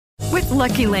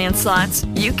Lucky Land Slots,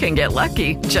 you can get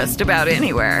lucky just about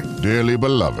anywhere. Dearly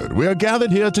beloved, we are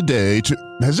gathered here today to...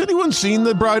 Has anyone seen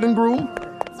the bride and groom?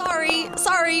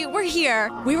 Sorry, we're here.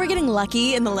 We were getting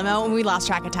lucky in the limo and we lost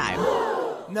track of time.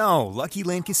 No, Lucky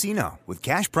Land Casino, with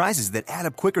cash prizes that add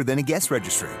up quicker than a guest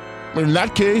registry. In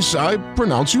that case, I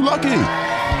pronounce you lucky.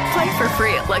 Play for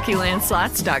free at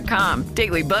LuckyLandSlots.com.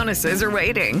 Daily bonuses are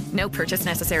waiting. No purchase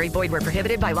necessary. Void where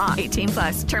prohibited by law.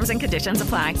 18+. Terms and conditions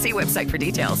apply. See website for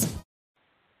details.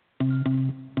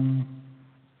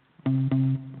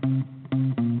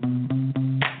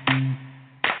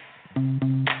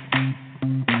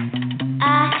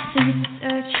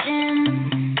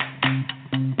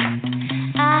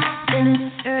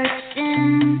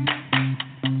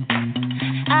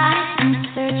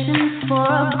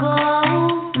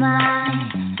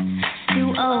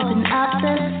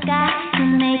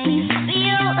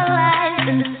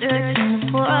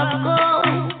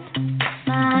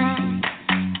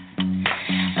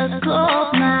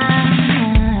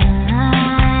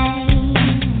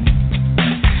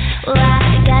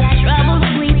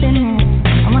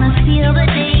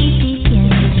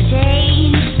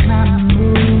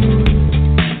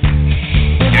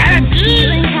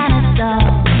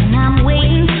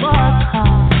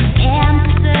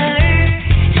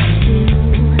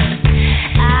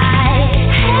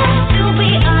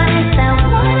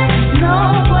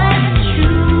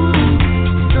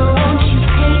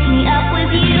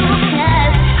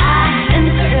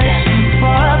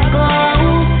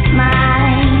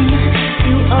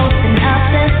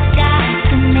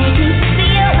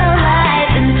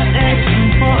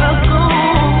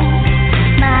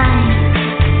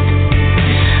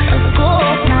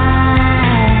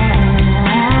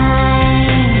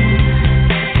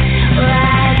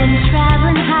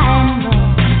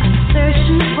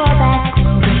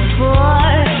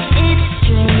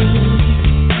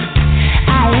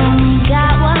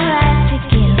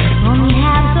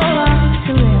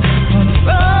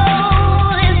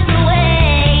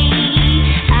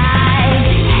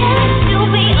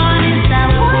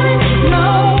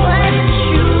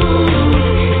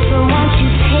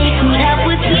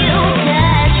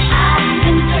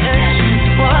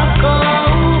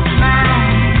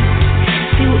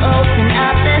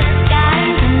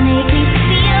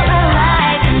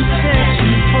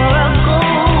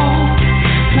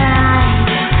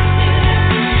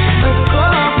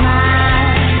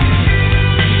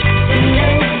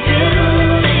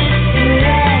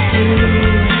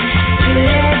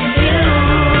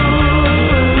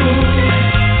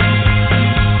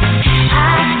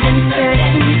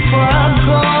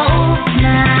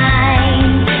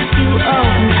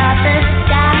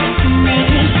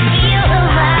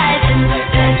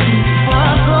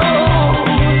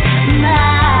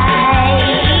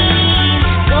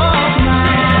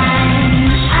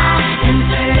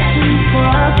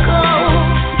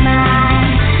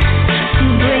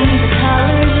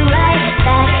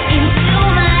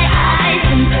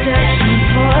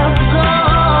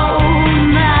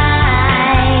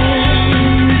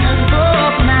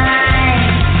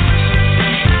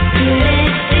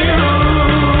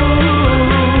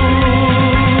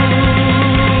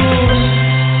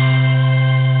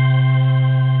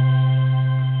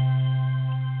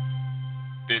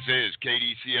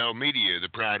 KDCL Media, the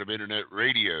pride of Internet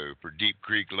radio for Deep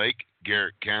Creek Lake,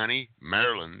 Garrett County,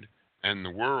 Maryland, and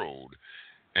the world.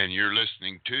 And you're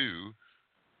listening to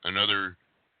another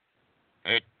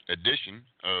edition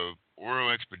of Oro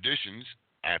Expeditions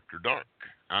After Dark.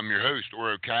 I'm your host,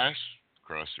 Oro Cass.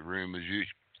 Across the room is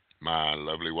my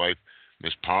lovely wife,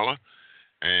 Miss Paula.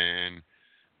 And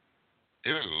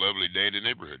it was a lovely day in the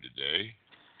neighborhood today.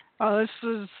 Oh, this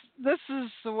is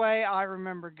the way I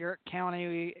remember Garrett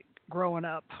County growing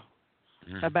up.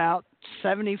 Mm-hmm. About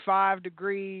 75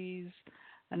 degrees,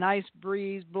 a nice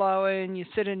breeze blowing. You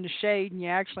sit in the shade, and you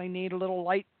actually need a little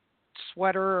light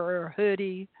sweater or a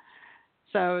hoodie.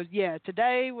 So yeah,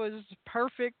 today was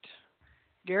perfect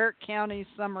Garrett County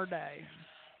summer day.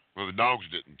 Well, the dogs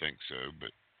didn't think so, but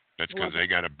that's because they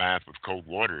got a bath of cold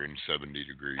water in 70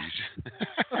 degrees.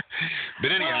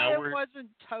 But anyhow, it wasn't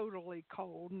totally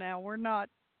cold. Now, we're not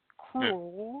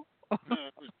cruel.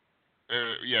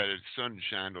 Yeah, the sun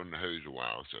shined on the hose a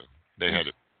while, so they had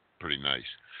it pretty nice.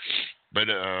 But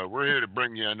we're here to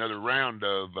bring you another round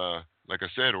of, like I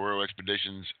said, Oro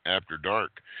Expeditions After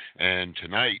Dark. And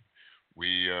tonight,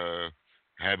 we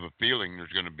have a feeling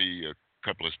there's going to be a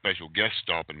couple of special guests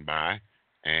stopping by,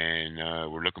 and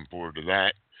we're looking forward to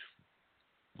that.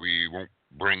 We won't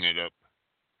bring it up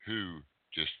who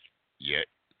just yet,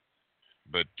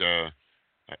 but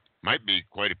might be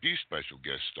quite a few special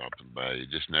guests stopping by. You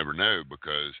just never know,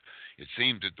 because it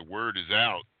seems that the word is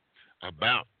out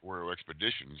about Royal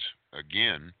Expeditions.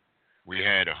 Again, we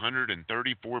had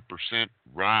 134%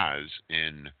 rise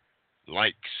in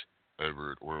likes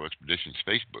over at Royal Expeditions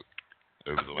Facebook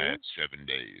over the last 7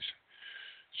 days.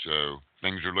 So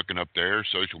things are looking up there.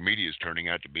 Social media is turning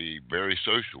out to be very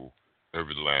social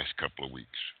over the last couple of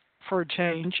weeks. For a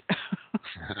change.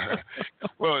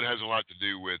 Well, it has a lot to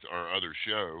do with our other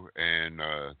show and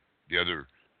the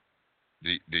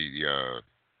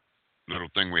little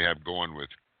thing we have going with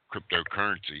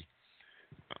cryptocurrency.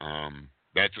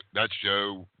 That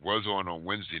show was on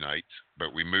Wednesday nights,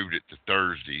 but we moved it to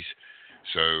Thursdays.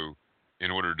 So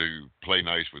in order to play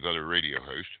nice with other radio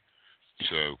hosts.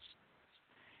 So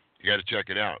you got to check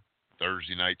it out.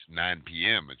 Thursday nights, 9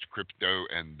 p.m. It's Crypto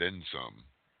and Then Some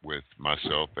with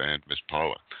myself and Miss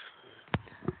Paula.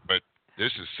 But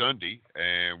this is Sunday,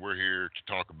 and we're here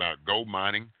to talk about gold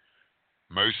mining,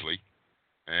 mostly,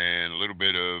 and a little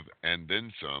bit of And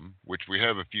Then Some, which we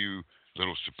have a few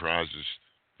little surprises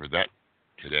for that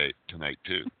tonight,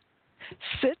 too.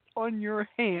 Sit on your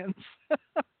hands.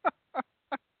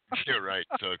 Yeah, right.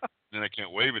 So then I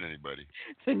can't wave at anybody.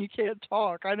 Then you can't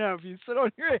talk. I know. If you sit on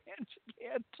your hands, you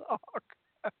can't talk.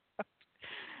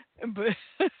 But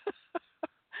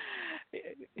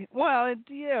well,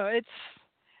 it's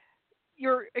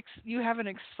you have an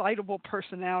excitable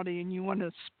personality and you want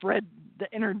to spread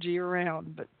the energy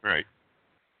around, but right.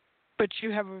 But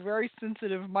you have a very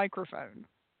sensitive microphone.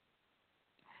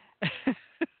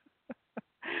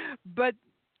 But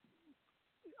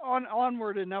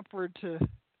onward and upward to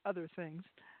other things.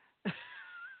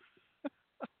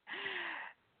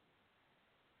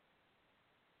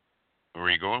 Where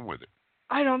are you going with it?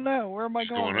 I don't know. Where am I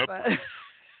going with that?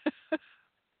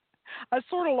 I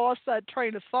sort of lost that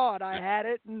train of thought. I had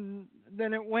it, and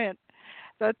then it went.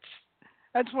 That's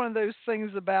one of those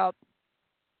things about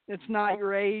it's not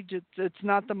your age, it's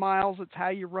not the miles, it's how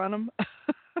you run them.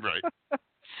 Right.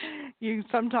 You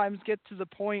sometimes get to the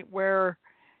point where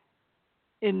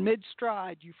in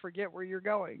mid-stride you forget where you're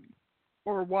going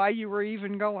or why you were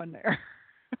even going there.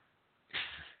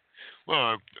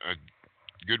 Well, a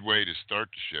good way to start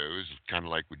the show is kind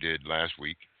of like we did last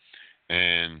week.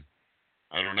 And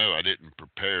I don't know, I didn't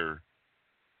prepare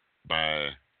by,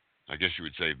 I guess you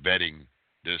would say, vetting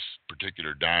this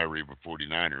particular diary of a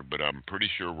 49er, but I'm pretty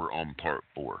sure we're on part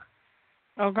 4.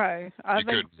 Okay. I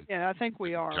think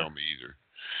we are. Tell me either.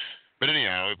 But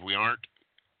anyhow, if we aren't,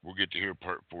 we'll get to hear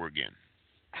part 4 again.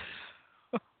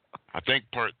 I think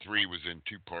part 3 was in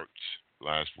 2 parts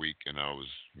last week, and I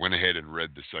went ahead and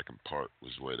read the second part,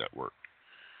 was the way that worked.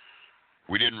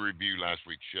 We didn't review last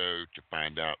week's show to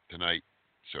find out tonight,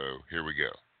 so here we go.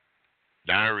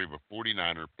 Diary of a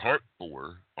 49er, part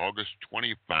 4, August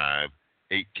 25,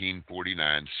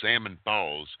 1849, Salmon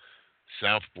Falls,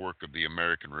 South Fork of the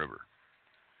American River.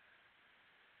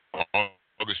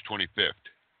 August 25th.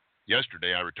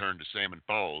 Yesterday I returned to Salmon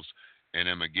Falls and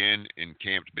am again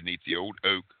encamped beneath the old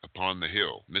oak upon the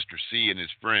hill, Mr. C and his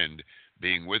friend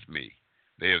being with me.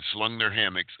 They have slung their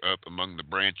hammocks up among the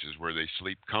branches where they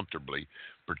sleep comfortably,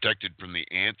 protected from the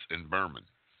ants and vermin.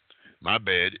 My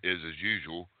bed is, as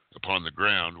usual, upon the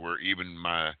ground, where even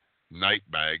my night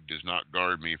bag does not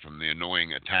guard me from the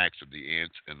annoying attacks of the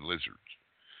ants and lizards.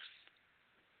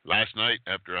 Last night,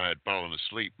 after I had fallen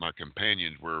asleep, my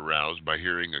companions were aroused by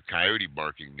hearing a coyote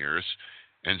barking near us,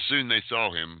 and soon they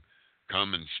saw him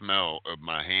come and smell of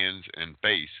my hands and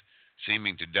face,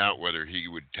 seeming to doubt whether he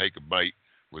would take a bite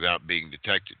without being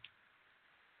detected.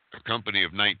 A company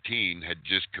of 19 had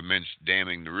just commenced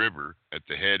damming the river at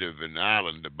the head of an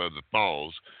island above the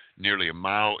falls, nearly a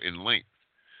mile in length,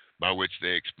 by which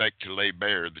they expect to lay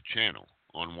bare the channel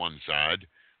on one side,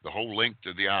 the whole length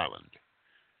of the island.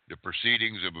 The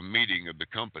proceedings of a meeting of the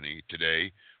company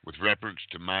today, with reference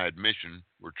to my admission,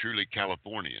 were truly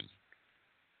Californian.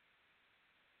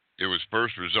 It was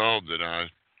first resolved that I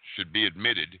should be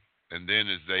admitted, and then,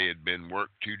 as they had been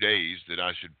worked 2 days, that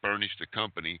I should furnish the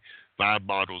company 5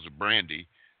 bottles of brandy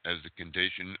as the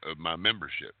condition of my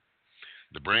membership.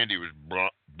 The brandy was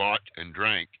bought and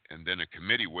drank, and then a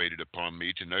committee waited upon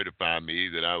me to notify me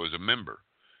that I was a member,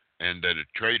 and that a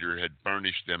trader had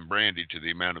furnished them brandy to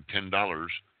the amount of $10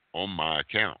 on my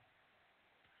account.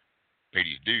 Paid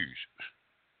his dues.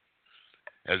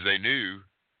 As they knew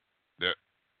that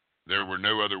there were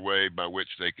no other way by which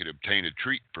they could obtain a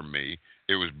treat from me,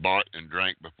 it was bought and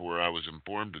drank before I was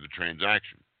informed of the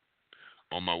transaction.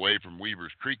 On my way from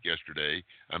Weaver's Creek yesterday,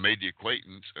 I made the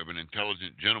acquaintance of an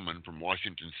intelligent gentleman from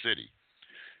Washington City,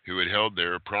 who had held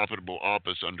there a profitable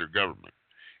office under government,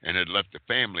 and had left a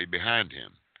family behind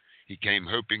him. He came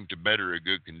hoping to better a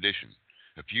good condition.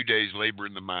 A few days' labor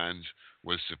in the mines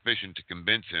was sufficient to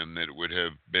convince him that it would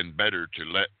have been better to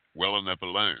let well enough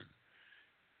alone.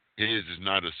 His is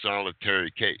not a solitary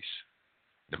case.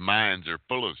 The mines are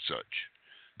full of such.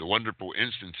 The wonderful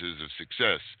instances of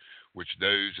success which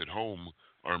those at home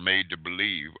are made to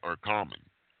believe are common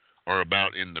are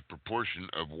about in the proportion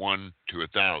of 1 to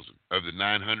 1,000. Of the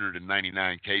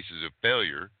 999 cases of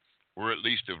failure, or at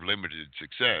least of limited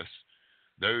success,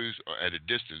 those at a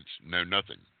distance know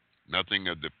nothing. Nothing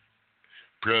of the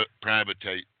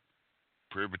privations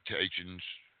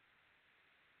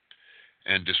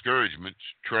and discouragements,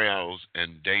 trials,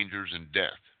 and dangers and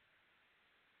death.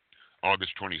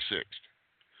 August 26th.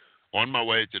 On my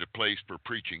way to the place for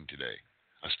preaching today,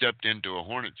 I stepped into a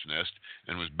hornet's nest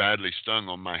and was badly stung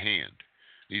on my hand.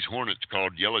 These hornets,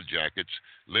 called yellow jackets,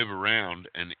 live around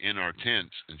and in our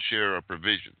tents and share our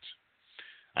provisions.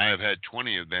 I have had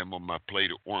 20 of them on my plate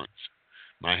at once.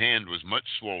 My hand was much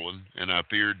swollen, and I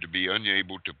feared to be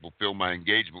unable to fulfill my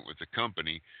engagement with the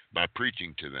company by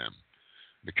preaching to them.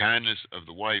 The kindness of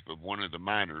the wife of one of the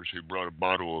miners, who brought a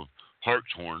bottle of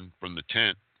hartshorn from the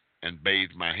tent and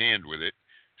bathed my hand with it,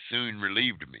 soon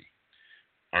relieved me.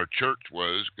 Our church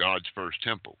was God's first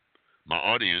temple. My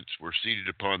audience were seated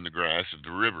upon the grass of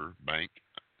the river bank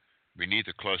beneath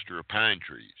a cluster of pine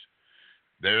trees.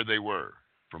 There they were,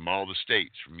 from all the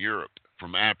states, from Europe,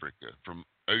 from Africa, from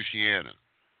Oceania.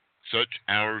 Such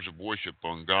hours of worship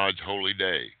on God's holy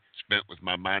day, spent with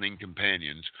my mining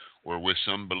companions or with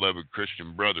some beloved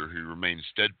Christian brother who remained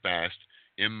steadfast,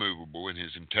 immovable in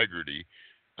his integrity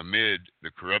amid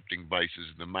the corrupting vices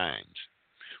of the mines,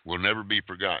 will never be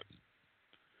forgotten.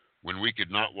 When we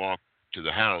could not walk to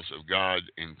the house of God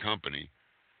in company,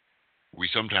 we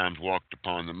sometimes walked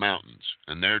upon the mountains,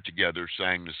 and there together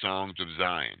sang the songs of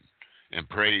Zion, and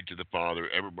prayed to the Father,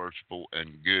 ever merciful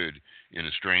and good in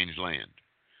a strange land.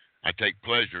 I take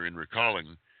pleasure in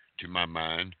recalling to my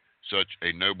mind such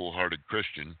a noble-hearted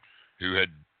Christian who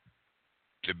had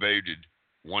devoted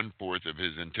 1/4 of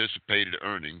his anticipated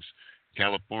earnings in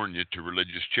California to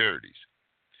religious charities.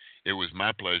 It was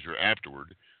my pleasure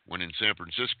afterward, when in San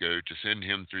Francisco, to send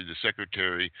him through the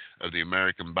secretary of the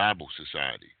American Bible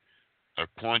Society a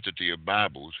quantity of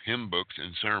Bibles, hymn books,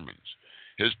 and sermons,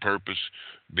 his purpose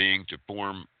being to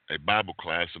form a Bible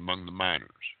class among the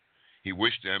miners. He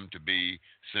wished them to be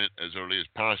sent as early as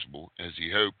possible, as he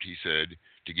hoped, he said,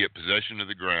 to get possession of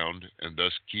the ground and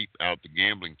thus keep out the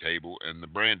gambling table and the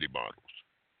brandy bottles.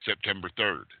 September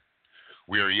 3rd.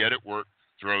 We are yet at work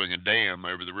throwing a dam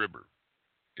over the river.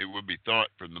 It would be thought,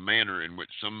 from the manner in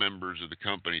which some members of the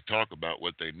company talk about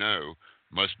what they know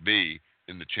must be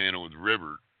in the channel of the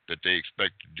river, that they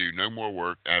expect to do no more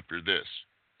work after this.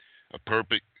 A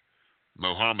perfect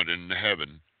Mohammedan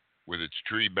heaven, with its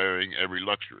tree bearing every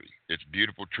luxury, its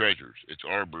beautiful treasures, its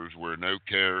arbors where no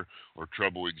care or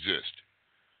trouble exist,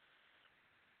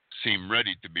 seem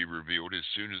ready to be revealed as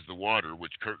soon as the water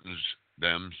which curtains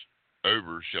them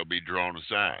over shall be drawn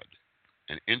aside.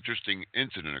 An interesting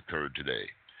incident occurred today.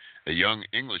 A young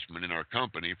Englishman in our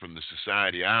company from the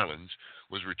Society Islands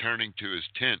was returning to his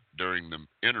tent during the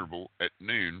interval at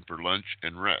noon for lunch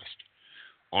and rest.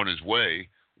 On his way,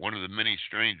 one of the many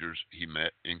strangers he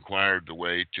met inquired the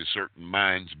way to certain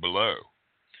mines below.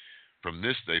 From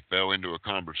this they fell into a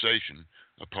conversation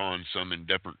upon some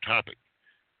indifferent topic,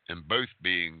 and both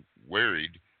being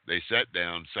wearied, they sat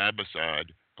down side by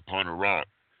side upon a rock,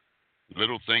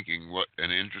 little thinking what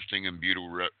an interesting and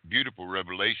beautiful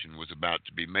revelation was about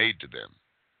to be made to them.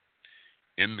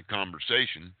 In the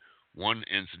conversation, one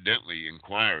incidentally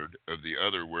inquired of the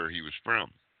other where he was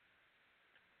from.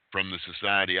 From the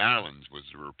Society Islands, was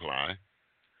the reply.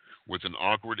 With an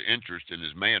awkward interest in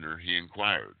his manner, he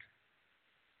inquired,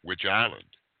 which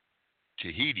island?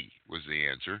 Tahiti, was the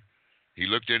answer. He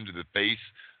looked into the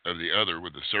face of the other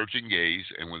with a searching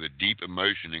gaze, and with a deep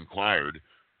emotion inquired,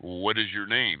 what is your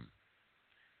name?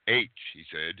 H, he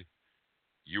said.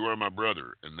 You are my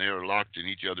brother, and they are locked in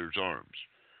each other's arms.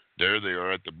 There they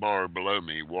are at the bar below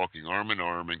me, walking arm in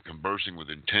arm and conversing with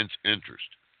intense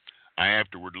interest. I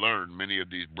afterward learned many of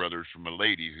these brothers from a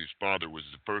lady whose father was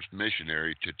the first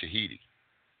missionary to Tahiti.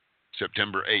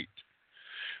 September 8th.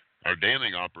 Our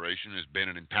damming operation has been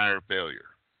an entire failure.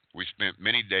 We spent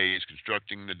many days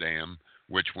constructing the dam,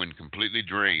 which, when completely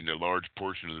drained a large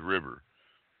portion of the river.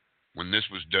 When this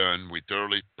was done, we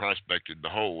thoroughly prospected the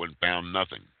whole and found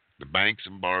nothing. The banks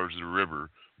and bars of the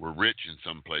river were rich in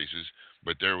some places,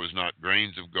 but there was not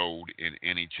grains of gold in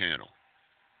any channel.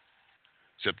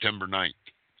 September 9th.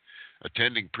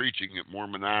 Attending preaching at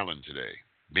Mormon Island today,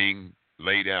 being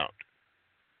laid out.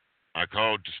 I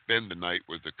called to spend the night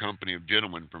with a company of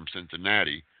gentlemen from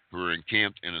Cincinnati who were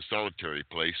encamped in a solitary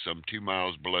place some 2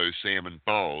 miles below Salmon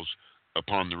Falls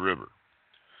upon the river.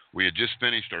 We had just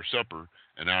finished our supper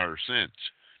an hour since,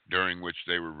 during which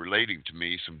they were relating to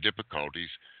me some difficulties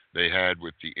they had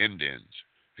with the Indians,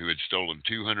 who had stolen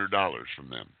 $200 from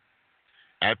them.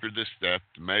 After this theft,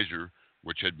 the measure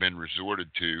which had been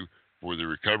resorted to for the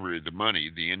recovery of the money,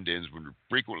 the Indians would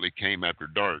frequently came after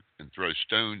dark and throw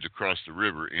stones across the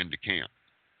river into camp.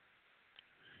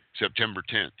 September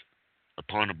 10th.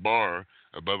 Upon a bar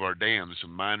above our dam,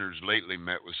 some miners lately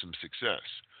met with some success.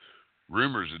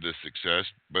 Rumors of this success,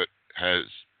 but has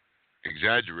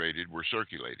exaggerated, were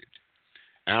circulated.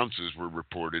 Ounces were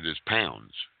reported as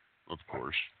pounds, of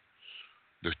course.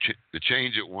 The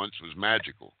change at once was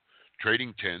magical.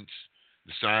 Trading tents,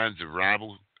 the signs of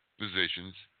rival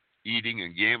positions, eating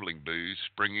and gambling booths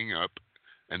springing up,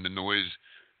 and the noise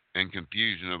and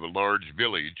confusion of a large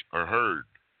village are heard.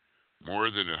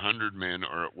 More than 100 men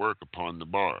are at work upon the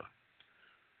bar.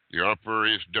 The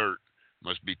auriferous dirt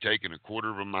must be taken a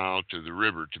quarter of a mile to the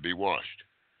river to be washed.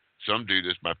 Some do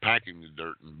this by packing the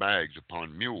dirt in bags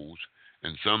upon mules,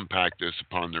 and some pack this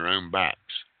upon their own backs.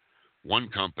 One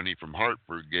company from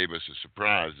Hartford gave us a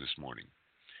surprise this morning.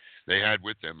 They had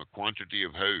with them a quantity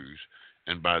of hose,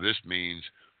 and by this means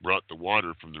brought the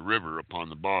water from the river upon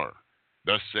the bar,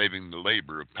 thus saving the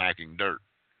labor of packing dirt.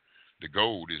 The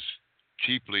gold is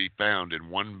chiefly found in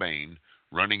one vein,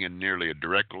 running in nearly a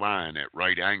direct line at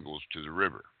right angles to the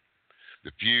river.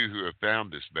 The few who have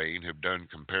found this vein have done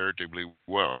comparatively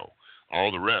well.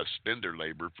 All the rest spend their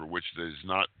labor for which there is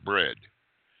not bread.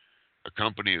 A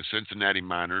company of Cincinnati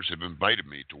miners have invited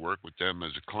me to work with them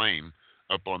as a claim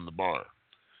up on the bar.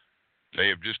 They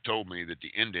have just told me that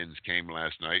the Indians came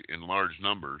last night in large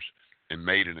numbers and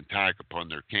made an attack upon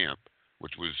their camp,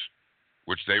 which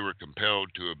they were compelled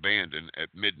to abandon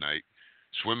at midnight,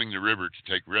 swimming the river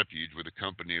to take refuge with a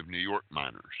company of New York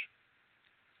miners.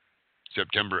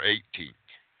 September 18th.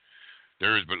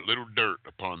 There is but little dirt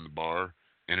upon the bar,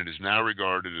 and it is now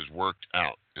regarded as worked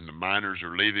out, and the miners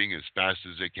are leaving as fast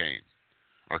as they came.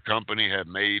 Our company have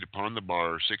made upon the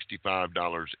bar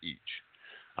 $65 each.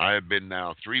 I have been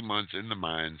now 3 months in the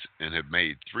mines and have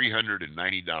made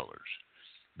 $390.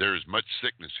 There is much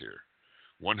sickness here.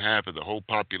 One half of the whole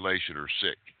population are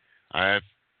sick. I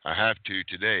have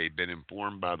today been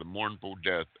informed by the mournful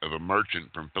death of a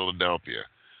merchant from Philadelphia,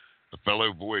 a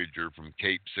fellow voyager from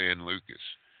Cape San Lucas.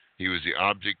 He was the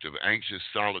object of anxious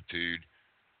solitude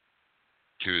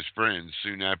to his friends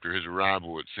soon after his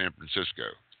arrival at San Francisco.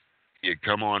 He had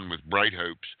come on with bright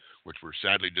hopes, which were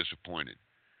sadly disappointed.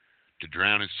 To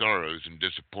drown his sorrows and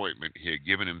disappointment, he had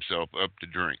given himself up to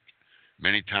drink.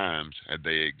 Many times had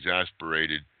they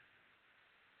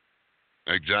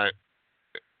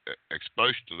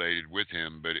expostulated with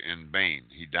him, but in vain.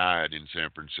 He died in San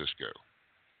Francisco.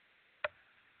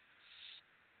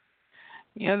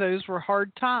 Yeah, those were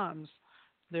hard times.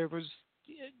 They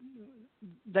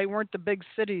weren't the big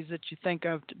cities that you think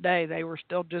of today. They were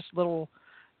still just little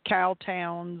cow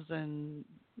towns and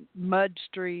mud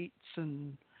streets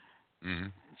and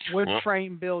wood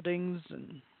frame buildings.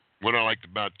 And what I liked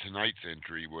about tonight's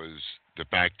entry was the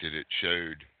fact that it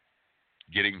showed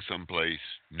getting someplace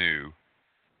new,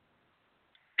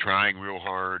 trying real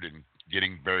hard and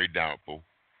getting very doubtful,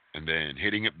 and then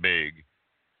hitting it big,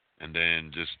 and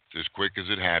then just as quick as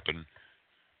it happened,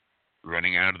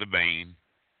 running out of the vein,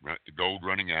 the gold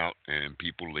running out, and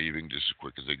people leaving just as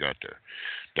quick as they got there.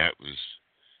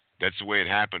 That's the way it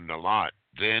happened a lot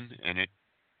then, and it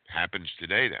happens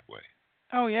today that way.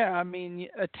 Oh yeah, I mean,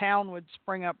 a town would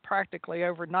spring up practically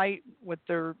overnight with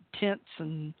their tents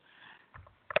and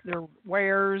their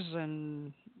wares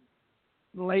and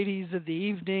ladies of the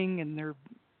evening and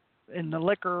the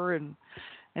liquor, and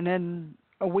then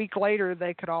a week later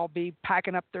they could all be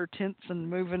packing up their tents and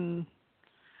moving,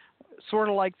 sort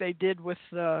of like they did with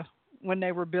when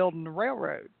they were building the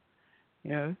railroad.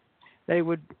 You know, they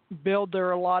would build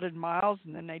their allotted miles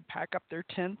and then they'd pack up their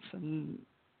tents and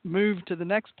move to the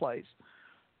next place.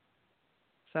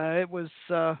 So it was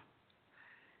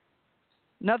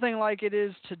nothing like it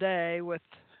is today with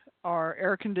our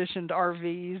air-conditioned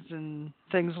RVs and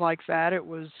things like that. It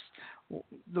was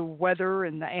the weather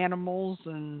and the animals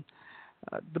and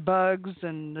the bugs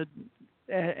and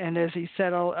as he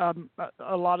said, a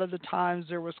lot of the times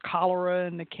there was cholera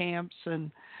in the camps,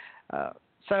 and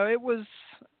so it was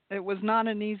not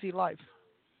an easy life.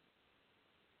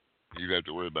 You'd have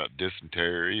to worry about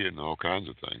dysentery and all kinds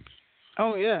of things.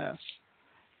 Oh yeah.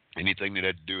 Anything that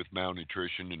had to do with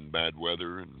malnutrition and bad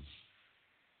weather and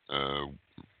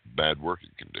bad working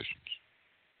conditions.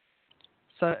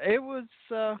 So it was,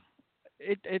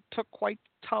 it took quite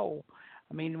a toll.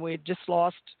 I mean, we had just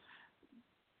lost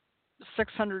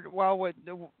 600. Well,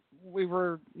 we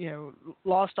were,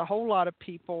 lost a whole lot of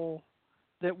people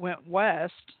that went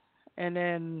west, and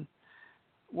then,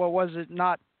 what was it?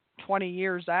 Not 20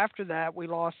 years after that, we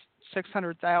lost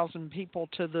 600,000 people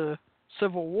to the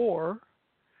Civil War.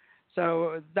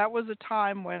 So that was a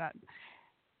time when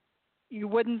you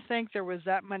wouldn't think there was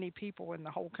that many people in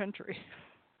the whole country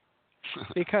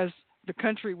because the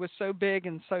country was so big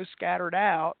and so scattered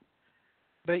out,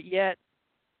 but yet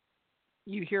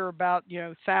you hear about,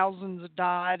 thousands that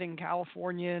died in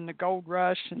California in the gold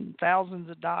rush and thousands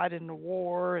that died in the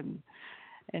war, and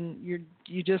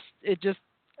it just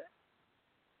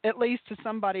at least to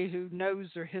somebody who knows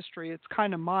their history, it's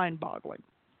kind of mind-boggling.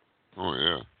 Oh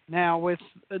yeah. Now with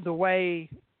the way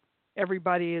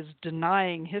everybody is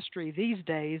denying history these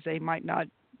days, they might not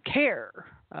care.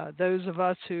 Those of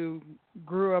us who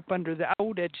grew up under the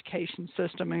old education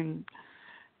system and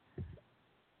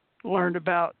learned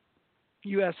about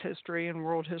U.S. history and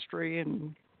world history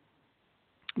and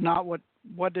not what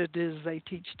it is they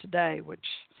teach today, which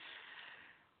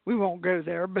we won't go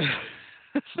there, but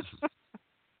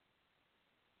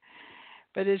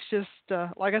but it's just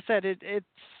like I said, it's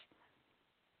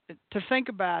to think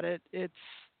about it.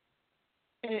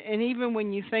 And even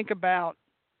when you think about,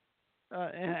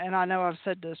 and I know I've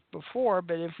said this before,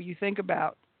 but if you think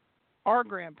about our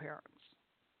grandparents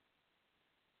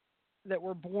that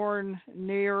were born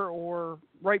near or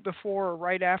right before or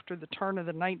right after the turn of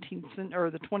the 19th or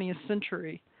the 20th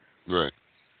century, right?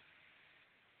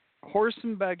 Horse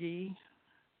and buggy,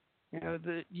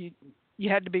 you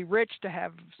had to be rich to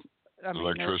have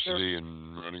electricity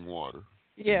and running water.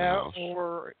 Yeah,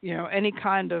 or any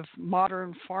kind of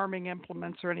modern farming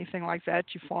implements or anything like that.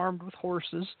 You farmed with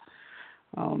horses.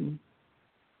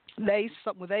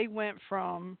 They went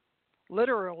from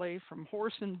literally from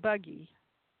horse and buggy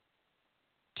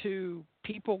to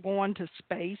people going to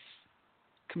space,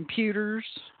 computers,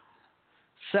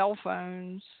 cell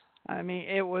phones. I mean,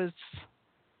 it was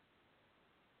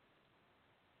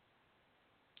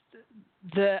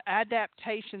the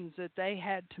adaptations that they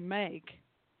had to make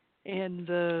in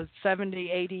the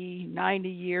 70, 80, 90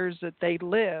 years that they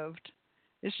lived.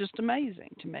 It's just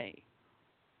amazing to me.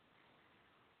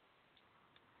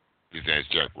 Just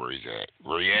ask Jack where he's at.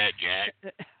 Where you at,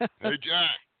 Jack? Hey, Jack.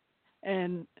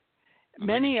 And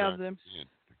many of them,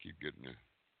 I keep getting it.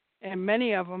 And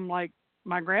many of them, like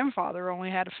my grandfather,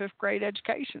 only had a 5th grade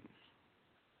education.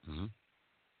 Mm-hmm.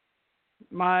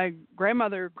 My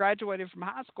grandmother graduated from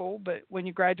high school, but when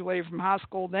you graduated from high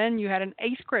school, then you had an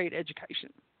 8th grade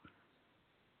education.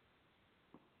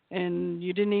 And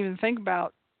you didn't even think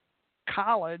about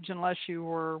college unless you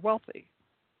were wealthy.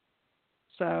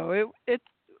 So it's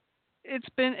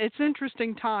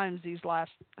interesting times these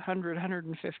last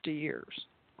 150 years.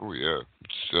 Oh yeah,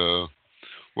 it's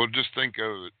well, just think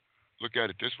of it. Look at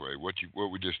it this way: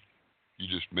 you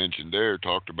just mentioned there,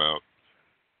 talked about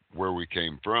where we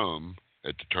came from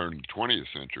at the turn of the 20th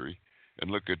century,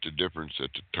 and look at the difference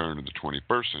at the turn of the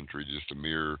 21st century, just a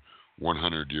mere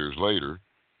 100 years later.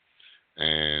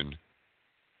 And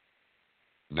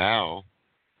now,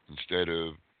 instead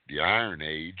of the Iron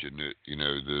Age and the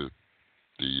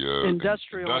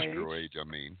industrial age,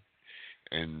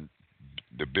 and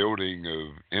the building of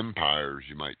empires,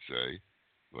 you might say,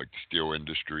 like the steel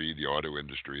industry, the auto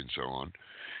industry, and so on.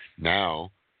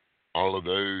 Now, all of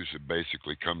those have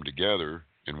basically come together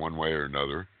in one way or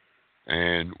another,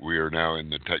 and we are now in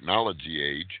the technology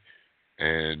age,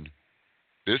 and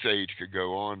this age could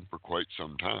go on for quite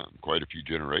some time, quite a few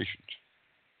generations.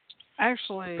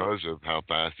 Actually, because of how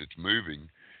fast it's moving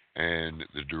and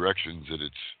the directions that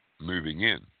it's moving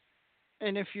in.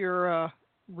 And if you're a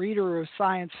reader of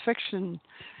science fiction,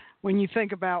 when you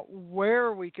think about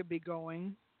where we could be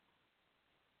going,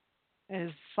 as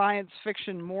science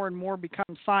fiction more and more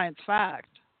becomes science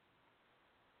fact,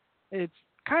 it's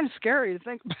kind of scary to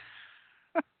think about.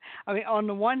 I mean, on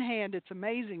the one hand, it's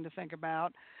amazing to think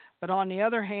about, but on the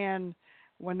other hand,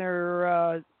 when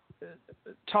they're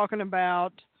talking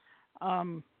about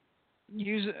cloning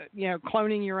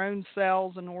your own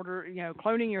cells in order,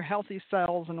 cloning your healthy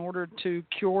cells in order to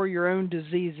cure your own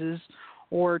diseases,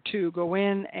 or to go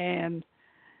in and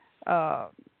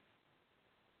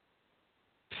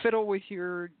fiddle with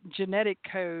your genetic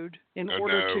code in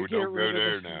order to get rid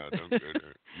of Don't go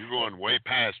there. You're going way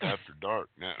past after dark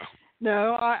now.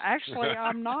 No,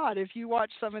 I'm not. If you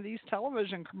watch some of these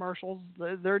television commercials,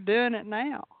 they're doing it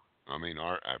now. I mean,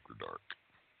 our after dark.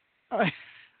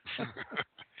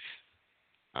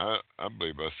 I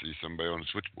believe I see somebody on the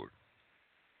switchboard.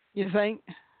 You think?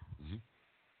 Mm-hmm.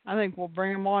 I think we'll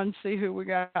bring them on and see who we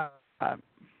got.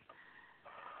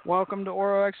 Welcome to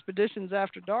Oro Expeditions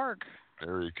After Dark.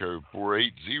 Area code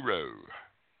 480.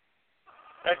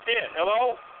 That's it.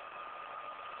 Hello?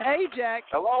 Hey, Jack.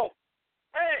 Hello?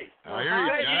 Hey. I hear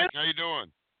you, Jack. How you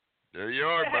doing? There you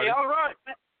are, buddy. Hey, all right.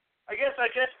 I guess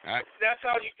that's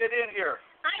how you get in here.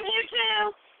 I'm here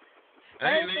too.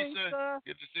 Hey, Lisa.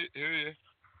 Good to hear you.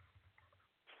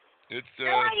 It's How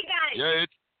are you guys? Yeah,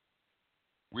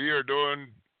 we are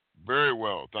doing very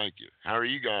well, thank you. How are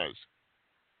you guys?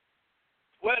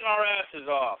 Sweating our asses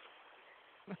off.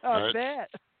 I bet.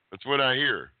 That's what I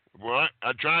hear. Well,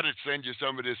 I try to send you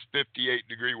some of this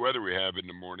 58-degree weather we have in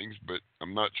the mornings, but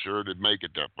I'm not sure it'd make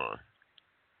it that far.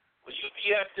 Well,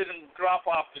 UPS didn't drop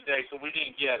off today, so we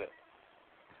didn't get it.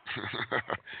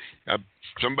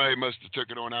 Somebody must have took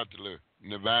it on out to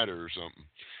Nevada or something.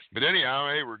 But anyhow,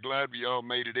 hey, we're glad we all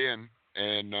made it in,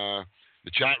 and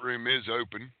the chat room is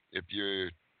open if you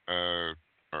are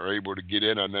able to get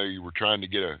in. I know you were trying to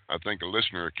get a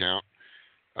listener account.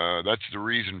 That's the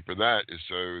reason for that, is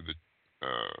so that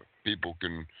people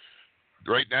can.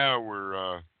 Right now,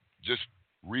 we're just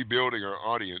rebuilding our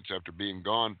audience after being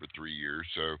gone for 3 years,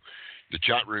 so the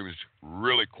chat room is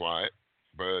really quiet.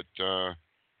 But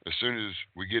as soon as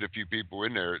we get a few people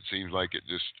in there, it seems like it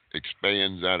just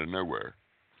expands out of nowhere.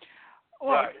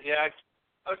 Right. Yeah.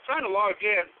 I was trying to log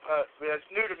in.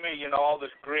 It's new to me, all this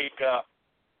Greek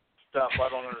stuff. I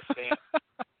don't understand.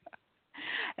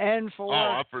 And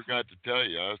I forgot to tell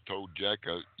you. I told Jack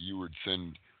you would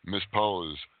send Miss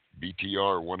Paula's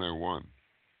BTR 101.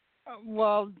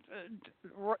 Well,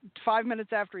 5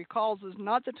 minutes after he calls is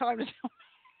not the time to tell me.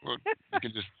 Well,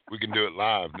 we can do it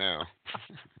live now.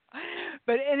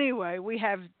 But anyway, we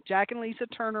have Jack and Lisa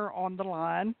Turner on the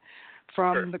line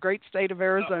from the great state of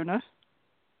Arizona.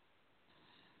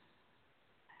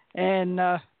 And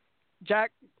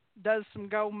Jack does some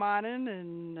gold mining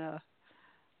and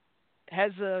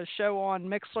has a show on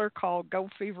Mixler called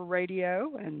Gold Fever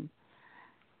Radio. And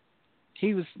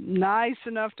he was nice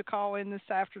enough to call in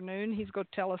this afternoon. He's going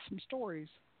to tell us some stories.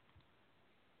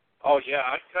 Oh, yeah,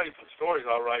 I can tell you some stories,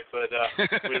 all right, but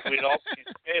we'd all be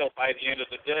in jail by the end of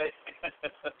the day.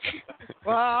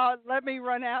 Well, let me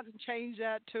run out and change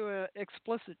that to an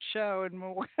explicit show and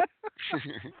more.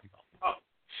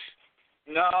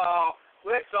 No,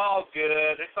 it's all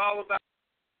good. It's all about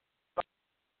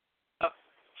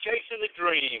chasing the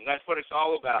dream. That's what it's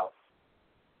all about.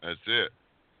 That's it.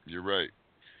 You're right.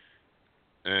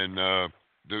 And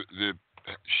the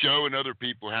showing other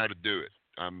people how to do it.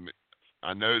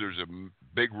 I know there's a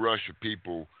big rush of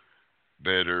people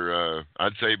that are,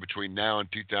 I'd say between now and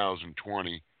 2020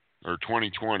 or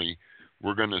 2020,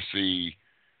 we're going to see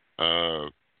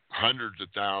hundreds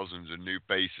of thousands of new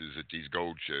faces at these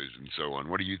gold shows and so on.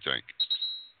 What do you think?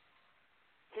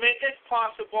 I mean, it's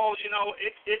possible.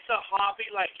 It's a hobby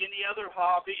like any other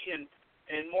hobby, and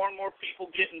more and more people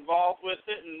get involved with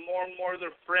it, and more of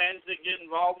their friends that get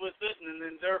involved with it, and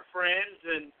then their friends,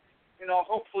 and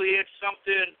hopefully it's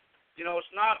something.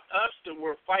 It's not us that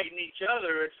we're fighting each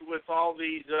other. It's with all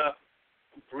these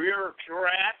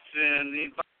bureaucrats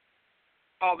and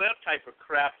all that type of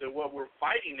crap that what we're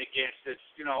fighting against. It's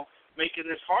making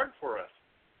this hard for us.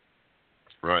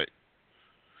 Right.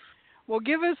 Well,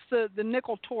 give us the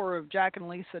nickel tour of Jack and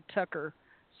Lisa Tucker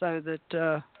so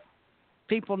that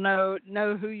people know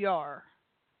who you are.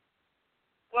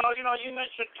 Well, you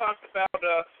talked about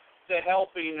the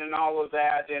helping and all of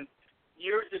that, and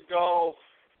years ago.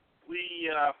 We,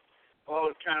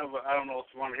 kind of, I don't know if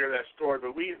you want to hear that story,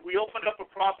 but we opened up a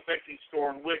prospecting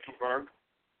store in Wickenburg,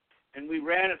 and we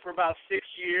ran it for about 6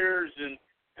 years, and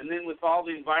then with all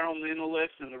the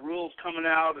environmentalists and the rules coming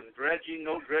out and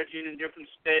no dredging in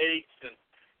different states, and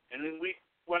then we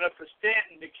went up to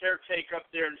Stanton to caretake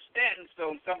up there in Stanton,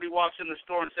 so when somebody walks in the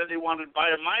store and said they wanted to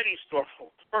buy a mining store,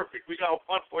 well, perfect, we got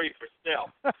one for you for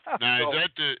sale. Now,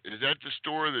 is that the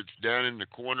store that's down in the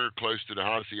corner close to the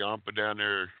Hacienda down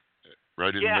there?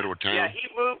 Right in the middle of town? Yeah, he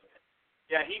moved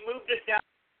it down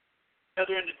the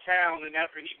other end of town, and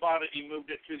after he bought it, he moved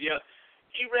it to the other.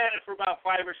 He ran it for about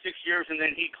 5 or 6 years, and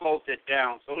then he closed it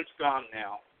down, so it's gone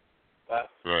now. But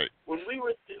right. When we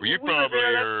were, you're probably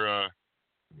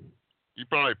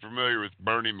familiar with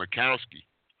Bernie Mikowski.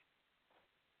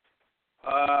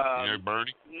 You know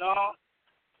Bernie? No.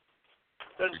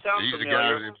 Doesn't sound He's familiar. the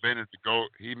guy that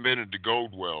invented the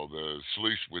gold well, the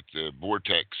sluice with the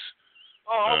vortex.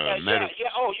 Oh, okay, yeah.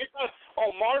 Oh, you're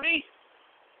talking. Marty.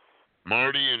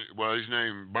 Marty, his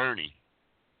name Bernie.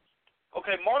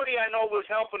 Okay, Marty, I know was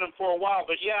helping him for a while,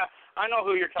 but yeah, I know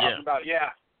who you're talking about.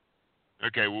 Yeah.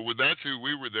 Okay, well, that's who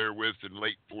we were there with in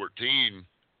late 2014,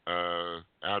 out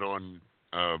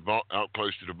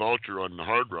close to the Vulture on the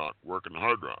Hard Rock, working the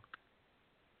Hard Rock.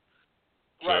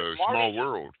 So right. small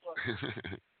world.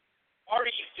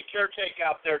 Marty used to caretake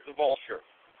out there at the Vulture.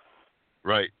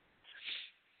 Right.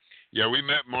 Yeah, we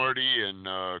met Marty, and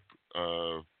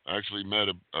actually met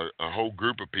a whole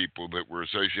group of people that were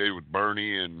associated with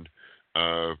Bernie and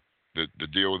the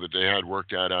deal that they had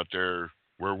worked out there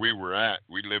where we were at.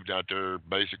 We lived out there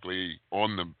basically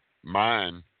on the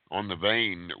mine, on the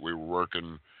vein that we were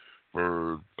working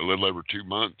for a little over 2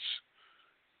 months.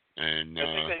 And I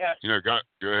think they had,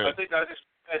 go ahead.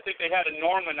 I think they had a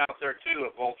Norman out there too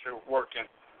at Vulture working.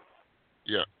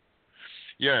 Yeah,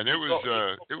 and it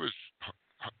was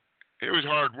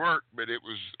hard work, but it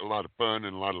was a lot of fun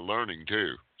and a lot of learning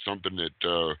too. Something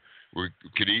that we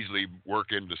could easily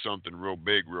work into something real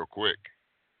big, real quick.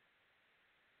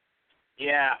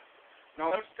 Yeah.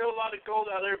 No, there's still a lot of gold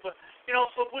out there, but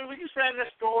so we just ran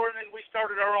this store, and then we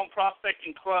started our own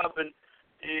prospecting club, and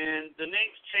the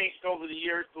name's changed over the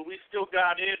years, but we still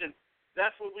got it, and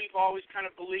that's what we've always kind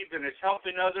of believed in, is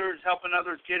helping others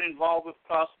get involved with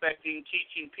prospecting,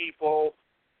 teaching people,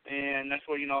 and that's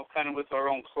what, kind of with our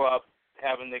own club,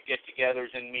 having the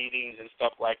get-togethers and meetings and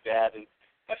stuff like that, and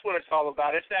that's what it's all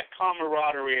about. It's that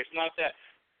camaraderie. It's not that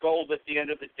gold at the end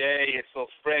of the day. It's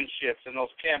those friendships and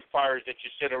those campfires that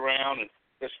you sit around, and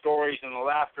the stories and the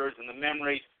laughters and the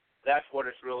memories. That's what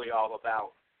it's really all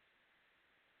about.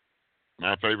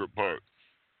 My favorite part.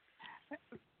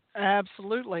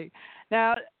 Absolutely.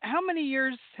 Now, how many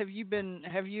years have you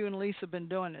and Lisa been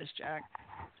doing this, Jack?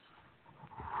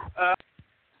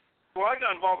 Well, I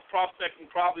got involved with prospecting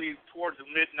probably towards the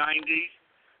mid-'90s,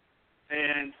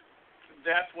 and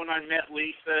that's when I met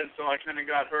Lisa, and so I kind of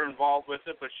got her involved with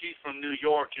it. But she's from New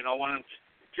York, one of them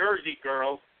Jersey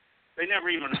girls. They never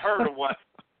even heard of what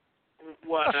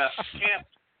camp.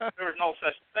 There was no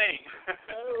such thing.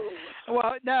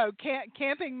 Well, no,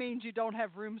 camping means you don't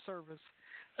have room service.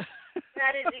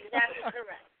 That is exactly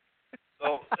correct.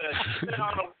 So she's been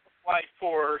on a flight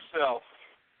for herself.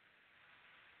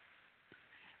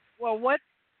 Well,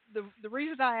 the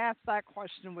reason I asked that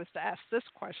question was to ask this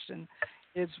question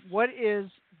is, what is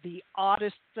the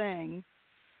oddest thing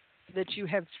that you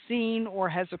have seen or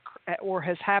has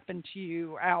happened to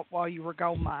you out while you were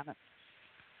gold mining?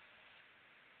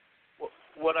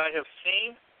 What I have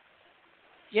seen?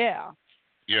 Yeah.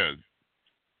 Yeah.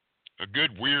 A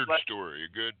good weird story. A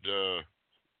good. To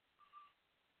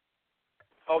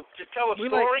tell a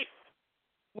story?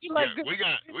 We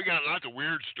got lots of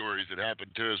weird stories that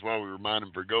happened to us while we were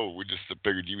mining for gold. We just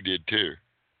figured you did too.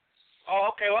 Oh,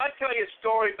 okay. Well, I tell you a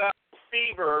story about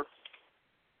fever.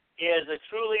 Is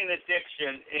truly an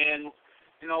addiction, and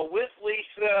with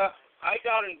Lisa, I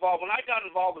got involved. When I got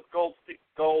involved with gold,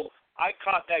 I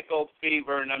caught that gold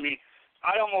fever, and I mean,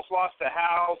 I almost lost a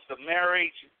house, a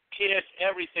marriage, kids,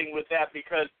 everything with that,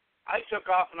 because I took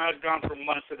off and I was gone for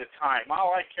months at a time.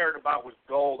 All I cared about was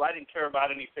gold. I didn't care about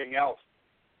anything else.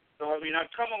 So I mean, I've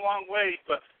come a long way,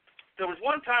 but there was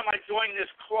one time I joined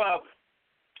this club,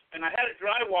 and I had a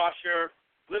dry washer.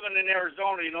 Living in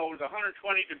Arizona, it was 120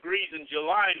 degrees in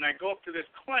July, and I go up to this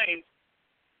claim,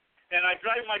 and I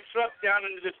drive my truck down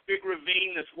into this big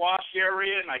ravine, this wash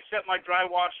area, and I set my dry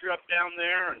washer up down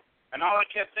there, and all I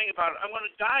kept thinking about, I'm going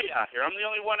to die out here. I'm the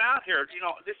only one out here.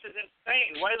 This is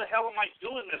insane. Why the hell am I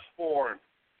doing this for?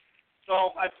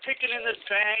 So I'm picking in this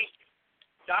bank,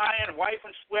 dying,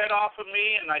 wiping sweat off of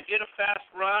me, and I did a fast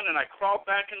run, and I crawled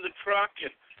back in the truck,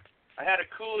 and I had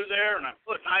a cooler there, and I'm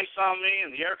putting ice on me,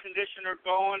 and the air conditioner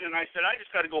going, and I said, I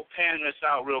just got to go pan this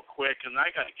out real quick, and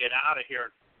I got to get out of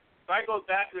here. So I go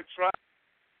back to the truck,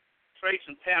 trace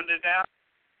and panned it out.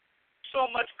 So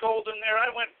much gold in there.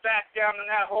 I went back down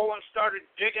in that hole and started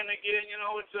digging again.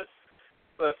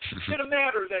 But it didn't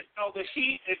matter that the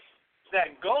heat, it's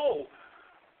that gold.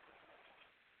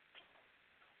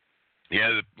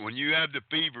 Yeah, when you have the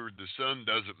fever, the sun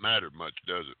doesn't matter much,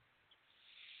 does it?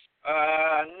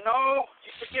 No,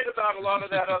 you forget about a lot of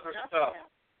that other stuff.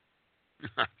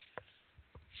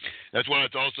 That's why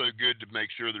it's also good to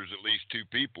make sure there's at least two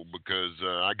people, because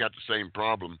I got the same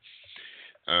problem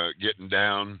getting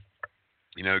down,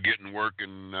 getting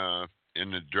working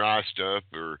in the dry stuff.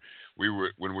 Or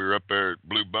when we were up there at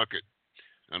Blue Bucket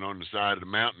and on the side of the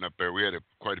mountain up there, we had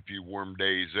quite a few warm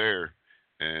days there,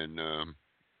 and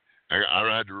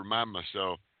I had to remind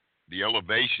myself the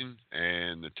elevation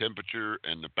and the temperature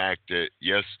and the fact that,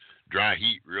 yes, dry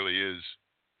heat really is,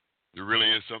 there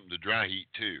really is something to dry heat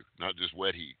too, not just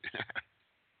wet heat.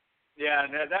 Yeah,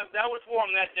 that was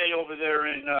warm that day over there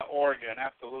in Oregon,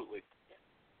 absolutely.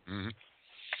 Mm-hmm.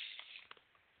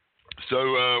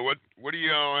 So what do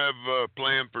y'all have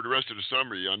planned for the rest of the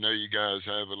summer? I know you guys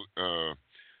have a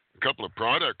couple of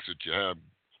products that you have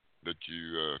that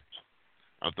you,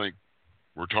 I think,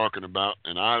 we're talking about,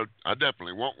 and I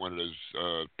definitely want one of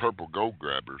those purple gold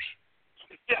grabbers.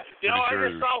 Yeah, I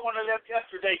just saw one of them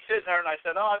yesterday sitting there, and I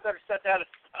said, I better set that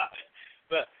aside.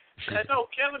 But no,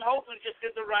 Kevin Holtman just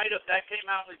did the write-up. That came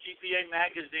out in the GPA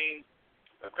magazine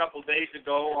a couple days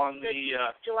ago on the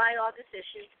July-August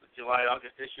issue.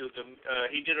 July-August issue.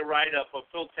 He did a write-up of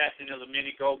field testing of the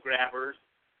mini gold grabbers.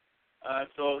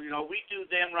 So, we do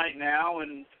them right now,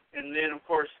 and then, of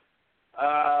course,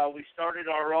 we started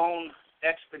our own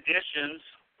expeditions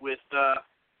with,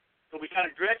 so we kind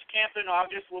of dredge camp in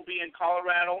August. We'll be in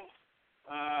Colorado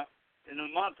in a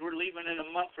month. We're leaving in a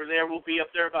month for there. We'll be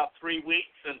up there about 3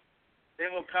 weeks, and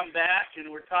then we'll come back, and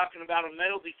we're talking about a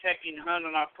metal detecting hunt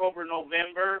in October,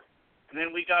 November, and then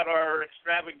we got our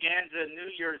extravaganza New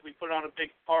Year's. We put on a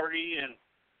big party and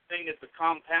thing at the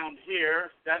compound here.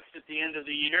 That's at the end of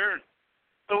the year.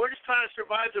 So we're just trying to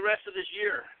survive the rest of this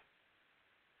year.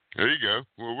 There you go.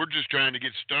 Well, we're just trying to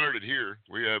get started here.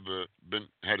 We have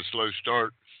had a slow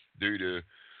start due to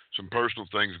some personal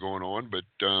things going on, but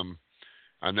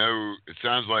I know it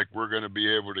sounds like we're going to be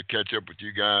able to catch up with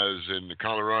you guys in the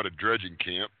Colorado dredging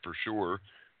camp for sure,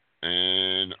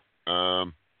 and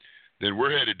then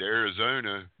we're headed to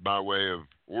Arizona by way of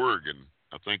Oregon.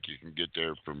 I think you can get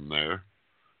there from there.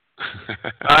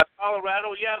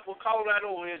 Colorado, yeah. Well,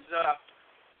 Colorado is,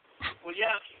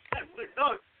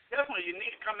 no. Definitely, you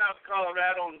need to come out to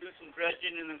Colorado and do some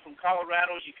dredging, and then from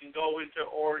Colorado you can go into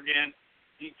Oregon.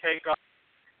 You take off,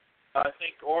 I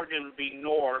think Oregon would be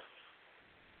north,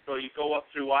 so you go up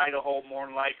through Idaho more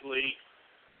than likely,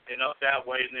 and up that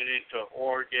way, and then into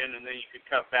Oregon, and then you could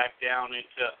cut back down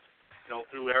into,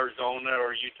 through Arizona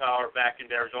or Utah or back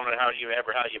into Arizona. How you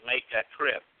make that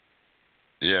trip?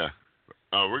 Yeah,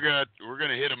 we're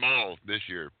gonna hit them all this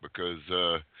year because.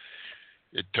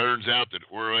 It turns out that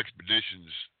Oral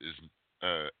Expeditions is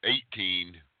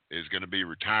 18 is going to be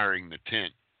retiring the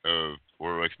tent of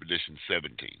Oral Expedition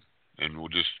 17, and we'll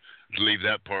just leave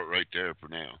that part right there for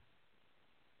now.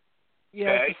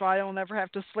 Yeah, if I don't ever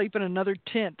have to sleep in another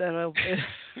tent, that'll.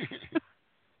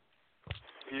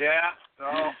 Yeah, so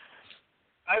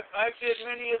I did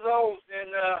many of those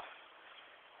in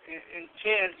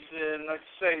tents, and like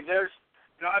I say, there's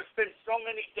I've spent so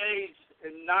many days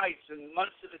and nights and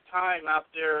months at a time out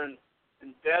there in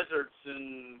deserts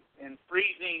and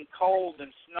freezing cold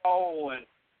and snow and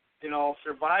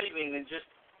surviving and just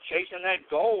chasing that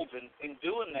gold and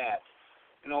doing that.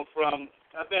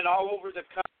 I've been all over the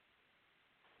country.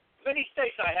 Many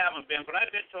states I haven't been, but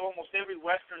I've been to almost every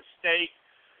western state,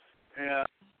 and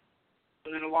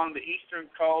then along the eastern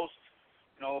coast,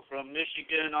 from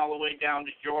Michigan all the way down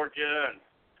to Georgia, and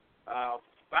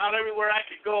about everywhere I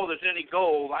could go there's any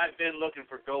gold, I've been looking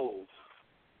for gold.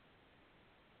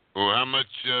 Well, how much,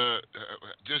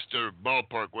 just a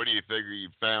ballpark, what do you figure you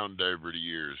found over the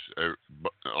years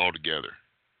altogether?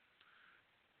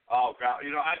 Oh, God,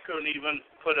 I couldn't even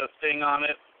put a thing on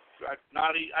it.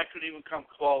 I couldn't even come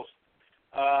close.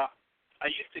 I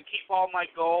used to keep all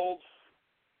my gold,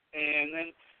 and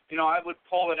then, I would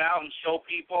pull it out and show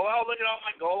people, oh, look at all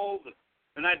my gold.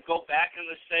 And I'd go back in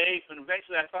the safe, and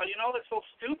eventually I thought, that's so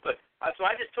stupid. So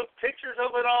I just took pictures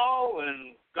of it all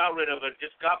and got rid of it,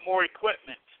 just got more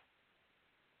equipment.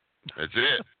 That's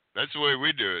it. That's the way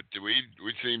we do it. We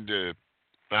seem to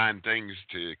find things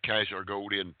to cash our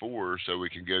gold in for so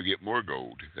we can go get more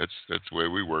gold. That's the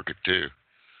way we work it, too.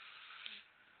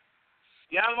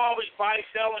 Yeah, I'm always buying,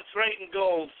 selling, trading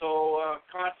gold, so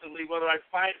constantly,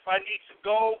 if I need some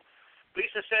gold,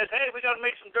 Lisa says, hey, we got to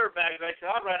make some dirt bags. I said,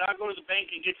 all right, I'll go to the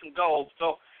bank and get some gold.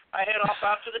 So I head off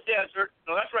out to the desert.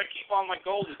 That's where I keep all my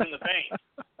gold is in the bank.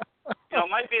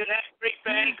 It might be in that Creek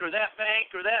bank or that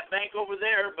bank over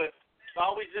there, but it's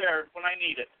always there when I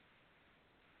need it.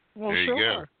 Well, there you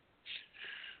sure.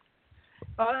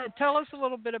 Go. Tell us a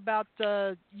little bit about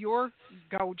your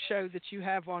gold show that you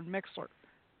have on Mixler.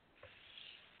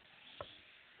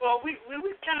 Well, we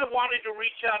kind of wanted to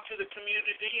reach out to the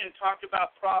community and talk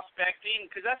about prospecting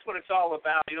because that's what it's all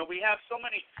about. We have so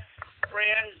many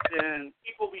friends and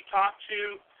people we talk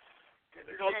to.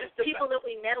 And people that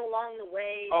we met along the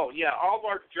way. Oh, yeah, all of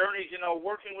our journeys,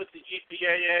 working with the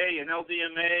GPAA and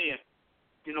LDMA. And,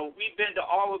 we've been to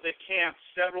all of the camps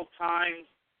several times.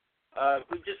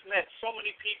 We've just met so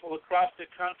many people across the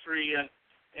country and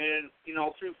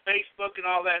through Facebook and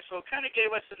all that. So it kind of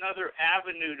gave us another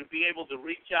avenue to be able to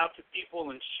reach out to people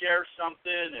and share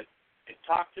something and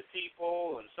talk to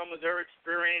people and some of their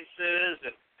experiences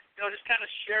and, just kind of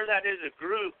share that as a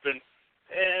group. And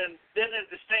then at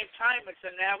the same time, it's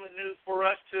an avenue for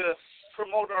us to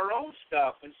promote our own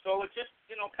stuff. And so it just,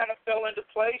 kind of fell into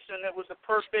place, and it was a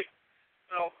perfect,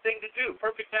 thing to do,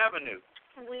 perfect avenue.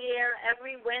 We're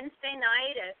every Wednesday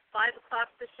night at 5 o'clock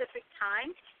Pacific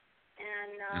time,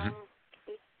 and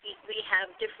we have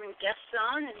different guests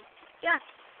on, and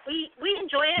we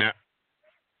enjoy it.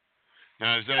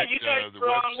 Now is that you guys the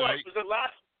were on website? what? Was it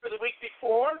last or the week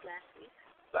before? Last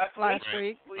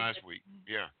week. Last week,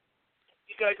 yeah.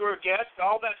 You guys were a guest.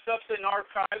 All that stuff's in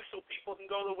archives, so people can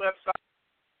go to the website,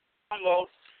 download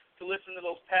to listen to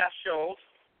those past shows.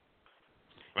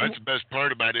 Well, that's the best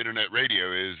part about internet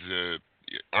radio is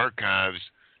archives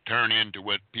turn into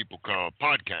what people call a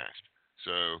podcast.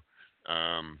 So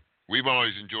we've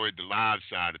always enjoyed the live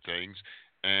side of things,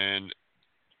 and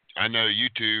I know you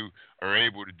two are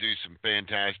able to do some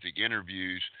fantastic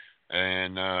interviews,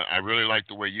 and I really like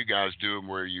the way you guys do them,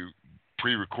 where you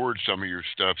pre-record some of your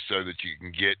stuff so that you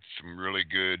can get some really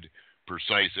good,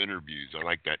 precise interviews. I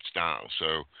like that style.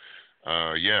 So,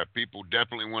 people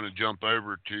definitely want to jump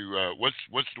over to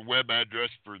what's the web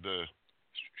address for the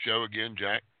show again,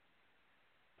 Jack?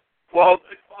 Well,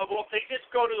 they just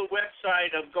go to the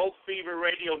website of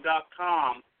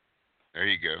goldfeverradio.com. There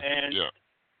you go. And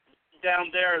down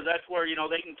there, that's where,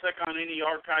 they can click on any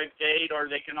archive date, or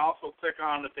they can also click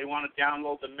on if they want to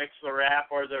download the Mixler app,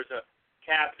 or there's a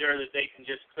tab there that they can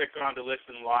just click on to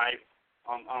listen live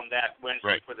on that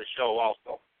Wednesday for the show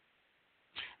also.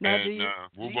 Now, and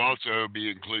we'll also be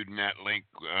including that link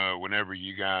whenever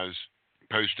you guys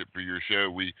post it for your show.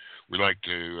 We like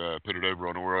to put it over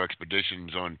on Oral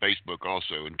Expeditions on Facebook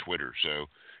also and Twitter, so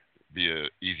be a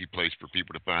easy place for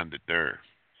people to find it there.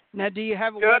 Now, do you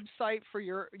have a website for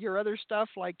your other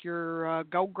stuff, like your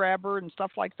Go Grabber and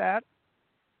stuff like that?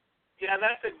 Yeah,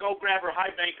 that's at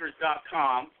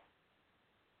gograbberhighbankers.com.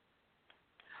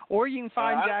 Or you can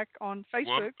find Jack on Facebook.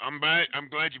 Well, I'm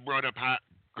glad you brought up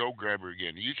Go Grabber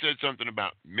again. You said something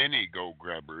about mini Go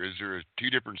Grabber. Is there two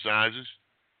different sizes?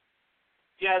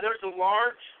 Yeah, there's a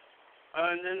large,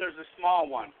 and then there's a small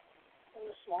one. And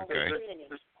the small mini.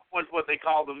 The one's what they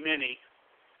call the mini.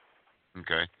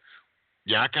 Okay.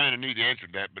 Yeah, I kind of knew the answer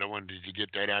to that, but I wanted to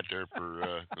get that out there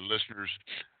for the listeners.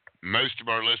 Most of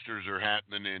our listeners are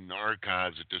happening in the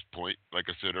archives at this point. Like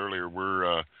I said earlier,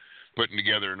 we're putting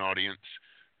together an audience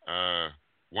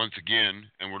once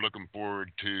again, and we're looking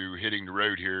forward to hitting the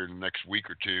road here in the next week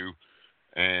or two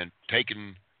and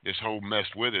taking this whole mess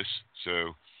with us.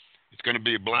 So it's going to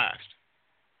be a blast.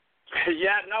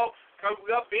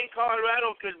 We'll be in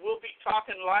Colorado because we'll be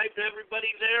talking live to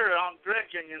everybody there on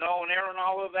dredging, and airing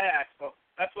all of that. So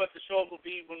that's what the show will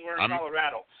be when we're in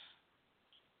Colorado.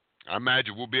 I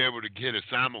imagine we'll be able to get a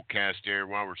simulcast there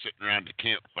while we're sitting around the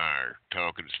campfire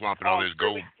talking, swapping all those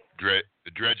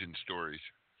the dredging stories.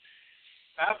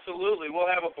 Absolutely. We'll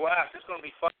have a blast. It's going to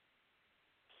be fun.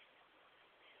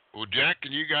 Well, Jack,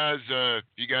 can you guys, if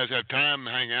you guys have time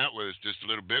to hang out with us just a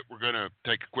little bit, we're going to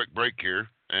take a quick break here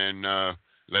and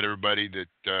let everybody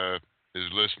that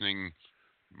is listening,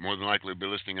 more than likely be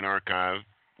listening in archive.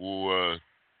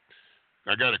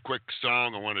 I got a quick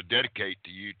song I want to dedicate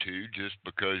to you two just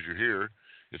because you're here.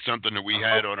 It's something that we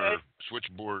had on our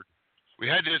switchboard. We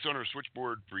had this on our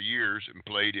switchboard for years and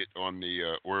played it on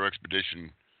the Oral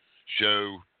Expedition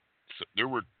show. So there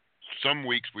were some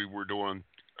weeks we were doing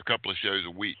a couple of shows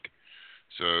a week.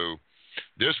 So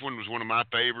this one was one of my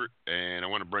favorite, and I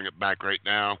want to bring it back right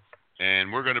now.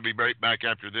 And we're going to be right back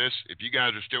after this. If you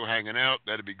guys are still hanging out,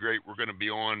 that'd be great. We're going to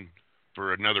be on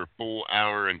for another full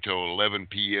hour until 11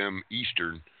 p.m.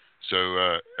 Eastern.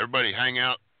 So everybody hang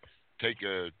out, take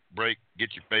a break,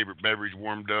 get your favorite beverage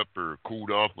warmed up or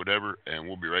cooled off, whatever, and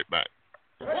we'll be right back.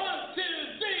 1, 2,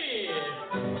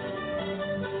 3.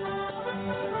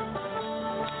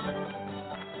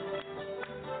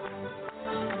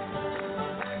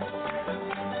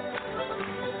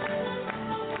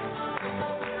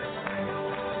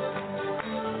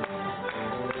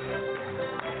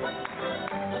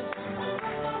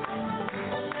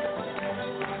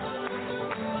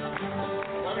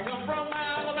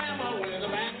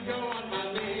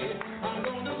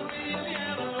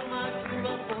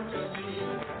 Fortune.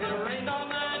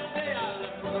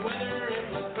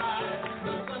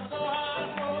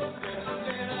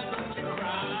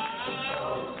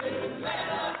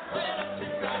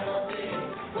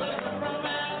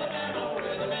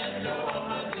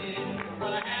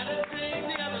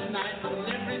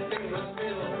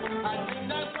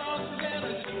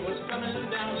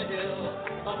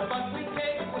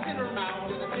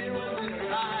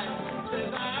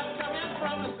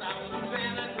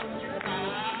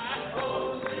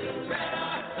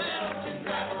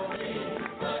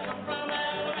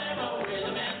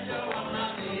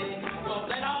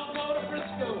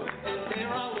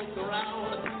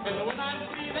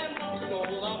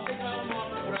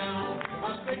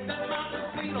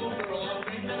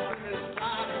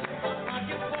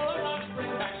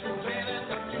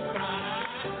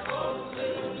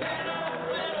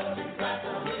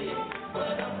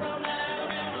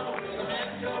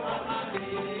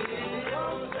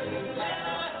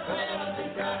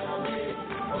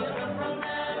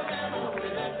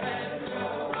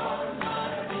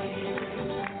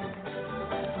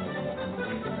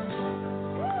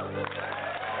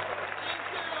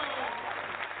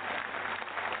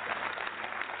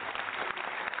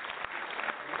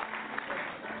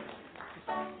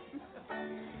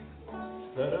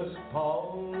 Let us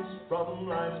pause from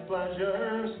life's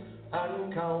pleasures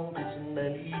and count its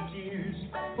many tears,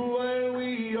 while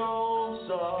we all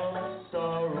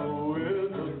sorrow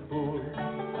with the poor.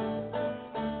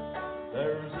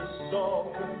 There's a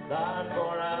song that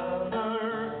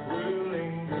forever will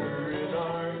linger in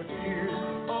our ears.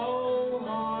 Oh,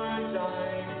 hard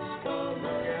times come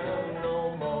again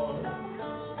no more.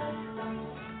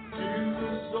 To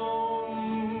the song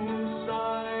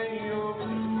sigh of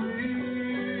the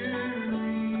weary,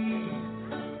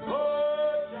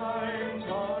 hard times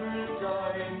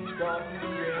come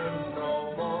again no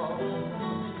more.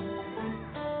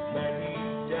 Many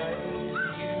days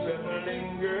you have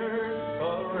lingered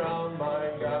around my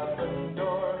cabin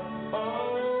door.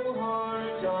 Oh,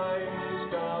 hard times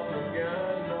come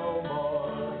again no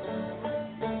more.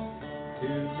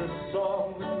 'Tis a song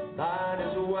that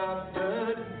is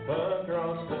wafted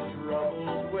across the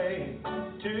troubled way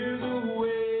to the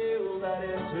wail that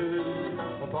is heard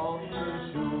upon the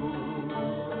shore.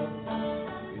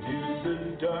 It is the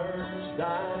dirge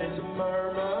that is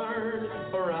murmured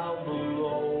around the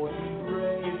lonely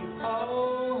grave.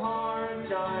 Oh, hard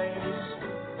times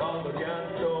come again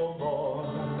no more.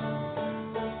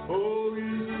 Oh,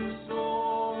 is the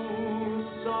song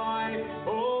sigh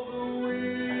of the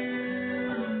weary.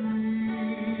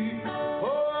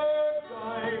 Hard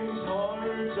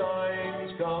times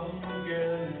come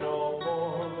again no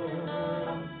more.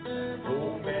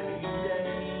 Oh, many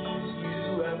days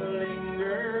you have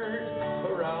lingered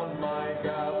around my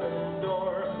cabin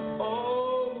door.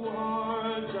 Oh,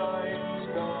 hard times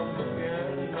come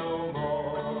again no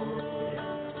more.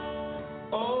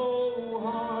 Oh,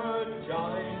 hard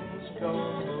times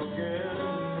come again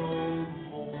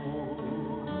no more.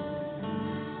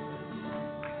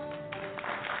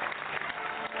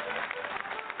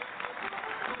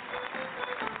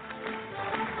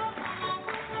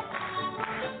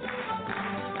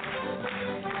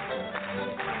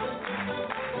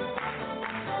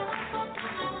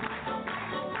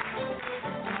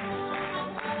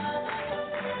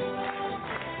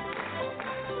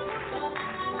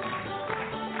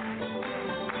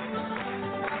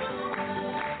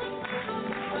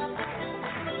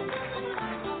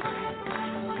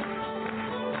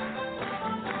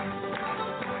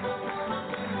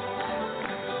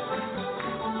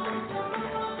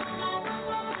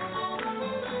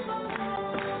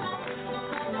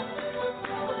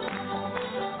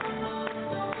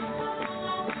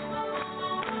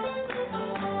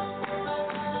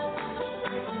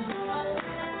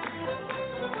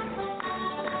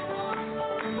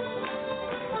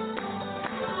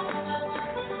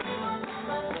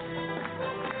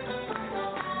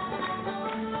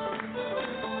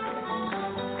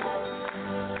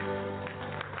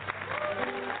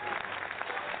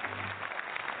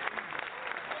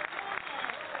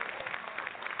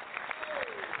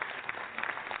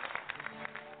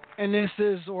 And this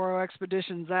is Oro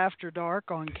Expeditions After Dark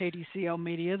on KDCL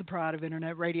Media, the pride of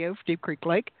Internet Radio for Deep Creek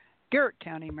Lake, Garrett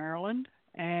County, Maryland,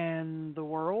 and the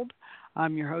world.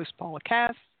 I'm your host, Paula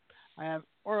Cass. I have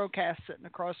Oro Cass sitting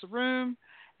across the room.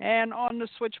 And on the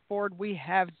switchboard, we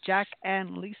have Jack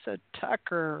and Lisa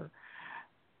Tucker.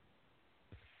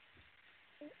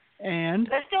 And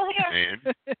They're still here.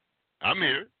 And I'm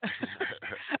here.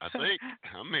 I think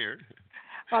I'm here.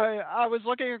 I was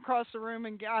looking across the room,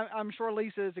 and I'm sure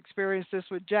Lisa has experienced this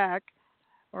with Jack.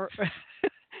 Or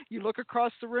you look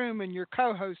across the room, and your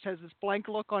co-host has this blank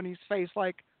look on his face,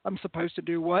 like, I'm supposed to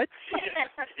do what?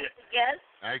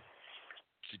 Yes.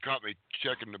 She caught me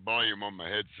checking the volume on my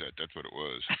headset. That's what it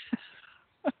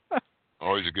was.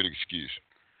 Always a good excuse.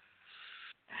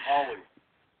 Always.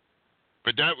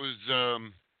 But that was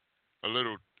a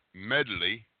little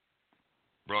medley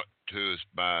brought to us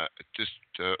by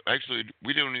actually,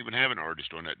 we don't even have an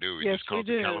artist on that, do we? Yes, Just called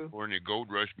we the do. California Gold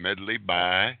Rush Medley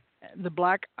by The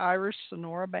Black Irish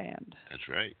Sonora Band. That's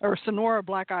right. Or Sonora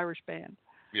Black Irish Band.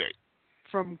 Yeah.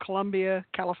 From Columbia,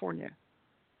 California.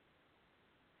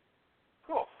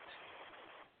 Cool.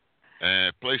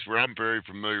 A place where I'm very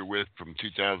familiar with from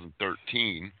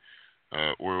 2013,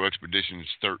 Oro Expeditions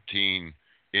 13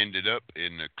 ended up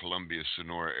in the Columbia,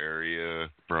 Sonora area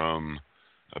from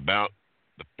about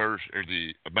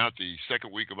the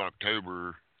second week of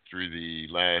October through the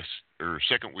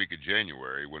second week of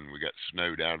January when we got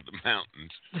snowed out of the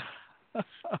mountains.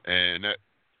 And that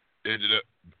ended up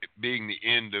being the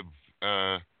end of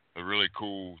a really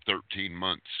cool 13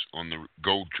 months on the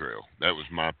Gold Trail. That was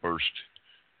my first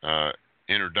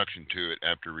introduction to it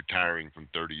after retiring from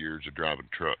 30 years of driving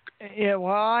truck. Yeah,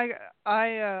 well,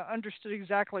 I understood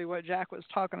exactly what Jack was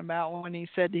talking about when he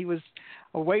said he was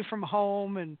away from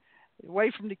home and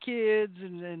away from the kids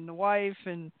and the wife,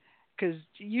 and because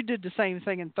you did the same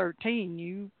thing in 13.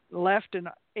 You left in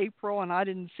April, and I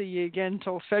didn't see you again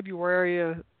until February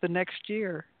of the next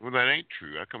year. Well, that ain't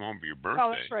true. I come home for your birthday.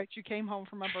 Oh, that's right. You came home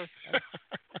for my birthday.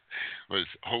 Well, it's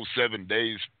a whole 7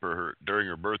 days for her during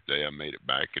her birthday. I made it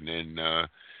back, and then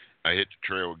I hit the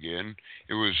trail again.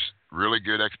 It was really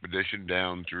good expedition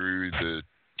down through the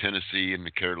Tennessee and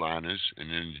the Carolinas, and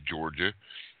then to Georgia.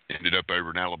 Ended up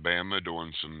over in Alabama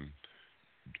doing some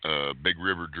big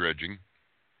river dredging,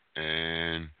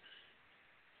 and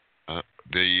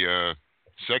the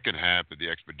second half of the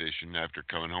expedition, after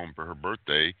coming home for her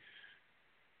birthday,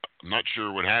 I'm not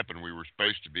sure what happened. We were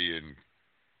supposed to be in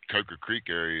Coker Creek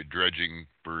area dredging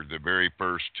for the very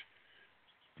first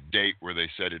date where they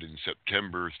set it in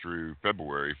September through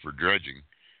February for dredging,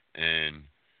 and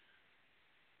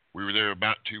we were there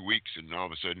about 2 weeks, and all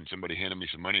of a sudden somebody handed me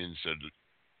some money and said,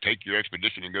 take your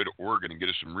expedition and go to Oregon and get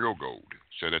us some real gold.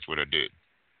 So that's what I did.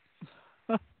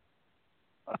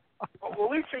 Well,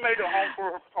 at least you made it home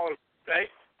for her birthday.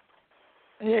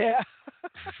 Yeah.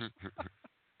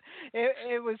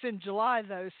 It was in July,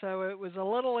 though, so it was a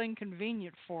little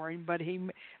inconvenient for him, but he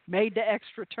made the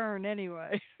extra turn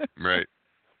anyway. Right.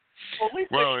 Well, at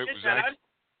least it did was that.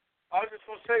 I was just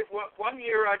going to say, one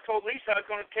year I told Lisa I was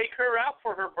going to take her out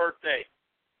for her birthday.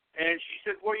 And she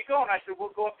said, where are you going? I said,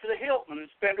 we'll go up to the Hilton and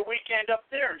spend a weekend up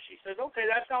there. And she said, okay,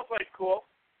 that sounds like cool.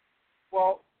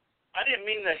 Well, I didn't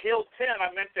mean the Hill 10.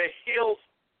 I meant the hills.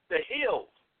 The hills.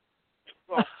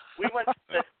 Well, we went up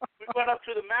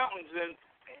to the mountains, and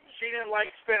she didn't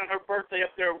like spending her birthday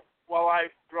up there while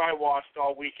I dry washed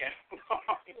all weekend.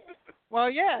 Well,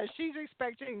 yeah, she's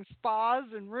expecting spas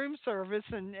and room service,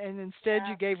 and instead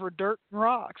you gave her dirt and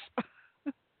rocks.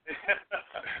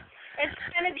 It's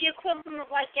kind of the equivalent of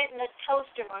like getting a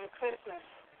toaster on Christmas.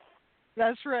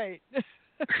 That's right.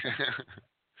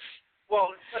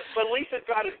 Well, but Lisa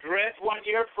got a dress one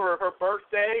year for her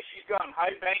birthday. She's gotten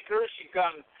high bankers. She's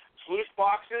gotten sluice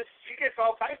boxes. She gets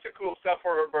all types of cool stuff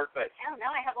for her birthday. Hell,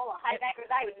 now I have all the high bankers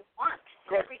I would want.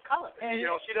 Every color. And,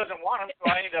 she doesn't want them,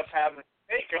 so I end up having to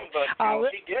take them, but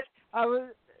she gets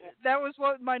them. That was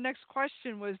what my next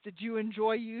question was. Did you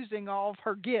enjoy using all of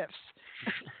her gifts?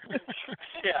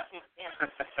 Yeah.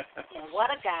 What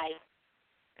a guy.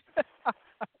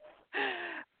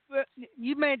 But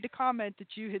you made the comment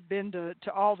that you had been to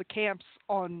all the camps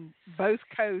on both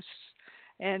coasts,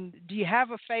 and do you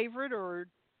have a favorite, or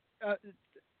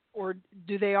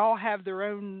do they all have their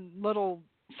own little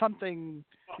something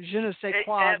je ne sais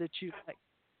quoi that you like?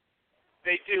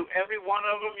 They do. Every one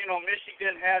of them,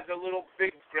 Michigan has a little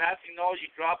big grassy knoll you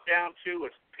drop down to.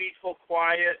 It's peaceful,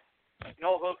 quiet,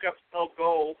 no hookups, no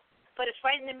gold. But it's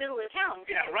right in the middle of town.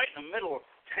 Yeah, right in the middle of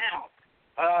town.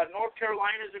 North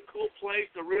Carolina is a cool place.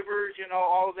 The rivers,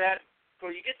 all of that. So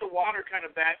you get the water kind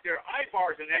of back there.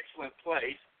 Ivar is an excellent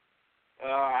place.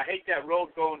 I hate that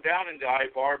road going down into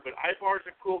Ivar, but Ivar is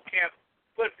a cool camp.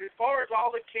 But as far as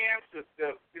all the camps,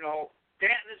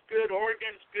 Danton is good,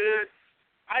 Oregon's good.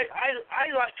 I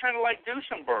kind of like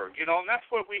Duesenberg, and that's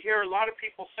what we hear a lot of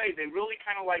people say. They really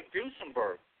kind of like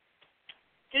Duesenberg.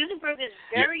 Duesenberg is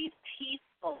very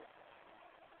peaceful.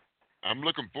 I'm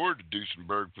looking forward to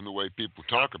Duesenberg from the way people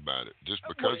talk about it, just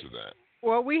because of that.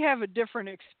 Well, we have a different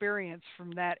experience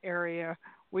from that area.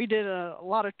 We did a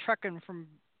lot of trucking from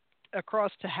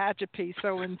across to Tehachapi.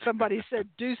 So when somebody said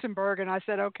Duesenberg, and I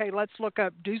said, okay, let's look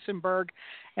up Duesenberg,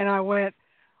 and I went,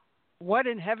 what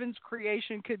in heaven's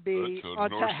creation could be on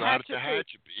the north side of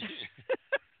Tehachapi?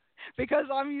 Because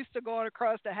I'm used to going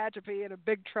across Tehachapi in a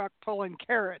big truck pulling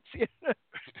carrots.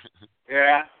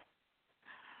 Yeah.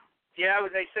 Yeah,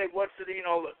 when they say, what's the,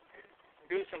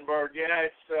 Duesenberg, yeah,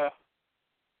 it's,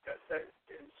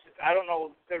 I don't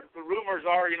know, the rumors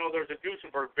are, there's a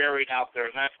Duesenberg buried out there,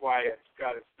 and that's why it's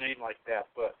got its name like that,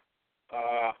 but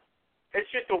it's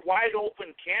just a wide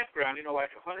open campground, like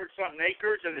 100-something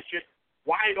acres, and it's just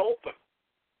wide open,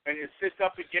 and it sits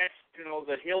up against,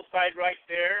 the hillside right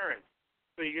there, and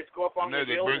so you just go up on the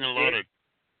hill.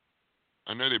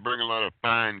 I know they bring a lot of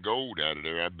fine gold out of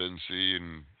there. I've been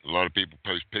seeing a lot of people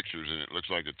post pictures, and it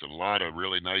looks like it's a lot of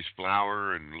really nice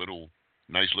flour and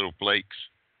nice little flakes.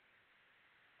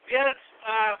 Yeah, it's,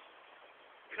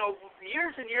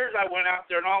 years and years I went out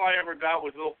there, and all I ever got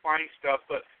was little fine stuff.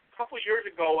 But a couple of years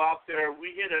ago out there,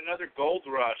 we hit another gold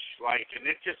rush, and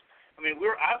it just, I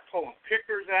was pulling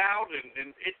pickers out,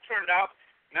 and it turned out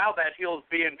now that hill's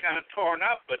being kind of torn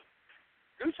up, but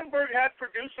Duesenberg had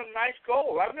produced some nice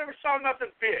gold. I've never saw nothing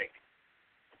big.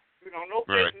 No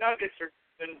big nuggets or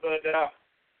something, but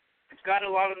it's got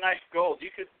a lot of nice gold.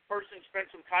 Person spend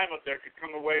some time up there could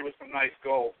come away with some nice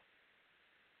gold.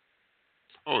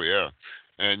 Oh, yeah.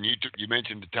 And you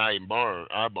mentioned Italian bar,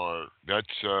 I-bar.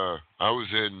 That's I was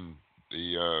in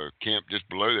the camp just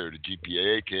below there, the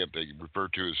GPAA camp they refer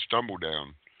to as Stumble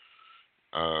Down.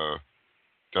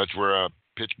 That's where I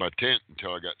pitched my tent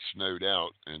until I got snowed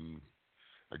out, and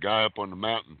a guy up on the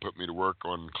mountain put me to work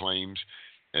on claims,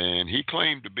 and he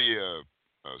claimed to be a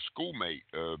schoolmate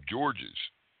of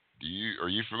George's. Are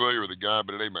you familiar with a guy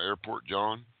by the name of Airport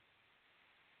John?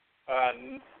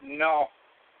 No.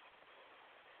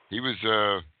 He was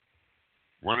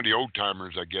one of the old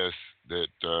timers, I guess, that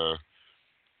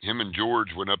him and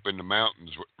George went up in the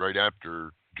mountains right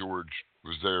after George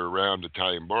was there around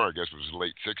Italian Bar. I guess it was the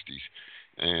late 60s.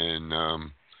 And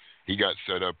he got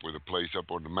set up with a place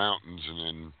up on the mountains and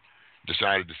then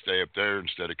decided to stay up there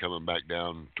instead of coming back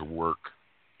down to work,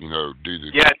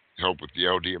 help with the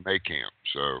LDMA camp.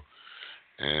 So,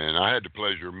 and I had the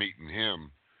pleasure of meeting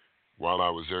him while I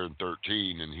was there in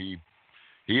 13, and he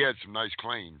had some nice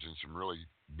claims and some really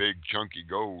big chunky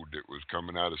gold that was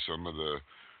coming out of some of the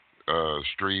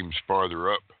streams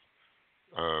farther up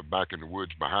back in the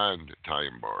woods behind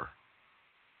Italian Bar.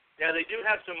 Yeah, they do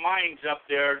have some mines up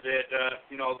there that,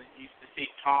 used to see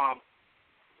Tom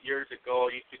years ago.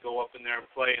 Used to go up in there and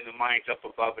play in the mines up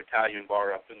above Italian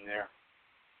Bar up in there.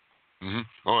 Mm-hmm.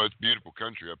 Oh, it's beautiful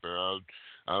country up there. I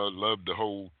loved the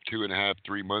whole 2.5,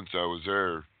 3 months I was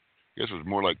there. I guess it was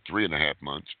more like 3.5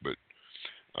 months, but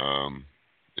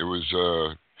it was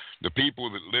the people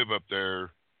that live up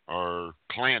there are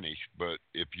clannish, but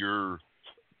if you're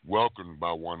welcomed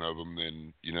by one of them,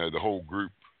 then the whole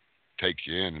group takes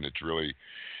you in, and it's really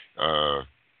I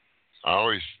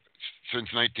always since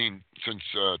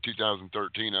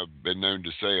 2013 I've been known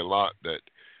to say a lot that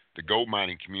the gold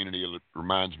mining community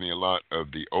reminds me a lot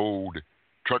of the old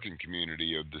trucking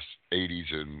community of the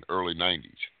 80s and early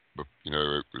 90s. But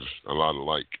it was a lot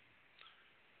alike.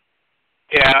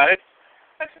 Yeah,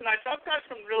 that's nice. I've got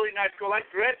some really nice gold. I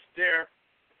dredged there,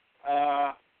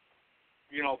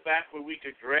 back where we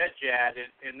could dredge at,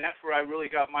 and that's where I really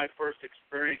got my first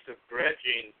experience of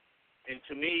dredging. And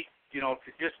to me, to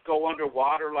just go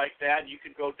underwater like that, you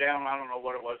could go down, I don't know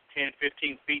what it was, 10,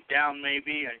 15 feet down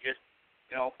maybe, and just,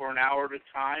 for an hour at a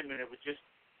time, and it was just,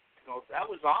 that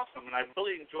was awesome, and I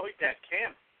really enjoyed that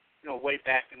camp, way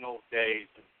back in those days.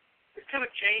 It's kind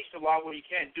of changed a lot where you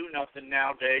can't do nothing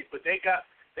nowadays, but they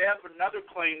have another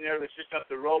claim there that's just up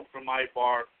the road from my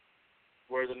bar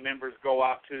where the members go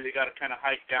out to. They got to kind of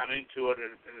hike down into it,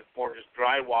 and it's more just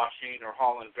dry washing or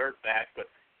hauling dirt back, but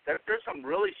there's some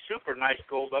really super nice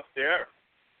gold up there.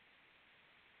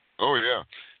 Oh, yeah.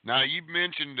 Now, you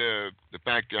mentioned the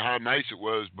fact of how nice it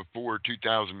was before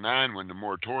 2009 when the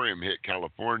moratorium hit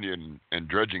California and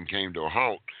dredging came to a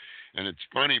halt. And it's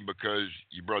funny because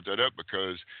you brought that up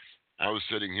because I was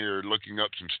sitting here looking up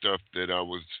some stuff that I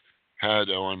had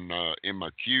on in my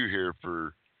queue here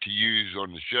to use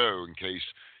on the show in case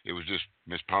it was just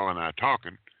Miss Paula and I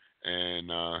talking. And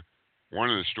one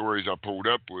of the stories I pulled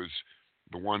up was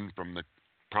the one from the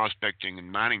Prospecting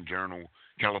and Mining Journal,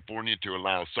 California to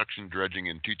allow suction dredging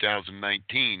in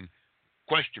 2019, ?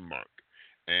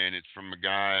 And it's from a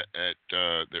guy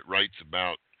that writes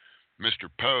about Mr.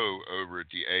 Poe over at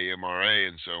the AMRA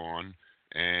and so on.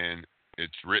 And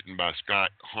it's written by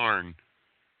Scott Harn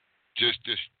just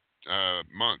this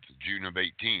month, June of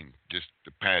 18, just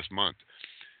the past month.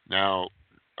 Now,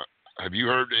 have you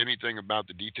heard anything about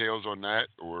the details on that,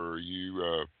 or are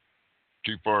you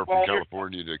too far from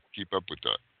California to keep up with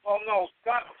that? Well, no,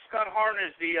 Scott Harn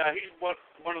is he's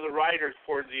one of the writers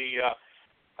for the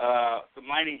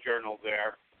Mining Journal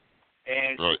there,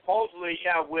 and right. Supposedly,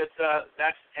 with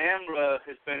that's AMRA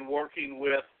has been working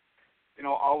with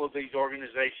all of these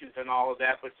organizations and all of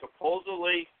that, but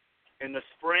supposedly in the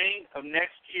spring of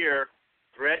next year,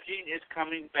 dredging is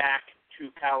coming back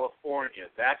to California.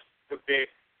 That's the big,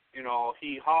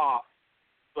 hee-haw.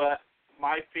 But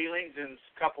my feelings and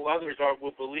a couple others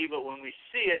we'll believe it when we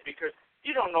see it, because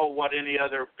you don't know what any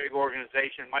other big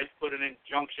organization might put an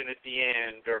injunction at the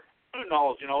end, or who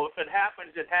knows. If it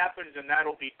happens, it happens, and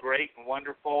that'll be great and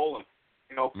wonderful. And,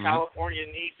 Mm-hmm. California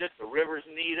needs it, the rivers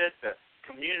need it, the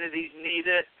communities need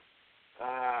it.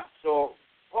 So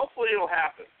hopefully it'll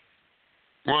happen.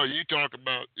 Well, you talk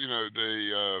about,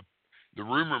 the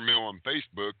rumor mill on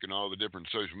Facebook and all the different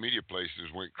social media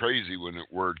places went crazy when the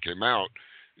word came out,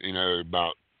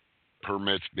 about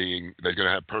permits they're going to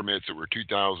have permits that were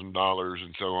 $2,000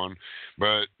 and so on.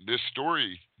 But this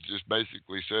story just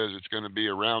basically says it's going to be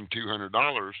around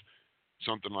 $200,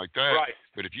 something like that. Right.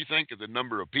 But if you think of the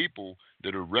number of people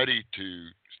that are ready to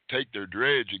take their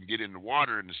dredge and get in the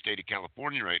water in the state of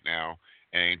California right now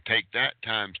and take that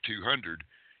times 200,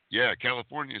 yeah,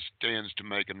 California stands to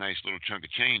make a nice little chunk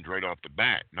of change right off the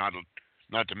bat. Not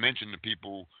not to mention the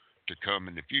people to come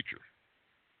in the future.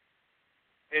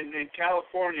 And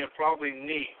California probably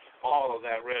needs all of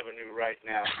that revenue right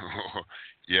now.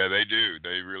 Yeah, they do.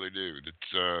 They really do.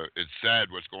 It's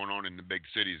sad what's going on in the big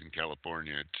cities in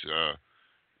California. It's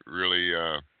really.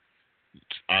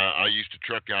 I used to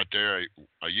truck out there.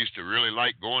 I used to really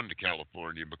like going to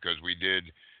California because we did,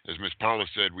 as Miss Paula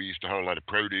said, we used to haul a lot of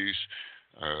produce,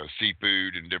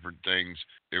 seafood, and different things.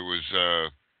 It was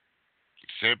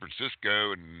San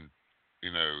Francisco and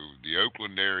the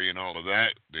Oakland area and all of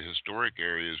that. The historic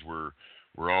areas were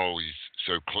always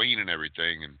so clean and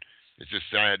everything, and it's just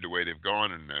sad the way they've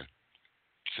gone and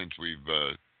since we've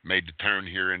made the turn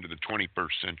here into the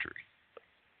 21st century.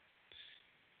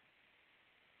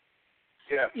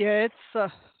 Yeah,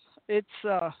 it's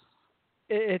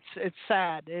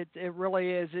sad. It really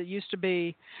is. It used to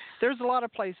be. There's a lot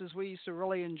of places we used to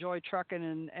really enjoy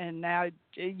trucking, and now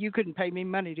you couldn't pay me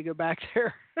money to go back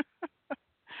there.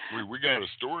 We got a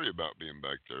story about being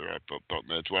back there. I thought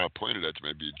that's why I pointed at you.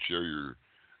 Maybe you'd share your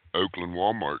Oakland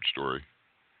Walmart story.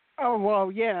 Oh well,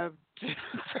 yeah.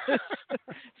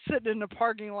 Sitting in the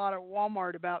parking lot at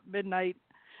Walmart about midnight,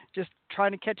 just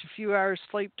trying to catch a few hours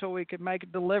sleep till we could make a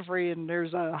delivery, and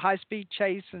there's a high-speed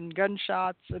chase and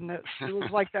gunshots, and it was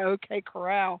like the OK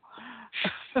Corral.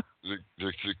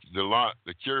 the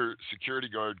security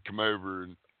guard come over,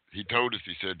 and he told us,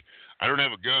 he said, "I don't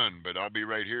have a gun, but I'll be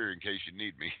right here in case you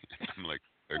need me." I'm like,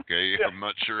 okay, I'm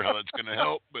not sure how that's going to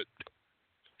help, but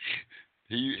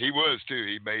he was too.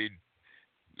 He made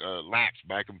laps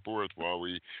back and forth while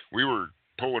we were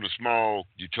pulling a small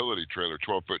utility trailer,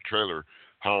 12-foot trailer,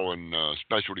 hauling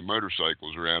specialty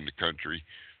motorcycles around the country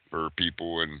for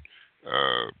people, and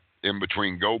in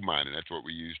between gold mining. That's what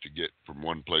we used to get from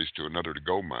one place to another to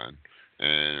gold mine,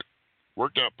 and it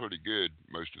worked out pretty good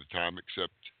most of the time,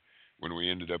 except when we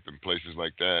ended up in places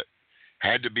like that.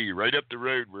 Had to be right up the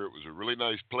road where it was a really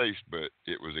nice place, but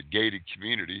it was a gated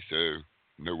community, so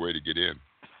no way to get in.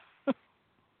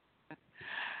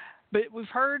 But we've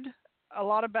heard a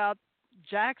lot about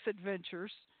Jack's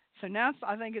adventures, so now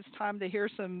I think it's time to hear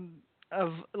some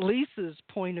of Lisa's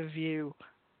point of view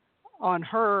on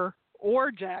her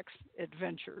or Jack's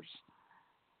adventures.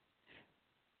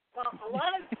 Well, a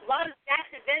lot of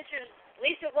Jack's adventures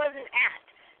Lisa wasn't at,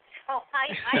 so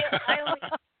I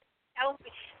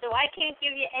only so I can't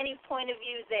give you any point of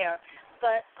view there.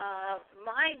 But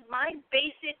my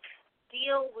basic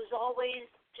deal was always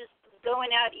just going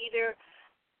out. Either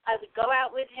I would go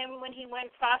out with him when he went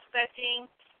prospecting,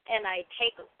 and I'd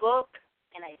take a book,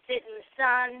 and I'd sit in the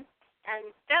sun,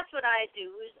 and that's what I do.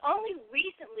 It was only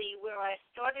recently where I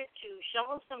started to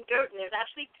shovel some dirt, and there's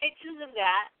actually pictures of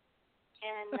that,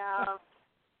 and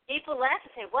people laugh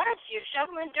and say, "What, you're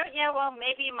shoveling dirt?" Yeah, well,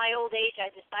 maybe in my old age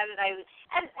I decided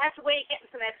that's a way of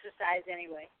getting some exercise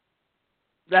anyway.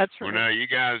 That's right. Well, now, you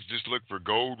guys just look for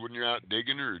gold when you're out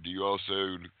digging, or do you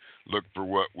also look for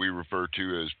what we refer to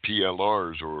as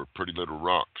PLRs, or pretty little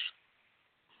rocks?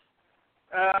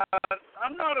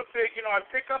 I'm not a big, I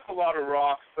pick up a lot of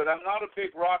rocks, but I'm not a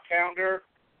big rock hounder.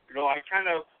 I kind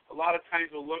of, a lot of times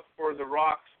will look for the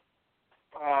rocks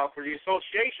for the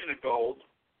association of gold.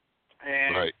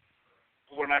 And right.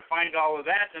 When I find all of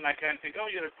that, then I kind of think, oh,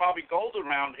 yeah, there's probably gold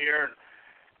around here.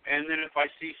 And then if I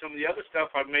see some of the other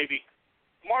stuff, I maybe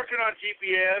mark it on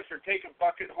GPS or take a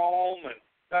bucket home. And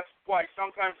that's why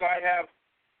sometimes I have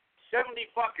 70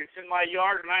 buckets in my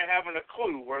yard and I haven't a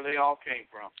clue where they all came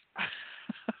from.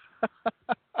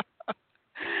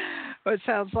 Well, it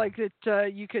sounds like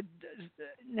that you could,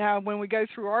 now when we go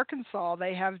through Arkansas,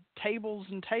 they have tables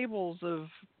and tables of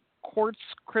quartz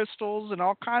crystals and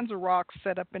all kinds of rocks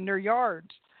set up in their yards.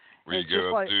 When you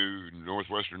go up to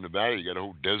northwestern Nevada, you got a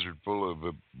whole desert full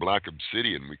of black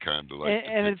obsidian. We kind of like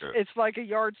and it's like a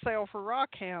yard sale for rock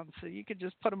hounds, so you could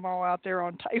just put them all out there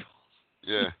on tables.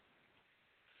 Yeah.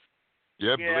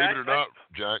 Yeah, believe it or not,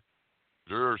 Jack,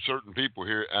 there are certain people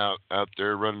here out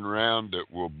there running around that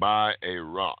will buy a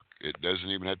rock. It doesn't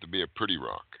even have to be a pretty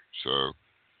rock. So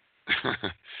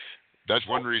that's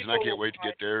one reason I can't wait to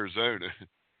get to Arizona.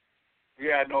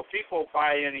 Yeah, no, people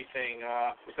buy anything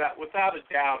without a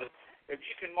doubt. If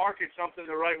you can market something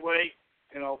the right way,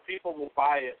 people will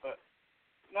buy it. But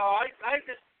no, I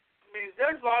mean,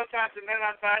 there's a lot of times, and then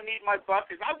if I need my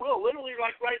buckets, I will literally,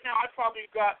 like right now, I probably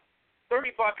got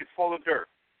 30 buckets full of dirt.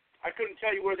 I couldn't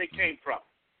tell you where they came from.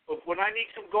 But when I need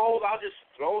some gold, I'll just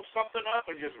throw something up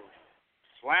and just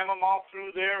slam them all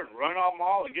through there and run them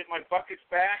all and get my buckets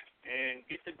back and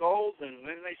get the gold, and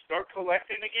then they start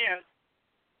collecting again.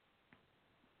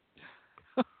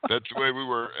 That's the way we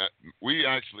were. We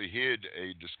actually hid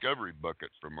a discovery bucket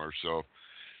from ourselves.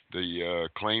 The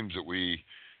claims that we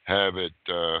have at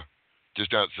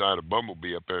just outside of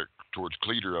Bumblebee up there towards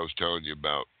Cleator. I was telling you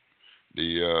about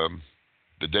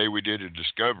the day we did a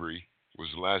discovery was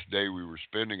the last day we were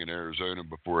spending in Arizona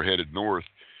before headed north,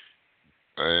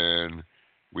 and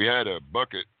we had a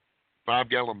bucket,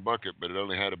 5-gallon bucket, but it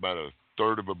only had about a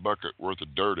third of a bucket worth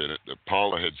of dirt in it that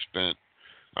Paula had spent,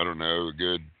 I don't know, a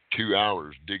good 2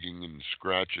 hours digging and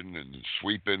scratching and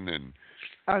sweeping and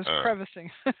I was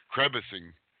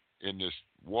crevicing in this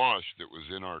wash that was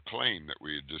in our claim that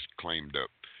we had just claimed up.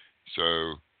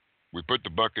 So we put the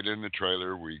bucket in the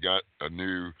trailer. We got a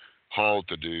new haul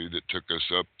to do that took us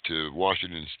up to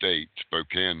Washington State,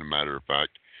 Spokane, as a matter of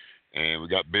fact. And we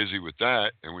got busy with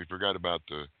that, and we forgot about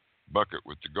the bucket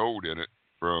with the gold in it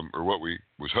or what we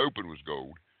was hoping was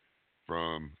gold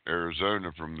from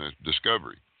Arizona from the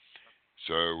discovery.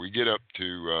 So we get up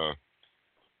to,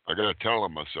 I got to tell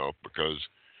on myself because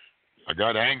I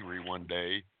got angry one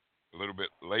day, a little bit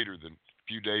later than a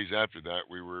few days after that,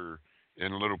 we were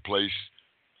in a little place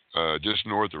just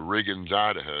north of Riggins,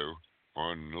 Idaho,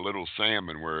 on the Little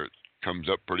Salmon where it comes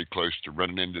up pretty close to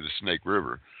running into the Snake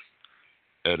River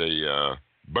at a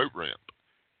boat ramp.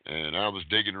 And I was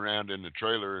digging around in the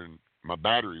trailer and my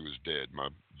battery was dead. My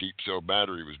deep cell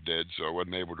battery was dead, so I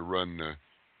wasn't able to run the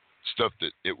stuff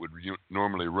that it would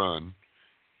normally run.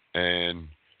 And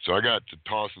so I got to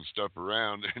tossing stuff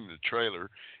around in the trailer,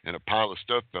 and a pile of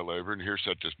stuff fell over, and here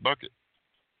sat this bucket.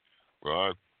 Well,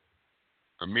 I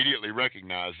immediately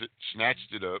recognized it,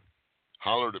 snatched it up,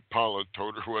 hollered at Paula,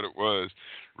 told her what it was,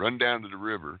 run down to the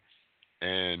river,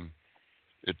 and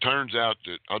it turns out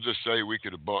that I'll just say we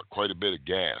could have bought quite a bit of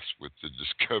gas with the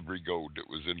discovery gold that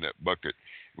was in that bucket.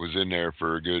 It was in there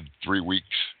for a good 3 weeks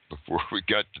before we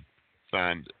got to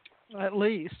find it. At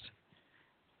least.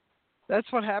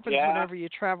 That's what happens whenever you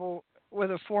travel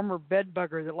with a former bed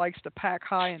bugger that likes to pack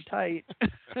high and tight.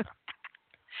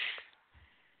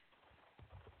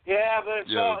 Yeah, but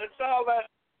it's all that.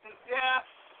 Yeah,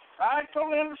 I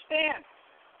totally understand.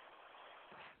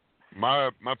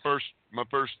 My first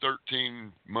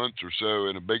 13 months or so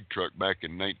in a big truck back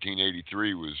in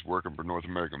 1983 was working for North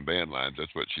American Van Lines.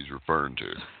 That's what she's referring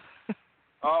to.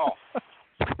 Oh.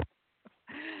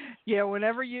 Yeah,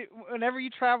 whenever you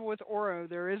travel with Oro,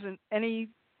 there isn't any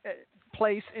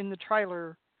place in the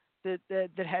trailer that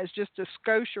has just a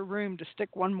scotia room to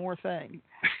stick one more thing.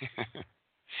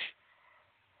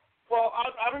 Well,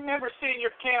 I remember seeing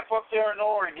your camp up there in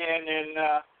Oregon, and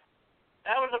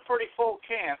that was a pretty full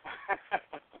camp.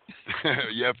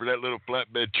 Yeah, for that little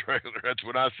flatbed trailer. That's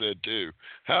what I said, too.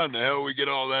 How in the hell we get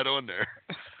all that on there?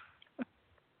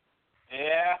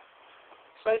 Yeah.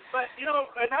 But you know,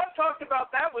 and I've talked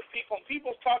about that with people, and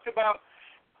people talk about,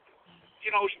 you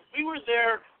know, we were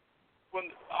there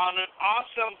on an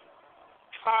awesome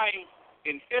time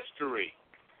in history.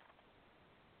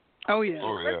 Oh, yeah.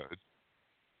 Oh, yeah.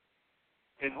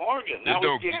 In Oregon. That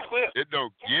was getting clipped. It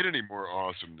don't get any more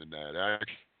awesome than that,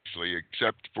 actually,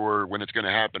 except for when it's going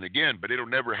to happen again. But it'll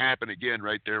never happen again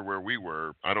right there where we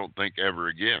were, I don't think, ever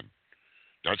again.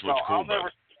 That's what's cool about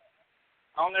it.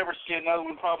 I'll never see another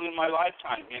one probably in my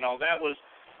lifetime. You know, that was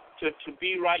to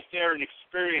be right there and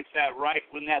experience that right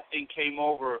when that thing came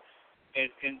over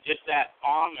and just that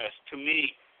honest, to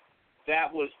me,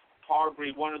 that was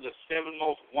probably one of the 7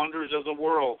 most wonders of the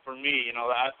world for me. You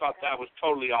know, I thought that was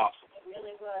totally awesome. It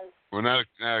really was. Well, now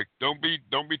don't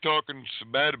be talking so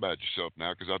bad about yourself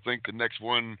now, because I think the next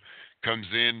one comes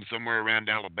in somewhere around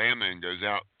Alabama and goes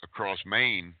out across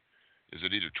Maine. Is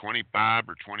it either 25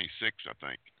 or 26, I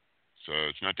think. So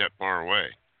it's not that far away.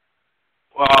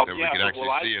 Well, that we could actually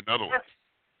see another one.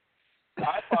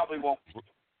 I probably won't.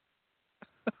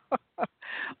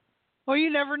 Well, you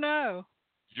never know.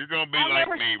 You're going to be like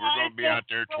me. We're going to be out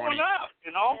there 20. Up,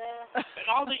 you know, in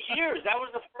all the years, that was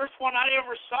the first one I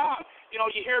ever saw. You know,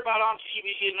 you hear about it on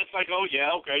TV, and it's like, oh, yeah,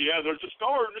 okay, yeah, there's a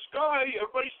star in the sky.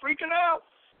 Everybody's freaking out.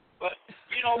 But,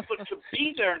 you know, but to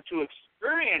be there and to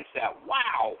experience that,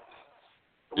 wow.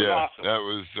 It was awesome. That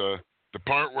was the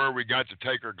part where we got to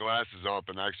take our glasses off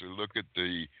and actually look at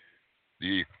the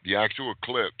actual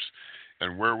eclipse.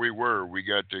 And where we were, we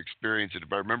got to experience it.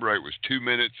 If I remember right, it was 2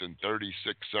 minutes and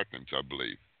 36 seconds, I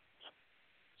believe.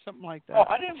 Something like that. Oh,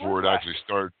 I didn't before it actually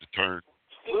started to turn.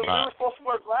 You were supposed to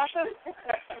wear glasses?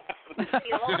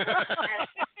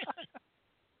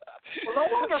 Well, no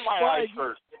wonder my eyes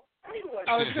hurt.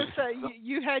 I was going to say,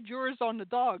 you had yours on the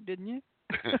dog, didn't you?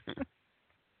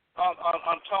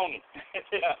 on Tony.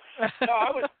 Yeah. No, I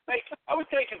was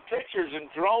taking pictures and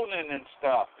droning and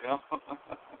stuff, you know.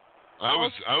 I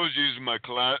was using my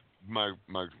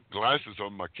glasses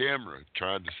on my camera,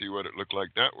 trying to see what it looked like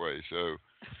that way. So,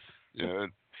 yeah,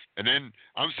 and then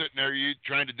I'm sitting there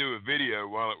trying to do a video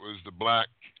while it was the black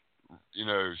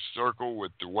circle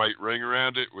with the white ring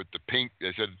around it with the pink.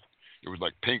 They said it was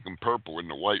like pink and purple in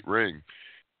the white ring.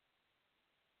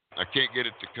 I can't get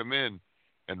it to come in.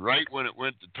 And right when it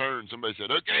went to turn, somebody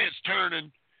said, "Okay, it's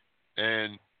turning."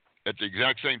 And at the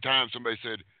exact same time, somebody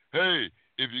said, "Hey,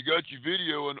 if you got your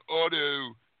video on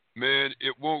auto, man,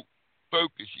 it won't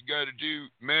focus. You got to do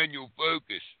manual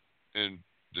focus." And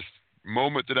the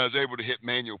moment that I was able to hit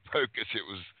manual focus, it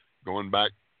was going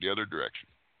back the other direction.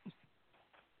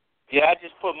 Yeah, I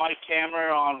just put my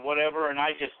camera on whatever, and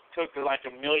I just took like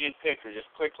a million pictures.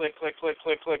 Just click, click, click, click,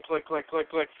 click, click, click, click, click,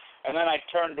 click. And then I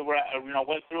turned to where,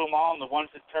 went through them all, and the ones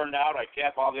that turned out, I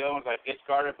kept. All the other ones I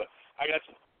discarded, but I got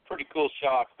some pretty cool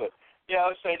shots. But, yeah,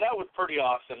 let's say that was pretty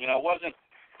awesome. It wasn't,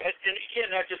 and again,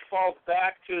 that just falls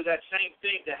back to that same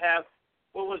thing to have,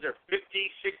 what was there, 50,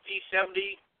 60,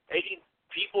 70, 80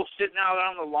 people sitting out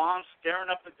on the lawn staring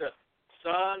up at the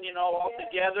sun, all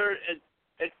together. And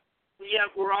yeah,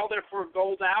 we're all there for a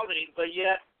gold outing, but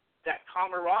yet that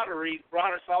camaraderie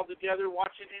brought us all together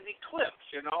watching an eclipse,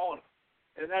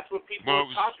 and that's what people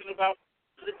are talking about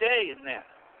today in that.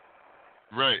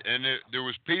 Right, and there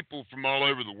was people from all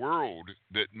over the world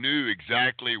that knew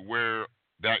exactly where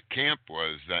that camp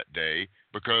was that day,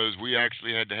 because we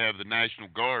actually had to have the National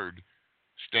Guard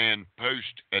stand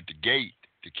post at the gate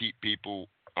to keep people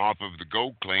off of the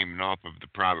gold claim and off of the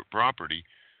private property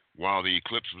while the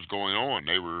eclipse was going on.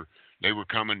 They were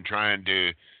coming trying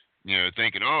to,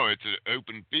 thinking, oh, it's an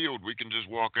open field, we can just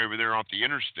walk over there off the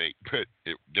interstate, but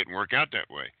it didn't work out that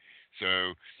way.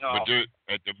 So, no.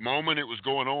 But at the moment it was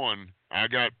going on, I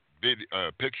got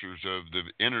pictures of the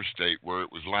interstate where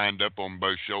it was lined up on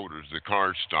both shoulders. The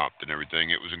cars stopped and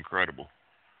everything. It was incredible.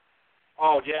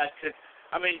 Oh, yeah.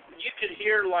 You could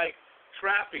hear,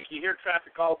 traffic. You hear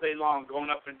traffic all day long going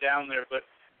up and down there, but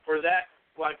for that,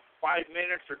 5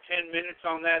 minutes or 10 minutes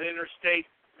on that interstate,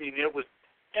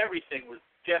 everything was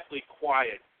definitely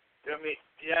quiet.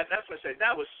 Yeah, that's what I said.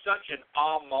 That was such an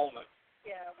awe moment.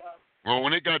 Yeah, well,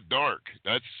 when it got dark,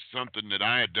 that's something that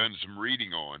I had done some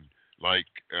reading on.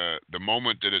 The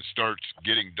moment that it starts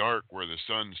getting dark, where the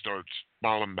sun starts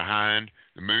falling behind,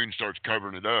 the moon starts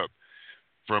covering it up,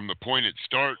 from the point it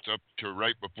starts up to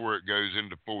right before it goes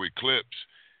into full eclipse,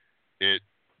 it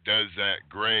does that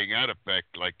graying out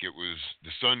effect, like it was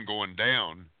the sun going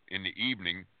down in the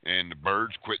evening, and the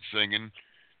birds quit singing.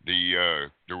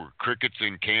 There were crickets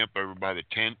in camp over by the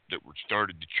tent that were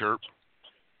started to chirp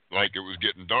like it was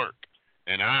getting dark.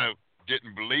 And I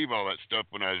didn't believe all that stuff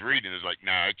when I was reading. It was like,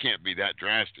 nah, it can't be that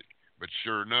drastic. But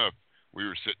sure enough, we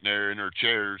were sitting there in our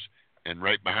chairs, and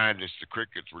right behind us, the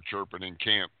crickets were chirping in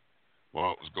camp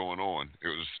while it was going on. It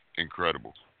was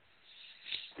incredible.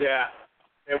 Yeah,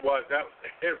 it was. That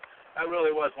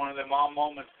really was one of them all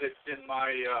moments that's in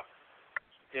my,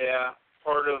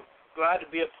 glad to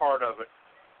be a part of it.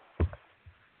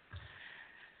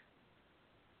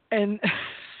 And,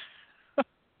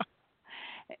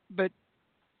 but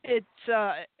it's,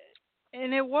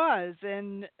 and it was,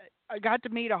 and I got to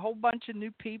meet a whole bunch of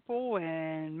new people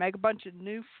and make a bunch of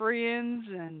new friends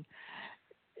and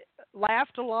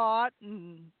laughed a lot,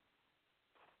 and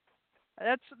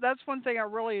that's one thing I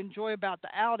really enjoy about the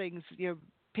outings.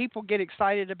 People get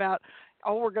excited about,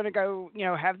 oh, we're going to go,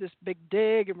 have this big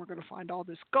dig, and we're going to find all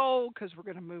this gold because we're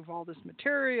going to move all this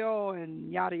material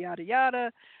and yada yada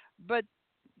yada. But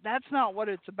that's not what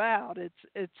it's about.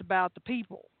 It's about the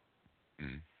people.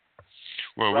 Mm.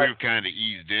 Well, right. We were kind of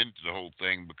eased into the whole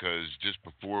thing because just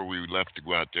before we left to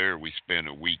go out there, we spent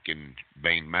a week in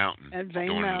Vane Mountain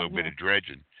doing a little bit of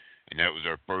dredging. And that was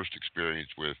our first experience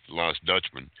with Lost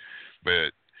Dutchman.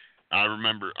 But I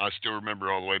still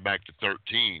remember all the way back to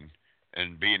 13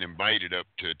 and being invited up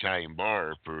to Italian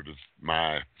Bar for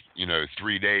my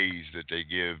 3 days that they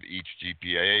give each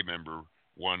GPAA member,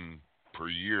 one per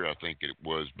year, I think it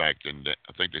was back then.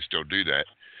 I think they still do that,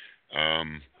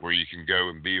 where you can go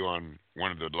and be on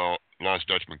one of the Lost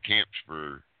Dutchman camps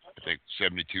for, I think,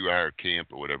 72-hour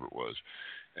camp or whatever it was.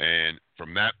 And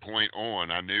from that point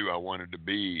on, I knew I wanted to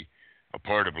be a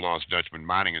part of Lost Dutchman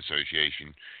Mining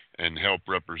Association and help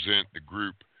represent the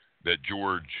group that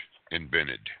George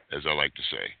invented, as I like to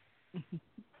say.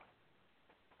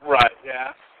 Right,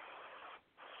 yeah.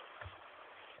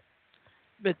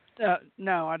 But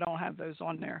no, I don't have those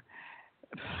on there.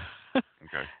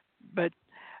 Okay. But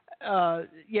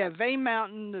Vane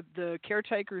Mountain, the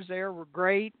caretakers there were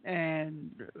great,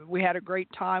 and we had a great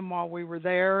time while we were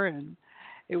there, and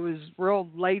it was real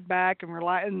laid back and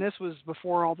relaxed. And this was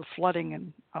before all the flooding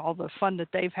and all the fun that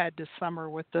they've had this summer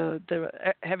with the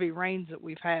heavy rains that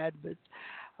we've had. But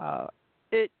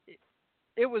it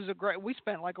was we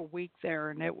spent like a week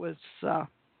there, and it was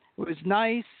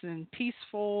nice and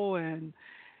peaceful, and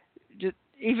just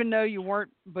even though you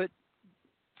weren't but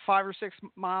 5 or 6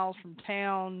 miles from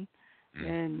town,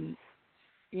 and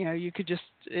you could just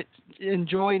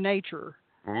enjoy nature.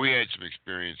 Well, we had some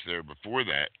experience there before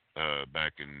that,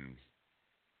 back in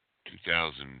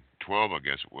 2012, I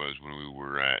guess it was, when we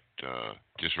were at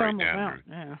just right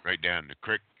down the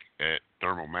creek at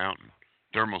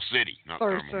Thermal City, not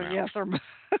Thermal Mountain. Yeah,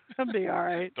 that'd be all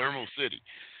right. Thermal City.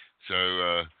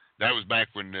 So that was back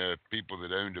when the people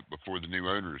that owned it before the new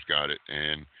owners got it,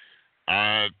 and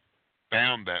I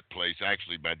found that place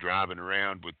actually by driving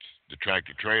around with the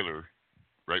tractor trailer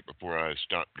right before I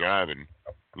stopped driving,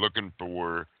 looking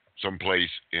for some place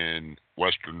in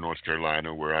western North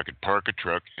Carolina where I could park a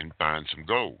truck and find some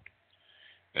gold.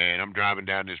 And I'm driving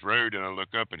down this road, and I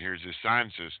look up, and here's this sign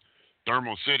that says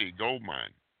Thermal City Gold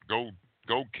Mine, Gold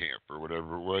Camp, or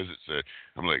whatever it was. It said,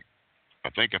 I'm like, I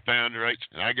think I found it right.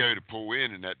 And I go to pull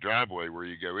in, and that driveway where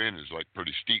you go in is like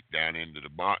pretty steep down into the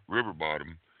river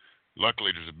bottom.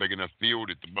 Luckily, there's a big enough field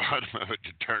at the bottom of it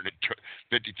to turn a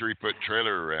 53-foot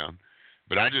trailer around.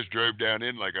 But I just drove down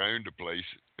in like I owned the place,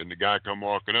 and the guy come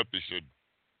walking up. He said,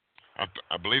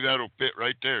 I believe that'll fit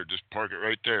right there. Just park it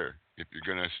right there if you're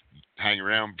going to hang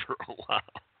around for a while.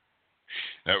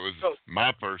 That was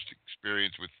my first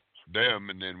experience with them,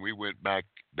 and then we went back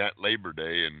that Labor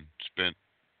Day and spent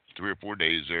 3 or 4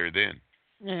 days there then.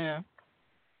 Yeah.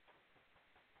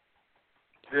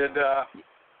 Did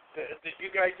you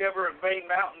guys ever at Bay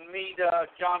Mountain meet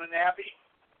John and Abby,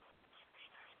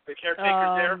 the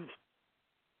caretakers there?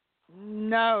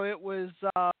 No, it was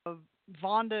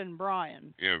Vonda and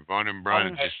Brian. Yeah, Vonda and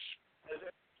Brian just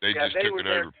took it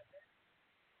over.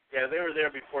 Yeah, they were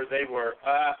there before they were.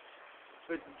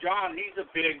 But John, he's a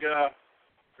big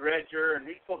dredger, and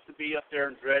he's supposed to be up there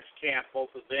in dredge camp,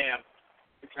 both of them,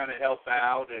 to kind of help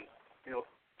out and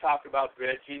talk about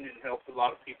dredging and help a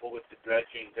lot of people with the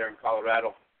dredging there in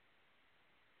Colorado.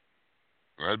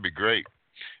 Well, that'd be great.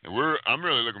 And I'm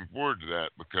really looking forward to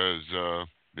that because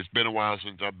it's been a while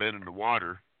since I've been in the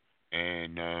water,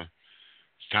 and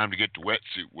it's time to get the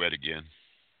wetsuit wet again.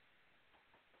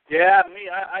 Yeah,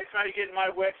 I tried to get in my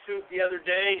wetsuit the other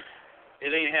day.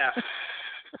 It ain't happening.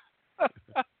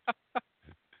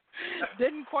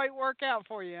 Didn't quite work out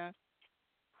for you.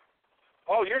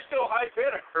 Oh, you're still high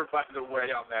bidder, by the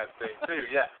way, on that thing, too,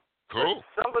 yeah. Cool.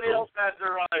 Somebody else had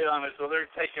their eye on it, so they're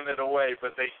taking it away,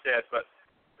 but they're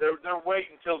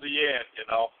waiting till the end,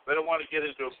 They don't want to get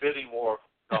into a bidding war.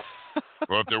 So.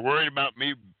 Well, if they're worried about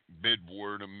me bid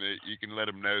warring them, you can let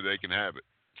them know they can have it.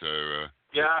 So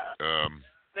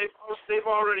they've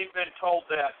already been told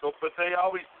that. So, but they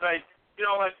always say,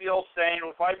 like the old saying,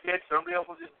 if I bid, somebody else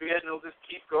will just bid, and it'll just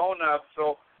keep going up.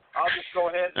 So I'll just go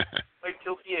ahead and wait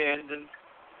till the end, and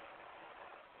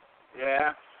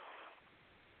yeah.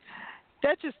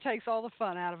 That just takes all the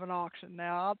fun out of an auction.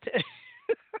 Now I'll tell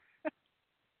you.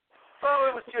 Well,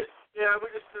 it was just. Yeah, we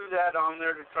just threw that on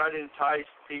there to try to entice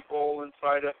people and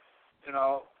try to,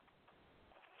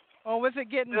 Well, with it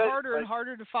getting harder and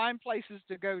harder to find places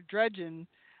to go dredging,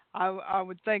 I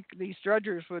would think these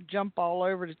dredgers would jump all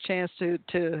over the chance to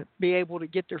be able to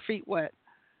get their feet wet.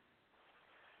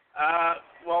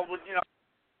 Well,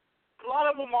 a lot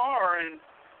of them are,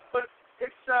 but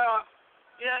it's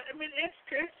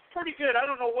it's pretty good. I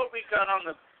don't know what we got on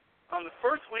the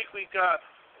first week. We got,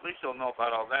 at least don't know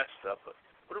about all that stuff, but.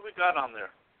 What do we got on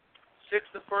there? 6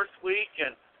 the first week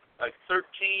and like 13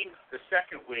 the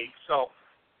second week. So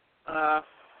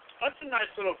that's a nice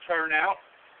little turnout.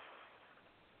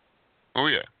 Oh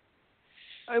yeah.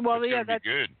 Well, yeah, that's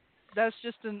good. That's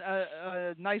just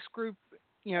a nice group.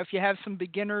 If you have some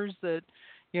beginners that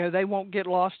they won't get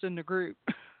lost in the group.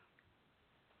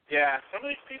 Yeah, some of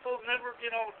these people have never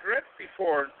dredged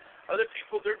before. Other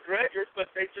people they're dredgers, but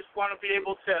they just want to be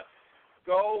able to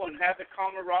go and have the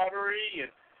camaraderie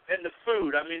and the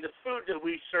food. I mean, the food that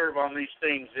we serve on these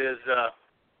things is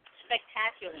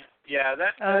spectacular. Yeah,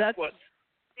 that's what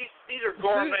these are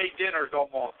gourmet dinners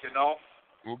almost,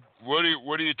 Well, what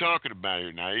are you talking about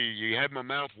here now? You had my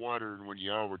mouth watering when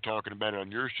y'all were talking about it on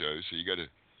your show, so you got to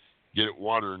get it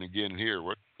watering again here.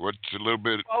 What's a little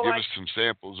bit? Give us some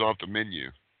samples off the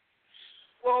menu.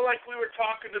 Well, like we were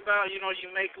talking about, you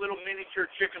make little miniature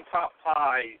chicken pot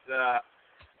pies.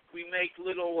 We make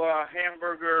little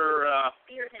hamburger,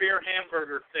 beer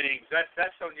hamburger things.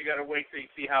 That's something you got to wait till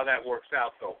you see how that works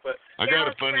out, though. But I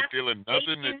got a funny feeling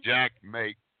nothing that Jack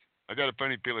makes. I got a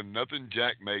funny feeling nothing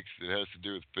Jack makes that has to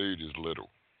do with food is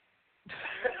little.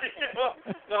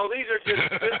 No, these are just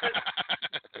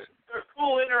they're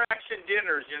cool interaction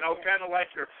dinners, kind of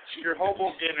like your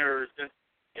hobo dinners, and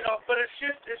but it's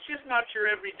just not your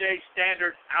everyday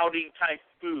standard outing type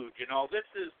food. These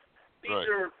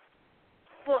are.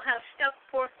 we'll have stuffed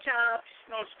pork chops,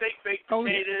 steak baked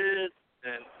potatoes,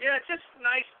 and just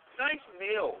nice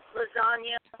meals.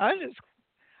 Lasagna.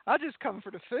 I just come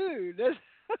for the food.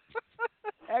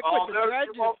 Heck Oh, with the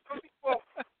dredges.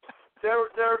 They're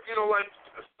like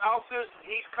spouses.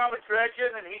 He's coming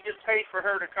dredging, and he just paid for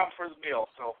her to come for the meal.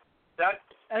 So that's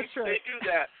right. They do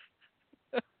that.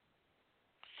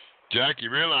 Jack,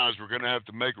 you realize we're going to have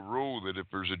to make a rule that if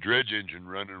there's a dredge engine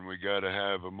running, we got to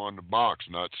have them on the box,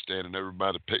 not standing over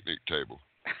by the picnic table.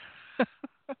 The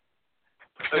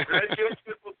dredge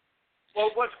engine.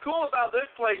 Well, what's cool about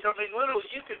this place, I mean, literally,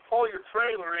 you can pull your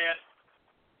trailer in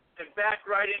and back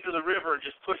right into the river and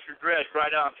just push your dredge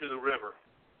right out to the river.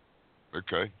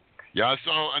 Okay. Yeah,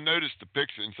 I noticed the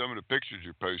picture in some of the pictures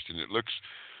you're posting. It looks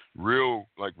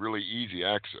really easy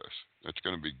access. That's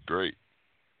going to be great.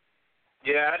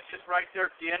 Yeah, it's just right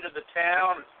there at the end of the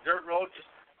town. It's dirt road, just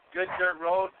good dirt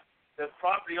road. The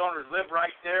property owners live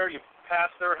right there. You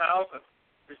pass their house and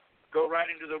just go right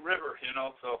into the river,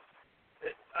 So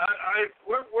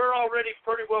we're already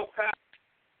pretty well past.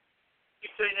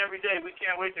 Keep saying every day, we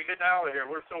can't wait to get out of here.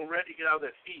 We're so ready to get out of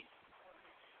this heat.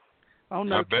 Oh,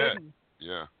 no I bet. kidding.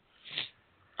 Yeah.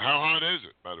 How hot is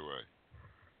it, by the way?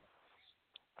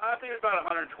 I think it's about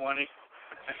 120.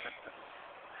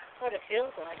 What it feels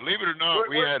like. Believe it or not,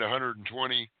 we had 120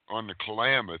 on the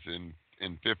Klamath in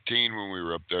 15 when we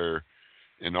were up there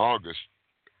in August.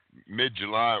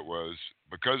 Mid-July it was.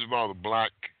 Because of all the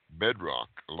black bedrock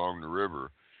along the river,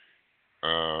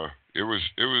 it was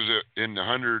in the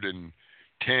 110,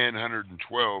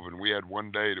 112, and we had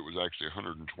one day that was actually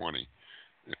 120.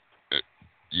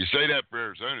 You say that for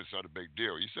Arizona, it's not a big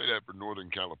deal. You say that for Northern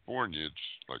California,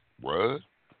 it's like, what?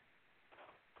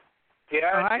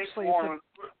 Yeah, actually,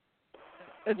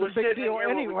 it's a big deal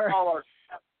anywhere.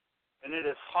 And it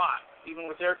is hot. Even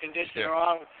with air conditioner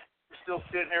on, we're still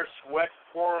sitting here, sweat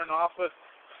pouring off us.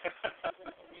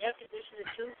 Air conditioner,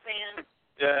 2 fans.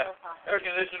 Yeah, air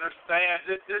conditioner fans.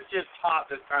 It's just hot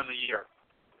this time of year.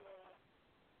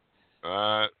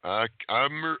 I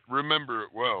remember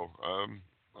it well.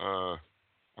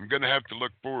 I'm going to have to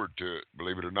look forward to it,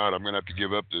 believe it or not. I'm going to have to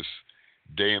give up this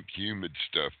damp, humid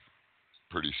stuff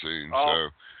pretty soon. Oh.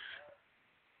 So.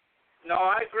 No,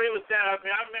 I agree with that. I mean,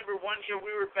 I remember one year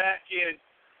we were back in,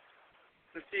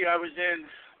 I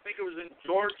think it was in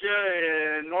Georgia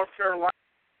and North Carolina.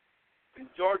 In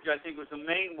Georgia, I think was the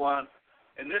main one,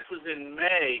 and this was in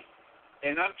May.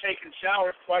 And I'm taking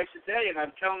showers twice a day, and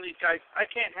I'm telling these guys, I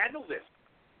can't handle this.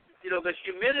 The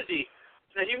humidity.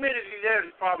 The humidity there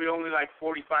is probably only like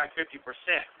 45, 50%.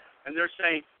 And they're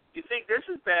saying, you think this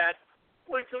is bad?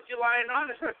 Wait till July and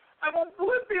August. I won't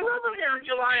be living here in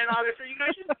July and August. Are you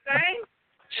guys insane?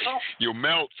 You'll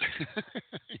melt.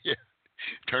 Yeah.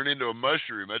 Turn into a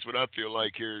mushroom. That's what I feel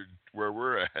like here where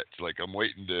we're at. It's like I'm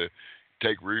waiting to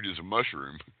take root as a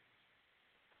mushroom.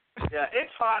 Yeah,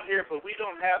 it's hot here, but we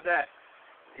don't have that,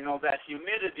 that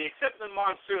humidity. Except in the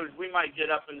monsoons, we might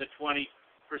get up in the 20%,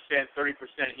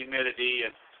 30% humidity,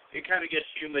 and it kind of gets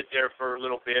humid there for a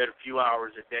little bit, a few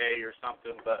hours a day or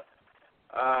something. But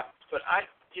I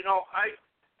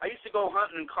used to go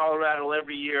hunting in Colorado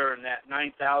every year in that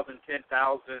 9,000, 10,000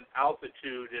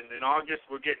 altitude, and in August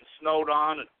we're getting snowed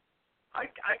on, and I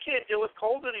can't deal with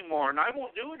cold anymore, and I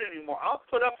won't do it anymore. I'll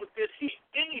put up with this heat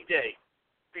any day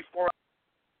before I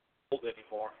cold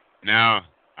anymore. Now,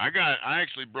 I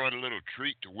actually brought a little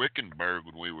treat to Wickenburg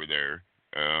when we were there.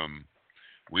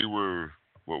 We were,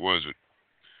 what was it,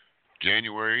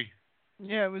 January?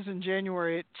 Yeah, it was in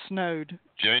January. It snowed.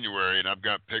 January, and I've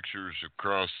got pictures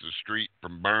across the street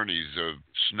from Bernie's of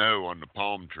snow on the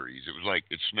palm trees.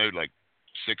 It snowed like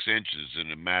 6 inches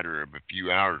in a matter of a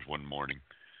few hours one morning,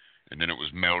 and then it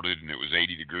was melted, and it was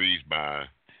 80 degrees by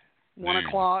 1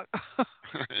 o'clock.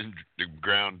 And the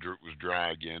ground was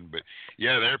dry again. But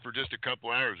yeah, there for just a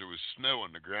couple hours, it was snow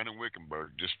on the ground in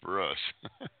Wickenburg just for us.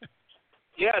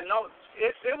 Yeah, no,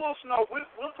 it will snow.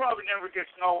 We'll probably never get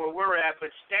snow where we're at,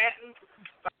 but Stanton,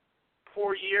 about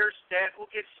 4 years, Stanton will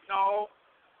get snow.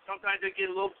 Sometimes they get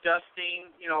a little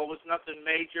dusting, it was nothing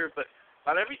major, but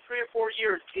about every 3 or 4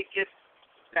 years, it gets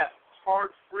that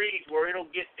hard freeze where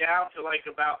it'll get down to like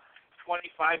about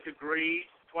 25 degrees,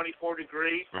 24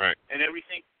 degrees, right, and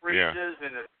everything freezes,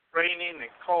 and it's raining and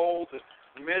cold and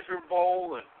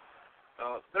miserable, and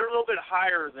they're a little bit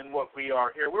higher than what we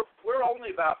are here. We're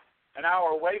only about an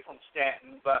hour away from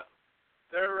Stanton, but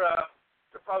they're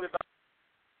probably about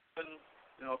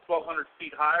 1,200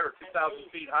 feet higher or 2,000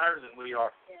 feet higher than we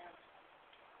are.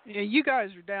 Yeah, you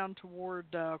guys are down toward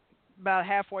about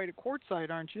halfway to Quartzsite,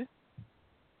 aren't you?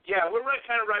 Yeah, we're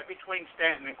kind of right between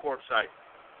Stanton and Quartzsite.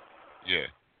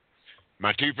 Yeah,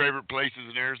 my 2 favorite places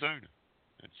in Arizona.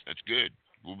 That's good.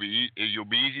 You'll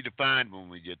be easy to find when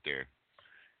we get there,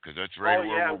 because that's right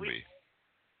where we'll be.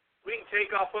 We can take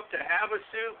off up to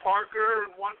Havasu, Parker,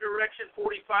 One Direction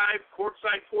 45,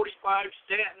 Quartzsite 45,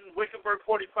 Stanton, Wickenburg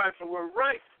 45. So we're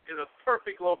right in a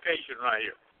perfect location right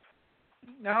here.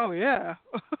 Oh yeah.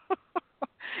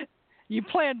 You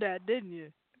planned that, didn't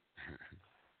you?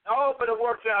 Oh, but it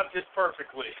worked out just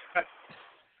perfectly.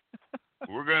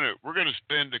 We're gonna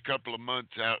spend a couple of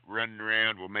months out running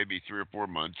around. Well, maybe 3 or 4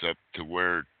 months up to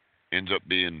where it ends up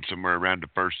being somewhere around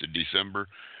the 1st of December.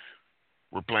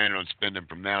 We're planning on spending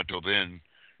from now till then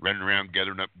running around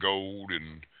gathering up gold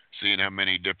and seeing how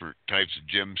many different types of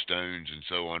gemstones and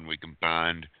so on we can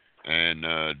find, and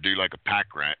do like a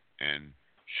pack rat and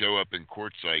show up in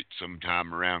Quartzsite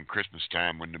sometime around Christmas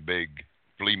time when the big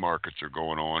flea markets are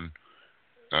going on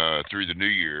through the new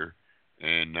year.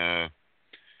 And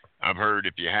I've heard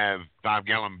if you have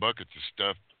 5-gallon buckets of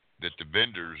stuff that the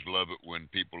vendors love it when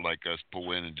people like us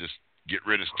pull in and just get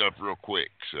rid of stuff real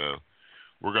quick. So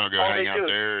we're going to go hang out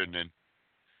there and then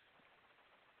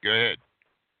go ahead.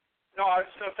 No, I was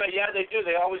just going to say, yeah, they do.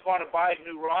 They always want to buy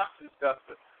new rocks and stuff.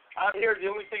 But out here, the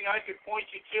only thing I could point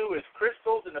you to is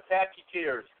crystals and Apache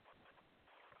tears.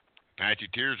 Apache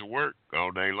tears will work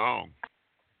all day long.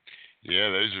 Yeah,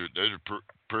 those are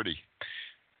pretty.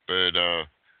 But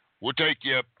we'll take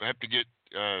you up. I have to get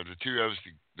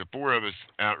the 4 of us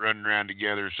out running around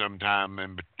together sometime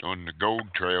on the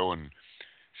Gold Trail and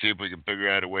see if we can figure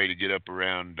out a way to get up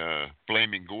around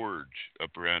Flaming Gorge,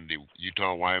 up around the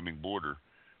Utah-Wyoming border,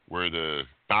 where the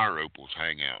fire opals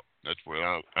hang out. That's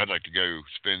where I'd like to go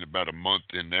spend about a month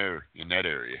in there, in that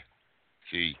area.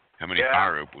 See how many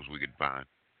fire opals we could find.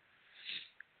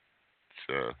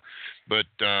 So, but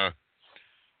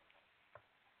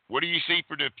what do you see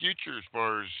for the future as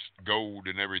far as gold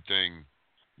and everything?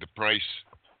 The price.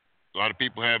 A lot of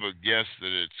people have a guess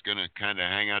that it's going to kind of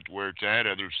hang out to where it's at.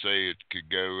 Others say it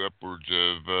could go upwards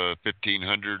of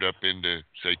 $1,500 up into,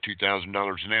 say, $2,000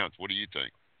 an ounce. What do you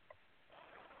think?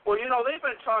 Well, they've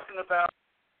been talking about,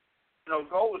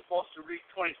 gold was supposed to reach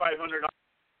 $2,500 a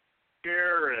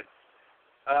year, and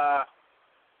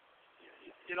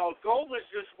gold is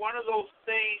just one of those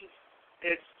things.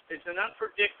 It's an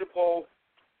unpredictable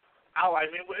ally.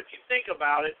 I mean, if you think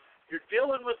about it, you're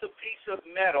dealing with a piece of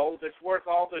metal that's worth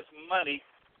all this money,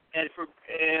 and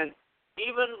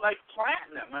even like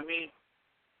platinum. I mean,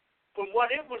 from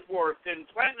what it was worth, then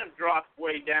platinum dropped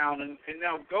way down, and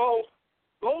now gold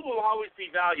will always be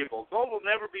valuable. Gold will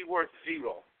never be worth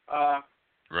zero.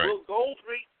 Right. Will gold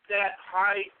reach that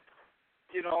high,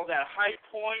 that high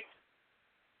point?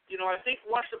 I think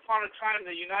once upon a time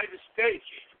the United States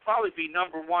used to probably be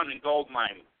number 1 in gold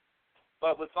mining,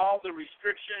 but with all the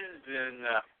restrictions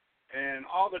and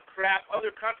all the crap,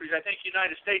 other countries, I think the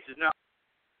United States is now,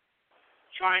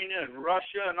 China and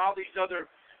Russia and all these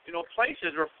other,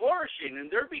 places are flourishing,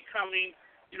 and they're becoming,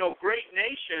 great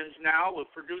nations now with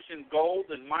producing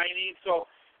gold and mining. So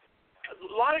a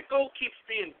lot of gold keeps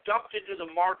being dumped into the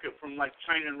market from like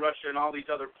China and Russia and all these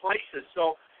other places.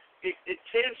 So it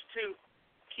tends to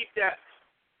keep that.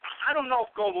 I don't know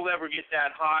if gold will ever get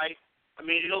that high. I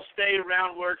mean, it'll stay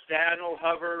around where it's at, it'll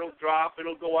hover, it'll drop,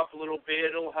 it'll go up a little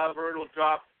bit, it'll hover, it'll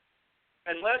drop.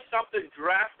 Unless something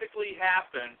drastically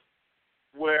happens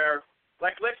where,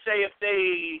 like, let's say if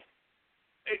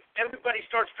everybody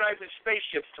starts driving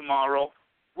spaceships tomorrow,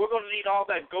 we're going to need all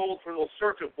that gold for those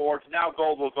circuit boards. Now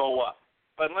gold will go up.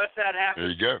 But unless that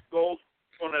happens, gold's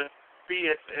going to be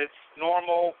its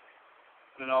normal,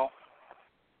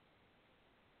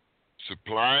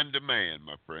 Supply and demand,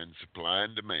 my friend, supply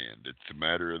and demand. It's a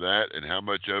matter of that and how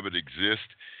much of it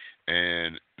exists.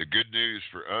 And the good news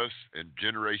for us and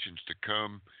generations to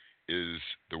come is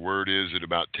the word is that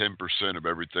about 10% of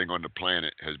everything on the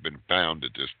planet has been found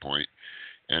at this point.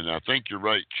 And I think you're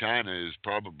right. China is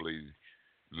probably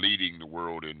leading the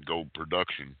world in gold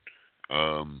production.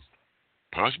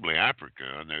 Possibly Africa.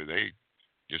 I know they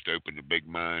just opened a big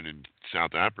mine in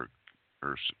South Africa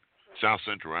or South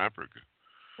Central Africa.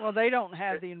 Well, they don't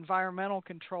have the environmental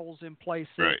controls in place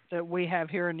that we have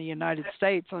here in the United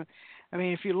States. I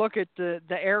mean, if you look at the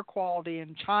air quality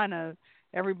in China,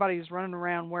 everybody's running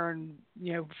around wearing,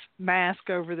 masks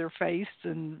over their face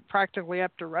and practically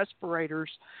up to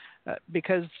respirators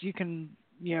because you can,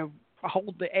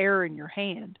 hold the air in your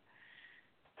hand.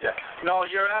 Yeah. No,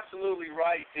 you're absolutely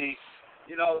right, Dee.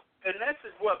 And this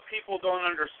is what people don't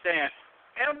understand.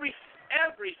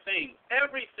 Everything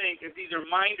is either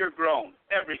mined or grown.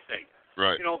 Everything.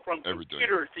 Right. From everything.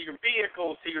 Computers to your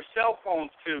vehicles to your cell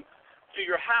phones to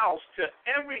your house to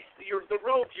the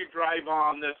roads you drive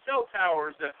on, the cell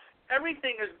towers.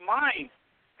 Everything is mined.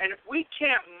 And if we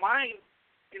can't mine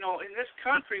in this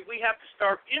country, we have to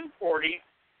start importing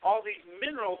all these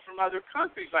minerals from other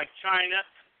countries like China.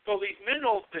 So these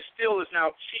minerals, the steel is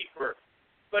now cheaper.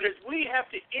 But as we have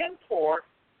to import,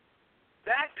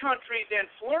 that country then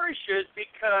flourishes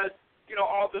because,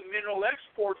 all the mineral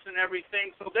exports and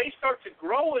everything. So they start to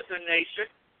grow as a nation,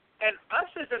 and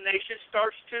us as a nation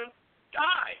starts to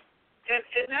die. And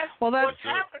that's what's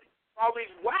happening. All these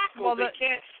wackos, they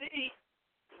can't see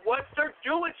what they're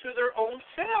doing to their own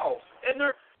selves. And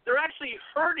they're actually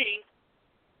hurting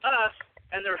us,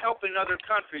 and they're helping other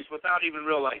countries without even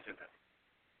realizing it.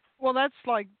 Well, that's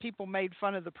like people made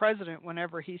fun of the president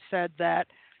whenever he said that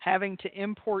having to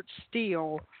import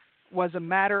steel was a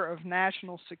matter of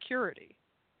national security.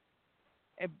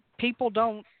 And people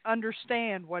don't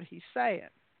understand what he's saying.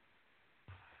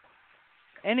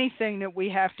 Anything that we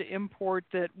have to import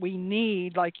that we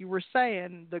need, like you were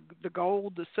saying, the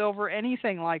gold, the silver,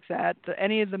 anything like that,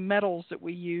 any of the metals that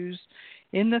we use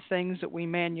in the things that we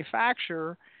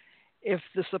manufacture, if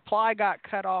the supply got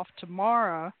cut off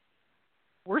tomorrow,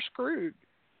 we're screwed.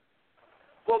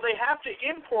 Well, they have to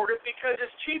import it because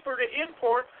it's cheaper to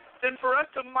import than for us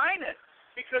to mine it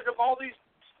because of all these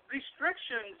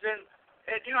restrictions. And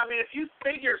if you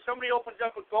figure somebody opens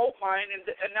up a gold mine and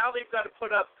now they've got to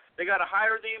they got to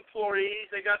hire the employees,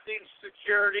 they got the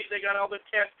security, they got all the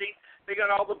testing, they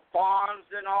got all the bonds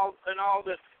and all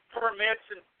the permits,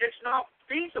 and it's not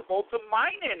feasible to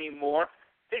mine anymore.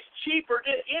 It's cheaper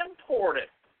to import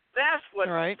it. That's what's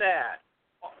sad.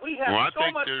 We have so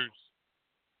much.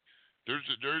 There's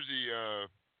a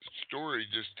story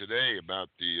just today about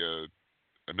the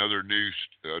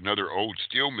another old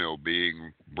steel mill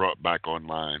being brought back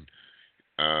online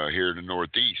here in the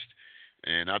Northeast,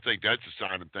 and I think that's a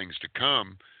sign of things to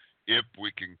come if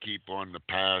we can keep on the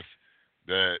path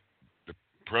that the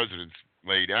president's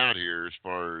laid out here, as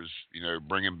far as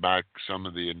bringing back some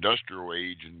of the industrial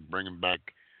age and bringing back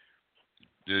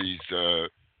these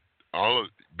all of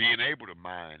being able to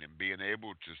mine and being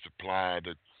able to supply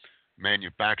the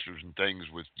manufacturers and things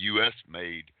with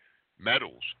U.S.-made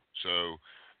metals. So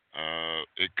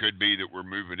it could be that we're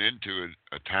moving into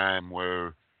a time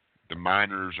where the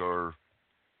miners are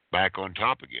back on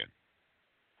top again.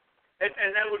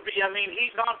 And that would be,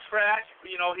 he's on track.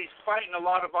 He's fighting a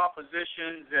lot of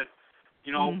oppositions, and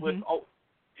with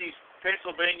these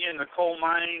Pennsylvania and the coal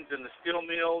mines and the steel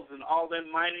mills and all them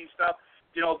mining stuff,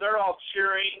 they're all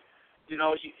cheering.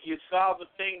 You saw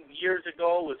the thing years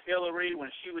ago with Hillary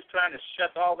when she was trying to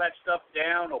shut all that stuff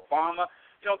down, Obama.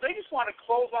 They just want to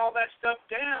close all that stuff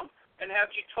down and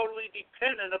have you totally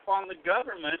dependent upon the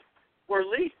government, where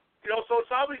at least, so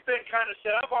it's always been kind of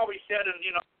said, I've always said, and,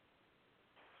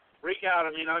 freak out,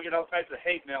 I get all types of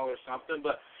hate mail or something,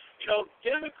 but,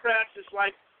 Democrats is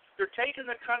like they're taking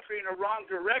the country in the wrong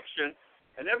direction,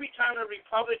 and every time a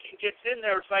Republican gets in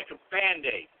there, it's like a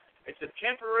Band-Aid. It's a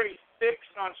temporary fix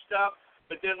on stuff,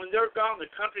 but then when they're gone,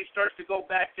 the country starts to go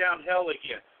back downhill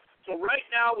again. So right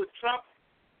now with Trump,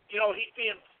 he's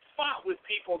being fought with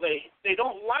people. They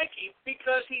don't like him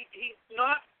because he's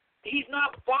not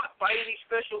bought by any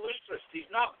special interest. He's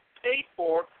not paid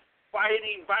for by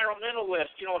any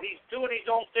environmentalist. He's doing his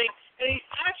own thing, and he's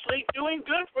actually doing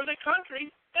good for the country,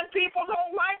 and people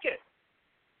don't like it.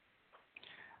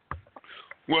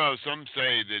 Well, some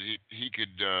say that he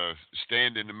could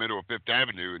stand in the middle of Fifth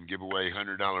Avenue and give away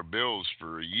 $100 bills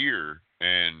for a year,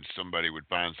 and somebody would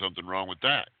find something wrong with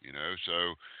that,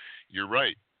 So you're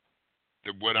right.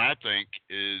 What I think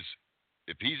is,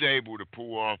 if he's able to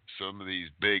pull off some of these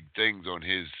big things on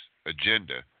his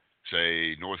agenda,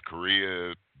 say North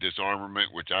Korea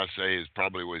disarmament, which I say is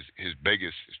probably was his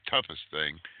biggest, his toughest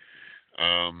thing.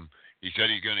 He said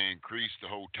he's going to increase the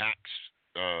whole tax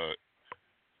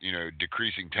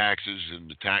decreasing taxes and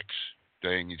the tax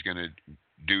thing. He's going to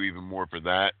do even more for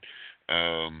that.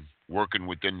 Working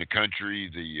within the country,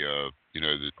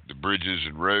 the bridges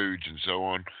and roads and so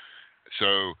on.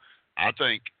 So I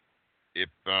think if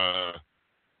the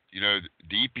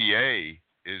EPA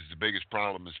is the biggest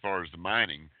problem as far as the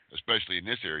mining, especially in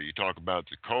this area. You talk about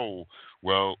the coal.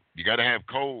 Well, you got to have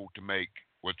coal to make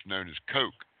what's known as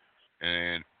coke,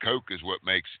 and coke is what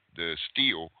makes the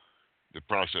steel, the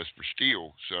process for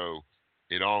steel. So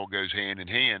it all goes hand in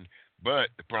hand. But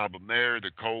the problem there,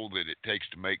 the coal that it takes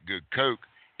to make good coke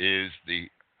is the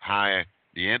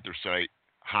anthracite,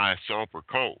 high sulfur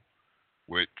coal,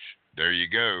 which there you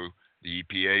go. The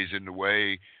EPA is in the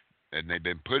way, and they've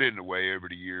been put in the way over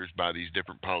the years by these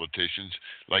different politicians.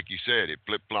 Like you said, it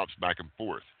flip-flops back and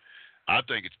forth. I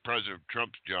think it's President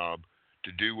Trump's job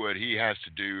to do what he has to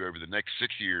do over the next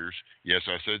 6 years. Yes,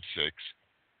 I said 6,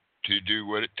 to do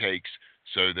what it takes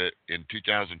so that in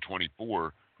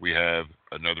 2024 we have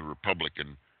another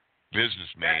Republican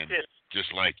businessman,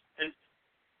 just like. And,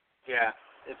 yeah,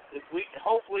 if we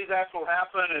hopefully that's what will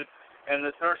happen, and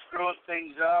that they're screwing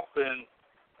things up, and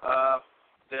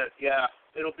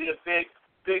it'll be a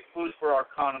big boost for our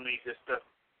economy just to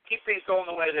keep things going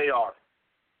the way they are.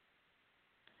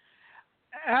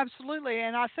 Absolutely,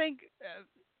 and I think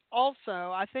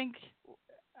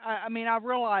I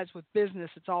realize with business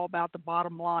it's all about the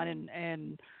bottom line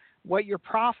and what your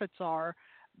profits are,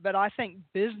 but I think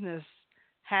business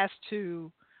has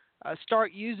to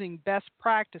start using best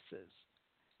practices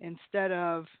instead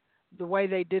of the way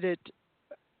they did it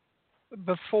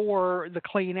before the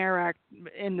Clean Air Act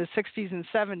in the 60s and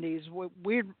 70s.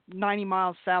 We're 90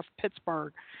 miles south of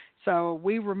Pittsburgh, so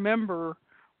we remember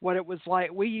what it was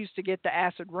like. We used to get the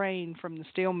acid rain from the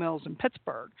steel mills in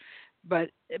Pittsburgh,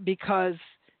 but because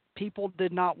people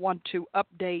did not want to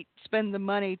spend the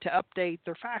money to update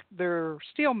their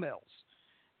steel mills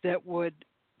that would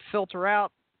filter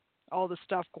out all the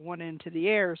stuff going into the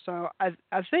air. So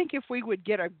I think if we would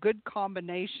get a good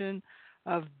combination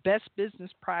of best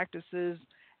business practices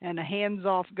and a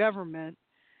hands-off government,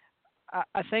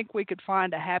 I think we could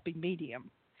find a happy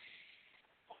medium.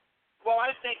 Well,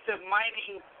 I think that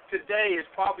mining today is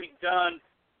probably done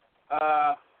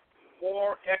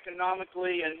more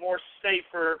economically and more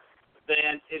safer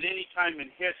than at any time in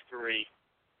history.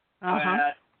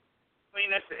 Uh-huh. I mean,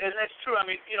 that's true. I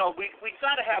mean, we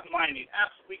got to have mining.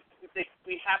 Absolutely,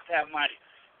 we have to have mining.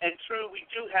 And true, we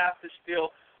do have to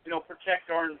still, protect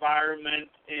our environment.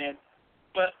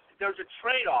 But there's a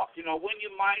trade-off. When you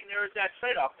mine, there is that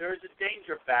trade-off. There is a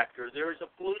danger factor. There is a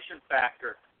pollution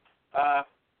factor.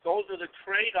 Those are the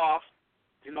trade-offs.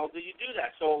 That you do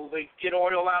that. So they get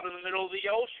oil out in the middle of the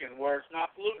ocean where it's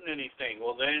not polluting anything.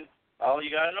 Well, then,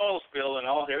 you got an oil spill, and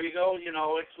here you go.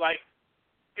 It's like,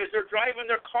 because they're driving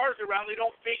their cars around, they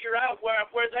don't figure out where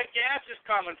that gas is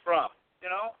coming from,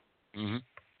 Mm-hmm.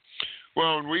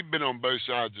 Well, and we've been on both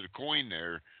sides of the coin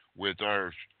there with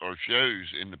our shows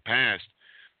in the past.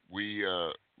 We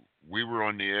were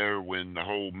on the air when the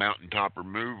whole mountaintop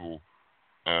removal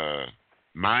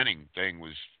mining thing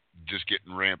was just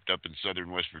getting ramped up in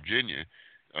southern West Virginia.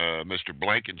 Mr.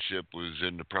 Blankenship was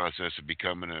in the process of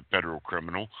becoming a federal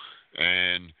criminal,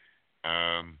 and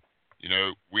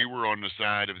we were on the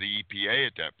side of the EPA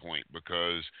at that point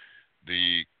because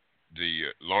the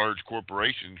large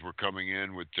corporations were coming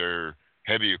in with their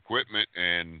heavy equipment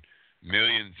and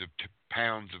millions of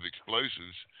pounds of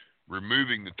explosives,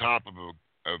 removing the top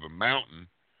of a mountain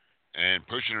and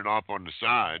pushing it off on the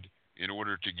side in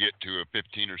order to get to a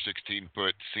 15 or 16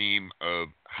 foot seam of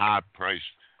high-priced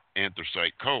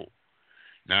anthracite coal.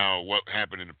 Now, what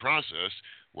happened in the process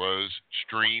was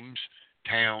streams,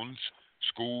 towns,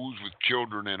 schools with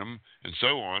children in them, and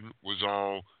so on, was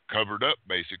all covered up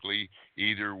basically,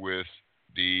 either with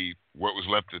what was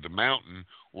left of the mountain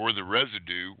or the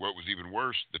residue, what was even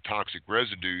worse, the toxic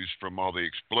residues from all the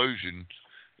explosives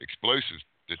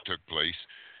that took place,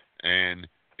 and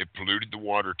it polluted the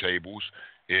water tables.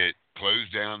 It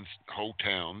closed down whole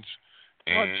towns.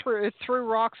 And it threw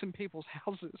rocks in people's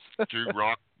houses. threw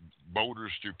rock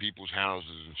boulders through people's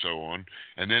houses and so on.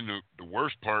 And then the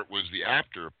worst part was the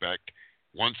after effect.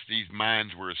 Once these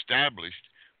mines were established,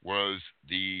 was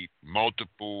the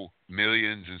multiple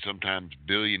millions and sometimes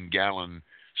billion-gallon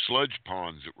sludge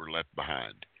ponds that were left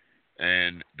behind,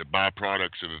 and the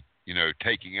byproducts of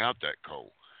taking out that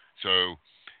coal. So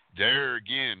there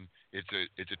again, it's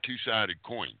a two-sided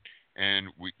coin. And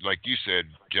we, like you said,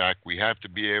 Jack, we have to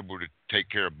be able to take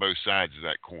care of both sides of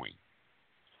that coin.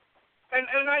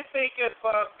 And I think if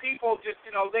people just,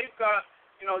 they've got,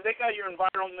 they got your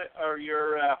environment or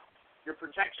your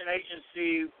protection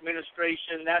agency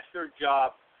administration. That's their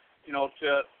job,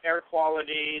 to air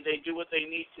quality. They do what they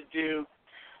need to do.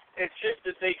 It's just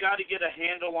that they got to get a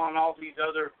handle on all these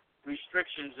other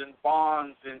restrictions and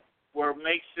bonds, and where it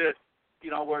makes it,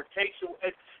 where it takes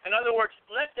it. In other words,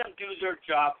 let them do their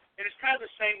job. And it's kind of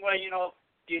the same way, you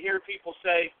hear people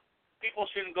say people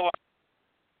shouldn't go out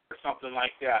or something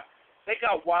like that. They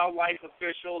got wildlife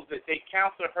officials that they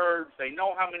count the herds. They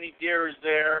know how many deer is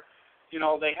there.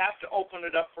 They have to open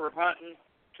it up for hunting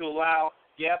to allow,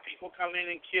 people come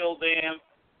in and kill them.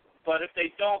 But if they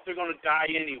don't, they're going to die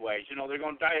anyways. They're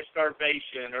going to die of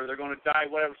starvation or they're going to die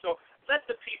whatever. So let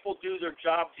the people do their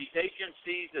jobs. These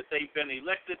agencies that they've been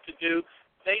elected to do,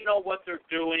 they know what they're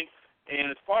doing.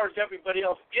 And as far as everybody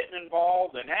else getting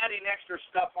involved and adding extra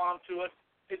stuff onto it,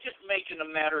 it's just making the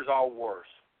matters all worse.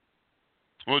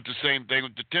 Well, it's the same thing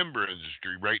with the timber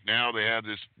industry. Right now, they have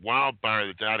this wildfire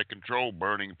that's out of control,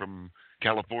 burning from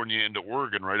California into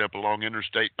Oregon right up along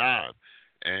Interstate 5.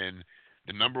 And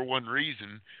the number one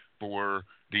reason for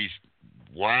these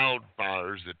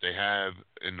wildfires that they have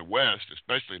in the West,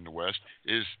 especially in the West,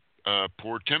 is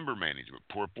poor timber management,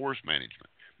 poor forest management,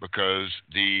 because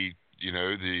the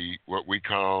what we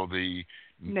call the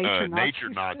nature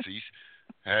Nazis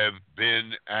have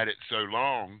been at it so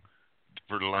long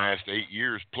for the last 8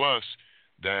 years plus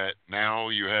that now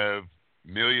you have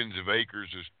millions of acres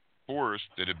of forest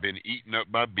that have been eaten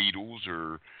up by beetles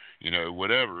or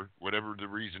whatever the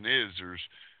reason is. There's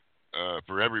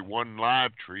for every one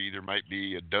live tree there might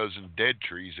be a dozen dead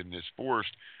trees in this forest.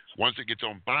 Once it gets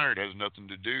on fire, it has nothing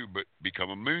to do but become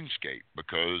a moonscape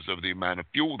because of the amount of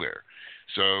fuel there.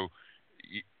 So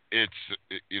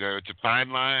it's a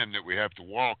fine line that we have to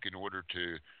walk in order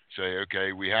to say,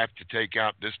 okay, we have to take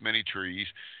out this many trees,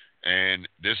 and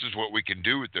this is what we can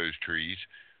do with those trees.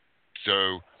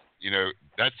 So,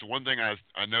 that's the one thing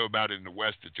I know about in the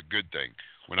West. It's a good thing.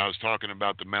 When I was talking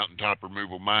about the mountaintop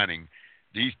removal mining,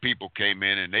 these people came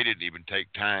in and they didn't even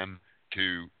take time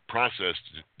to process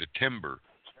the timber,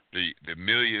 the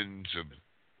millions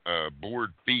of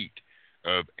board feet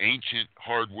of ancient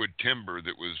hardwood timber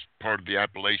that was part of the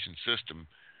Appalachian system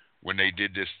when they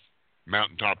did this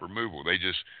mountaintop removal. They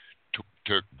just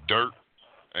took dirt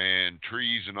and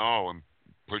trees and all and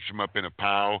pushed them up in a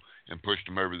pile and pushed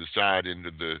them over the side into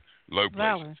the low places.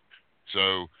 Valley.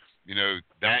 So,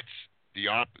 that's the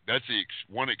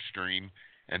one extreme,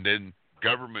 and then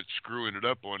government screwing it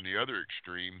up on the other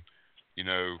extreme,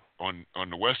 on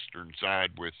the western side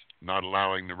with not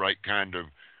allowing the right kind of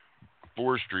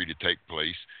forestry to take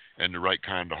place and the right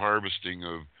kind of harvesting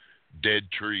of dead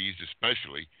trees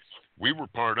especially. We were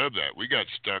part of that. We got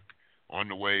stuck on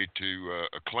the way to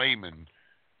a claiming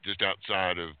just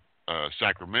outside of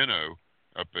Sacramento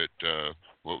up at,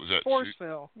 what was that?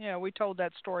 Forestville. Yeah, we told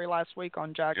that story last week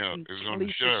on Jack and it was on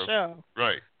Lisa's the show.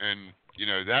 Right. And,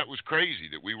 that was crazy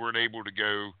that we weren't able to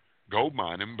go gold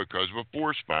mining because of a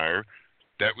forest fire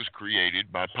that was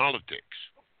created by politics.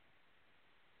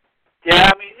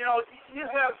 Yeah, I mean, you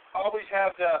always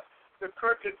have the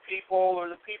crooked people or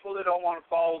the people that don't want to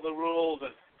follow the rules,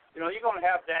 and you're going to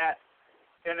have that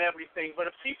and everything. But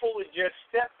if people would just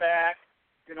step back,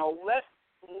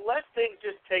 let things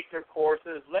just take their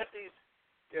courses, let these,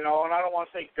 and I don't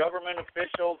want to say government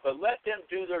officials, but let them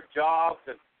do their jobs.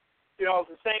 And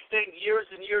the same thing years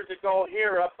and years ago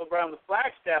here up around the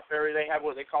Flagstaff area, they have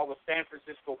what they call the San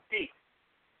Francisco Peak,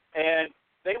 and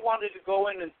they wanted to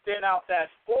go in and thin out that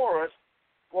forest.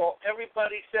 Well,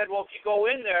 everybody said, well, if you go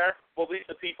in there, well, at least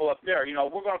the people up there,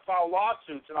 we're going to file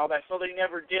lawsuits and all that. So they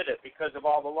never did it because of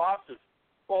all the lawsuits.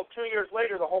 Well, 2 years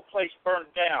later, the whole place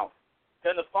burned down.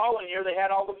 Then the following year, they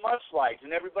had all the mudslides,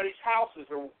 and everybody's houses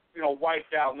are,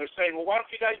 wiped out. And they're saying, well, why don't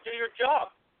you guys do your job?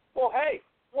 Well, hey,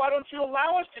 why don't you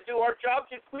allow us to do our jobs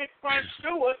and quit trying to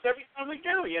sue us every time we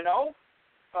do,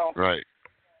 So, right.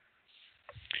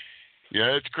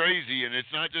 Yeah, it's crazy, and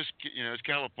it's not just, it's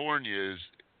California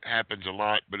happens a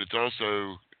lot, but it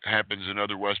also happens in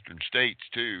other western states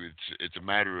too. It's a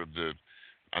matter of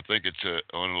I think it's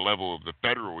on a level of the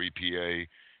federal EPA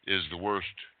is the worst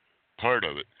part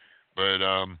of it. But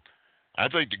I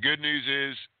think the good news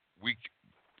is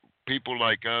people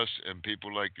like us and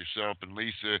people like yourself and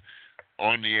Lisa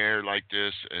on the air like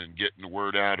this and getting the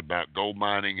word out about gold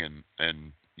mining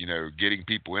and getting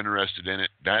people interested in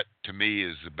it. That to me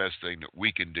is the best thing that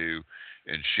we can do,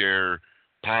 and share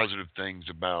positive things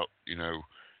about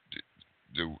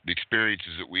the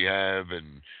experiences that we have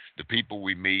and the people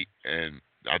we meet. And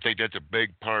I think that's a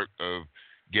big part of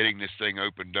getting this thing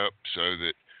opened up, so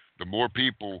that the more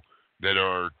people that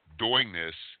are doing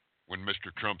this when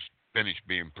Mr. Trump's finished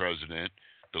being president,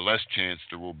 the less chance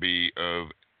there will be of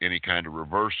any kind of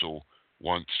reversal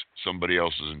once somebody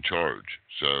else is in charge.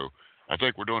 So I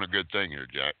think we're doing a good thing here,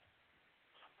 Jack.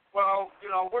 Well,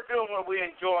 we're doing what we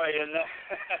enjoy, and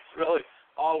that's really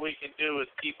all we can do is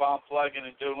keep on plugging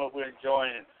and doing what we're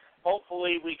enjoying. And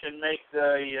hopefully we can make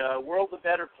the world a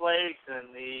better place,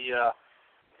 and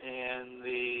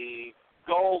the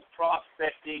gold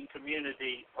prospecting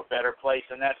community a better place,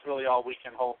 and that's really all we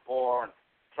can hope for. And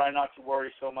try not to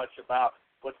worry so much about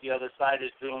what the other side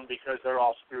is doing, because they're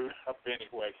all screwed up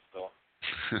anyway. So.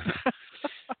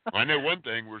 I know one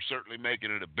thing, we're certainly making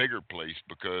it a bigger place,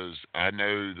 because I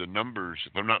know the numbers,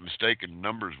 if I'm not mistaken, the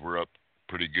numbers were up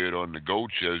pretty good on the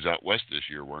gold shows out west this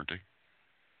year, weren't they?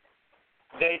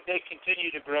 They continue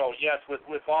to grow, yes,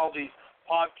 with all these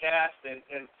podcasts,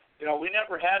 and we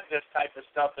never had this type of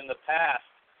stuff in the past.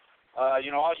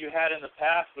 All you had in the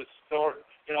past was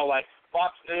like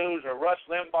Fox News or Rush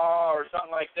Limbaugh or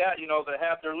something like that, that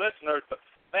have their listeners. But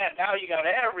man, now you got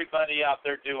everybody out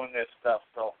there doing this stuff,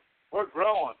 so we're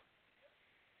growing.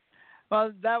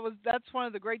 Well, that's one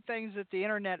of the great things that the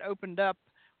internet opened up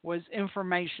was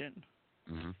information.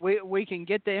 Mm-hmm. We can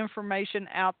get the information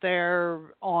out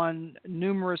there on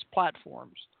numerous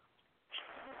platforms.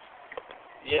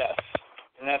 Yes,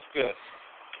 and that's good.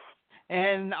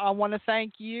 And I want to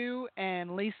thank you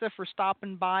and Lisa for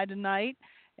stopping by tonight,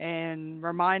 and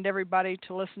remind everybody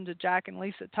to listen to Jack and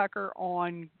Lisa Tucker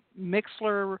on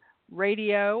Mixler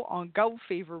Radio, on Gold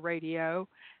Fever Radio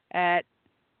at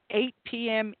 8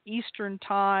 p.m. Eastern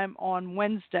Time on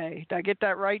Wednesday. Did I get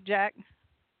that right, Jack?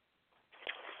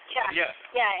 Yeah.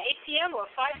 Yeah, 8 p.m. or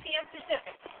 5 p.m.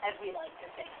 Pacific, as we like to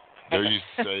say. They used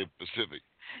to say Pacific.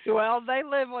 Well, they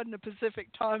live on the Pacific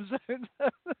time zone.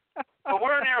 But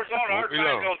we're in Arizona. Our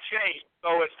time don't change,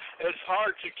 so it's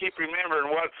hard to keep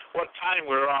remembering what time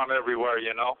we're on everywhere,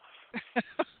 you know.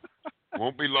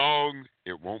 Won't be long.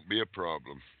 It won't be a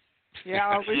problem. Yeah,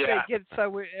 I wish they'd get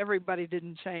everybody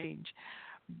didn't change.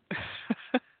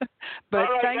 But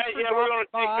all right, thanks guys, for we're going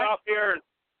to take by. off here and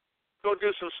go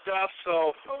do some stuff.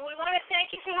 So. Well, we want to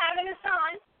thank you for having us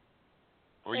on.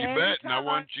 Well, you bet. And I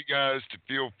want you guys to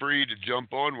feel free to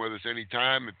jump on with us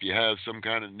anytime if you have some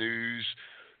kind of news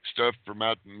stuff from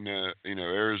out in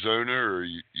Arizona, or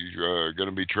you're going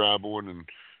to be traveling and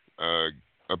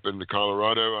up into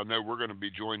Colorado. I know we're going to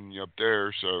be joining you up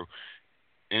there. So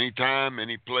anytime,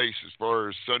 any place, as far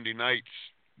as Sunday nights,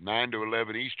 9 to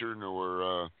 11 Eastern,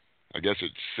 or I guess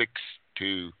it's 6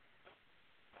 to...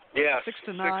 Yeah, 6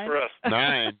 to 9. 6 for us.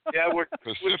 9. Yeah, we're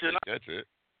Pacific. That's it.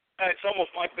 It's almost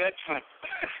my bedtime.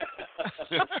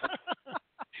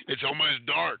 It's almost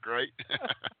dark, right?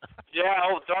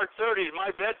 Yeah, dark 30 is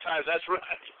my bedtime. That's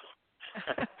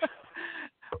right.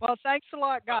 Well, thanks a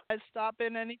lot, guys. Stop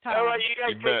in anytime. All right, you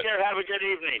guys take care. Have a good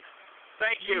evening.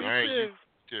 Thank you. All right, you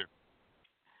too.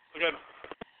 Okay.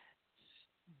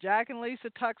 Jack and Lisa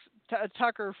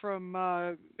Tucker from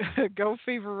Go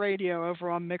Fever Radio over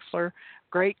on Mixler.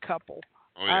 Great couple.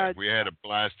 Oh, yeah. We had a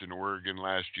blast in Oregon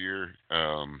last year.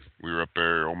 We were up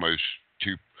there almost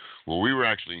we were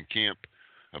actually in camp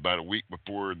about a week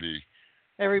before the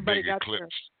everybody big got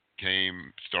eclipse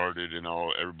started, and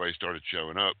everybody started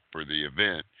showing up for the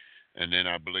event. And then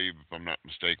I believe, if I'm not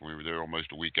mistaken, we were there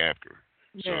almost a week after.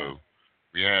 Yeah. So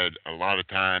we had a lot of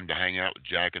time to hang out with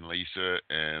Jack and Lisa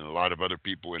and a lot of other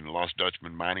people in the Lost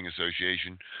Dutchman Mining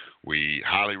Association. We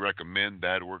highly recommend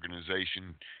that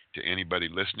organization to anybody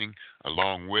listening,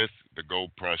 along with the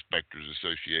Gold Prospectors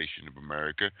Association of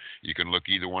America. You can look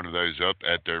either one of those up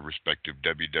at their respective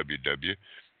www.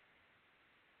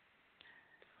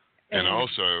 And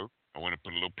also, I want to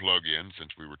put a little plug in,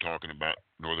 since we were talking about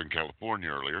Northern California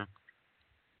earlier,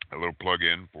 a little plug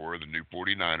in for the new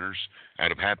 49ers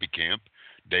out of Happy Camp,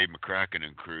 Dave McCracken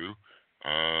and crew,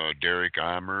 Derek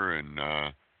Eimer, and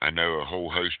I know a whole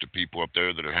host of people up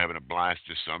there that are having a blast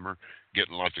this summer,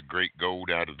 getting lots of great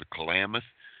gold out of the Klamath.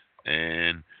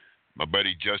 And my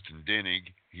buddy Justin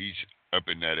Dennig, he's up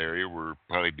in that area. We'll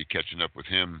probably be catching up with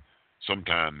him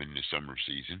sometime in the summer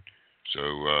season.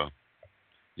 So,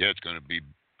 yeah, it's going to be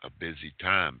a busy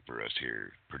time for us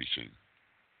here pretty soon.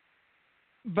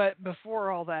 But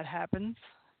before all that happens,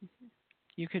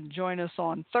 you can join us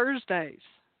on Thursdays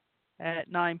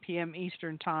at 9 p.m.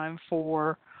 Eastern Time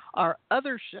for our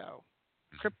other show,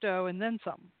 Crypto and Then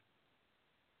Some.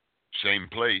 Same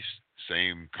place,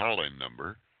 same call-in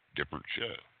number, different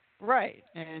show. Right,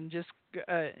 and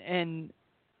and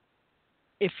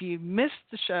if you missed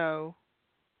the show,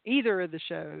 either of the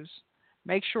shows,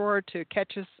 make sure to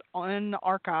catch us on the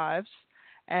archives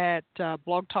at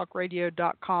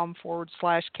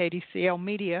blogtalkradio.com/KDCL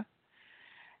Media,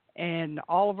 and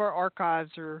all of our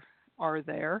archives are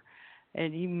there,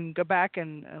 and you can go back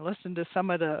and listen to some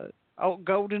of the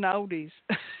golden oldies.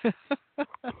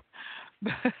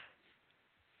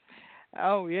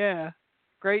 Oh yeah,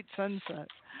 great sunset.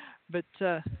 But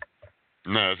no,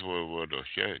 that's what I was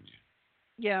showing you.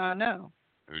 Yeah, I know.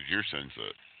 It was your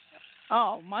sunset.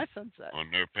 Oh, my sunset. On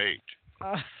their page.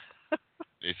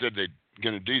 They said they're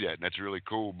going to do that, and that's really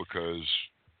cool because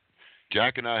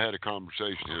Jack and I had a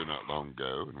conversation here not long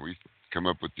ago, and we come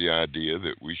up with the idea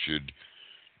that we should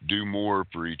do more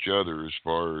for each other as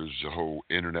far as the whole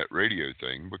internet radio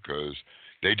thing, because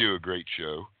they do a great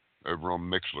show over on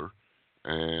Mixler,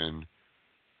 and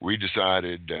we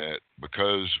decided that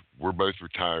because we're both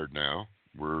retired now,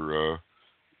 we're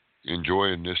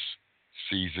enjoying this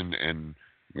season and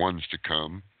ones to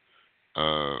come,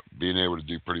 being able to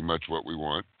do pretty much what we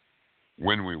want,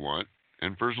 when we want,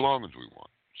 and for as long as we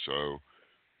want. So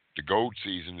the gold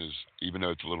season is, even though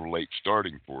it's a little late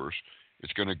starting for us,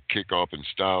 it's going to kick off in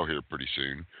style here pretty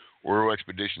soon. Oro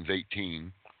Expeditions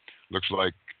 18 looks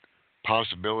like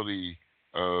possibility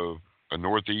of a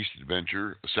northeast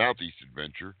adventure, a southeast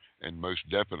adventure, and most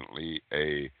definitely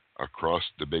a across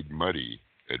the Big Muddy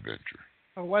adventure.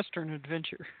 A western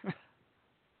adventure.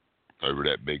 Over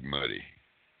that Big Muddy.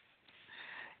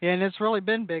 Yeah, and it's really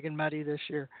been big and muddy this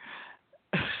year.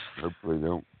 Hopefully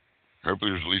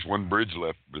there's at least one bridge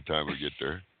left by the time we get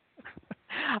there.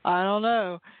 I don't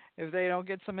know. If they don't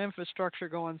get some infrastructure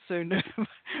going soon,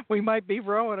 we might be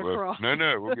rowing across. No,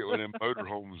 we'll get one of them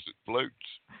motorhomes that floats.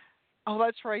 Oh,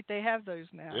 that's right. They have those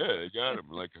now. Yeah, they got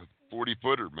them. Like a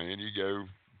 40-footer, man. You go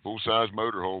full-size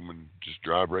motorhome and just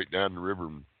drive right down the river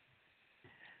and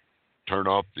turn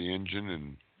off the engine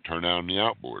and turn on the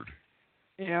outboard.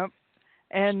 Yep.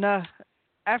 And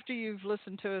after you've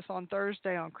listened to us on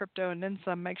Thursday on Crypto and Then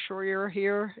Some, make sure you're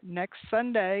here next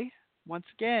Sunday, once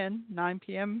again, 9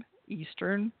 p.m.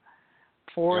 Eastern,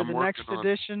 for the next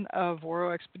edition of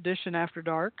World Expedition After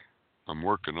Dark. I'm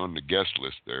working on the guest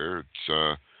list there.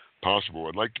 It's possible.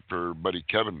 I'd like for Buddy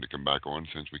Kevin to come back on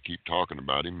since we keep talking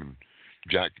about him, and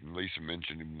Jack and Lisa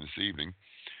mentioned him this evening.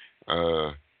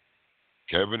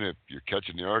 Kevin, if you're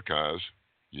catching the archives,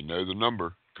 you know the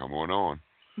number. Come on.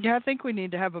 Yeah, I think we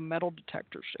need to have a metal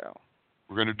detector show.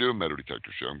 We're going to do a metal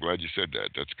detector show. I'm glad you said that.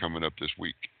 That's coming up this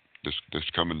week. This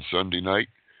coming Sunday night,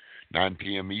 9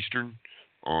 p.m. Eastern,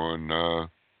 on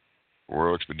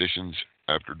World Expeditions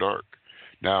After Dark.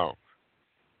 Now,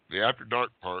 the After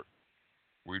Dark part,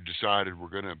 we've decided we're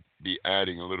going to be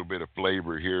adding a little bit of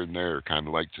flavor here and there, kind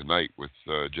of like tonight with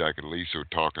Jack and Lisa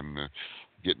talking,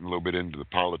 getting a little bit into the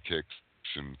politics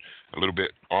and a little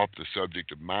bit off the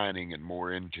subject of mining and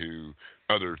more into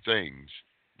other things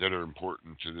that are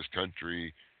important to this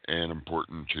country and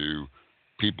important to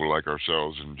people like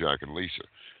ourselves and Jack and Lisa.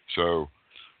 So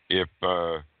if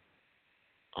I'm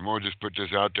going to just put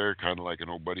this out there, kind of like an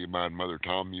old buddy of mine, Mother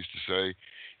Tom, used to say,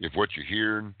 if what you're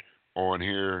hearing on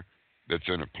here that's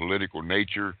in a political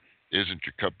nature isn't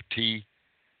your cup of tea,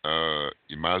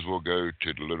 you might as well go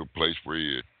to the little place where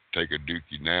you take a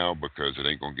dookie now, because it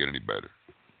ain't going to get any better.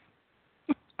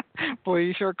 Boy,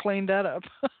 you sure cleaned that up.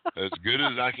 As good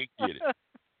as I can get it.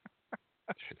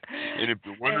 And if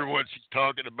you're wondering what she's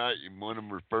talking about, you want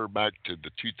to refer back to the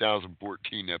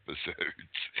 2014 episodes.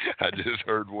 I just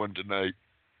heard one tonight.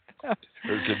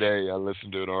 Or today. I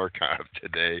listened to an archive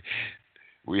today.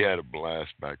 We had a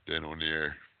blast back then on the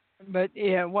air. But,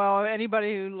 yeah, well,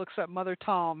 anybody who looks up Mother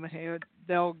Tom,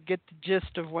 they'll get the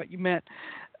gist of what you meant.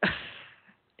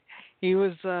 He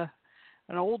was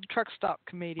an old truck stop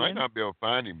comedian. Might not be able to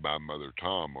find him by Mother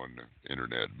Tom on the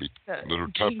internet. It'd be a little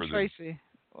tougher Gene Tracy.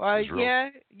 Well, Israel. Yeah,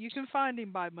 you can find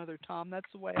him by Mother Tom. That's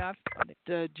the way I found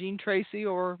it. Gene Tracy,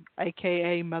 or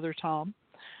AKA Mother Tom.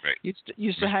 Right.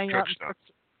 Used to hang out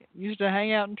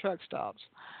in truck stops.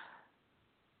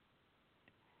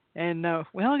 And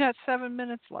we only got 7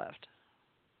 minutes left.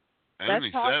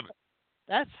 Only 7.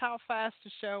 That's how fast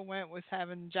the show went with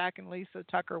having Jack and Lisa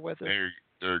Tucker with us.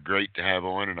 They're great to have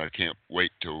on, and I can't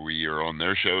wait till we are on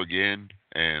their show again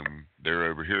and they're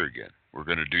over here again. We're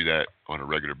going to do that on a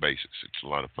regular basis. It's a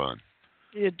lot of fun.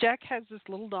 Yeah, Jack has this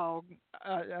little dog.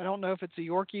 I don't know if it's a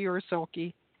Yorkie or a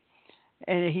Silkie,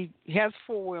 and he has a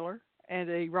four-wheeler, and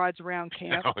he rides around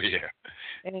camp. Oh, yeah.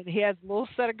 And he has a little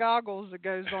set of goggles that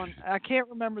goes on. I can't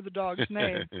remember the dog's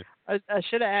name. I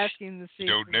should have asked him to see.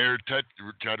 Don't dare try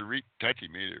to touch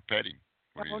him either, pet him.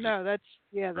 Oh, no, that's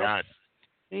right.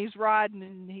 He's riding,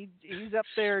 and he's up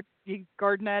there. He's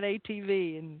guarding that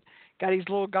ATV and got his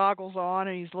little goggles on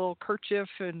and his little kerchief,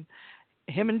 and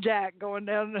him and Jack going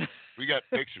down. We got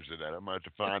pictures of that. I might have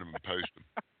to find them and post them.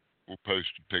 We'll post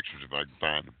the pictures if I can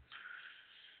find them.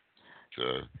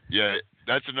 So, yeah,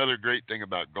 that's another great thing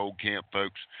about Gold Camp,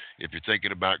 folks. If you're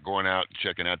thinking about going out and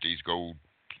checking out these gold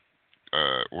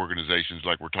organizations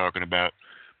like we're talking about,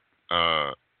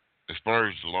 as far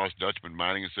as the Lost Dutchman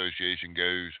Mining Association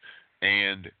goes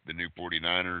and the new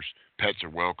 49ers, pets are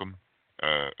welcome.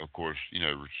 Of course,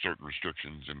 certain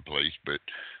restrictions in place, but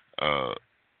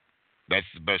that's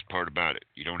the best part about it.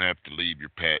 You don't have to leave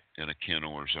your pet in a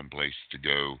kennel or someplace to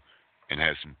go and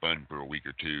have some fun for a week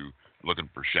or two looking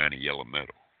for shiny yellow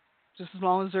metal. Just as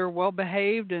long as they're well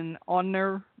behaved and on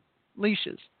their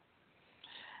leashes.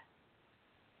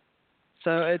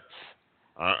 So it's...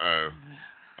 Uh-oh.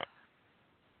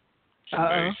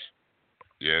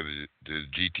 Yeah, the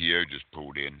GTO just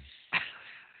pulled in.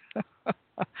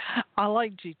 I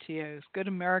like GTOs. Good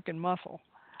American muscle.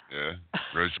 Yeah.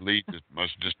 Rosalie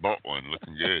must have just bought one.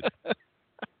 Looking good.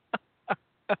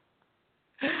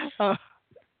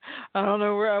 I don't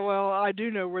know where. Well, I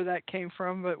do know where that came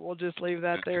from, but we'll just leave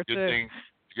that there too. It's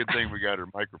a good thing we got her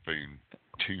microphone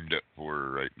tuned up for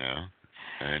her right now,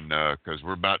 and because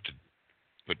we're about to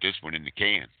put this one in the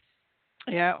can.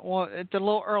 Yeah, well, it's a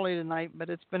little early tonight, but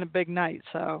it's been a big night.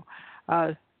 So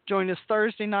join us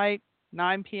Thursday night,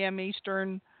 9 p.m.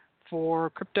 Eastern, for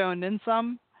Crypto and Then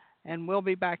Some. And we'll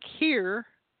be back here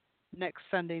next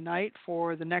Sunday night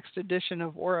for the next edition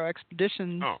of Oro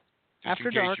Expeditions After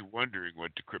in case Dark. you're wondering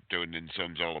what the Crypto and Then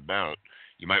Some's all about,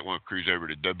 you might want to cruise over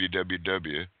to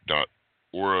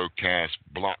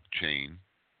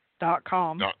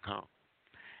www.orocastblockchain.com.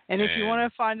 And if you want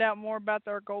to find out more about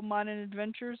our gold mining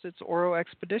adventures, it's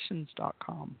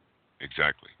oroexpeditions.com.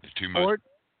 Exactly. The two most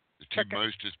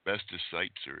asbestos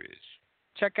sites there is.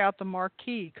 Check out the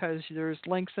marquee, because there's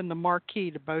links in the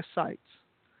marquee to both sites.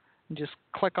 And just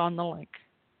click on the link.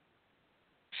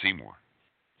 Seymour.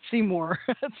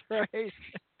 That's right.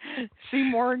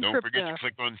 Seymour and Don't Crypto. forget to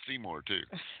click on Seymour, too.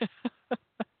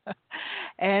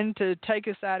 And to take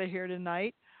us out of here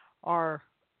tonight, our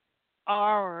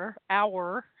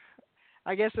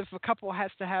I guess if a couple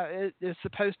is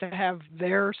supposed to have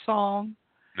their song.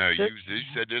 No, you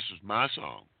said this was my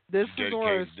song. This you is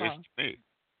Oro's this song. to me.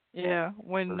 Yeah,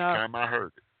 when First time I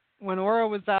heard it. When Oro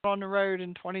was out on the road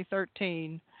in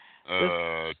 2013.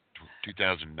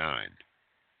 2009.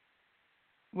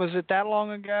 Was it that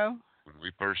long ago? When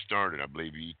we first started, I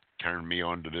believe you turned me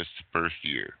on to this the first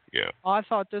year. Yeah. Oh, I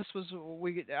thought this was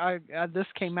this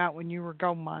came out when you were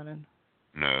gold mining.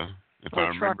 No. If I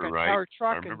remember right,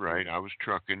 I was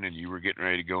trucking and you were getting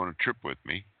ready to go on a trip with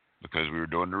me because we were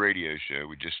doing the radio show.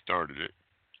 We just started it,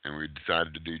 and we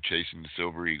decided to do Chasing the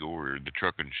Silver Eagle, or the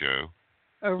trucking show.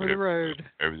 Over the road.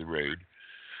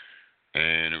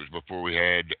 And it was before we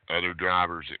had other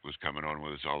drivers that was coming on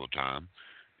with us all the time.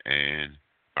 And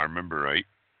if I remember right,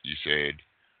 you said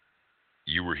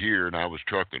you were here and I was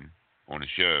trucking on a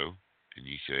show, and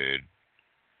you said,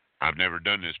 I've never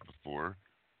done this before,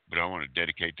 but I want to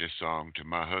dedicate this song to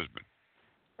my husband.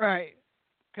 Right.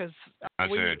 Because I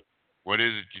said, what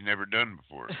is it you never done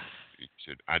before? He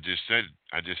said, I just said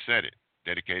it.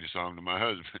 Dedicate a song to my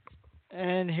husband.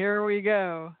 And here we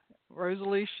go.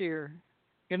 Rosalie Shear.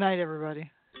 Good night,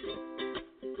 everybody.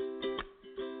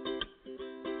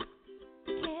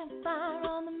 Campfire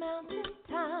on the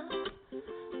mountaintop,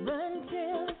 run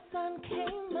till the sun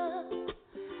came up.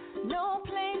 No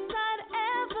place I'd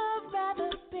ever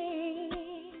rather be.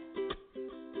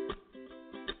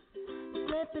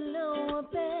 Slept below a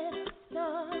bed of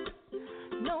stars,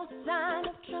 no sign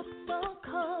of trucks or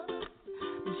cars,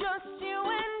 just you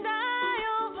and I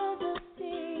over the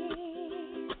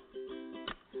sea.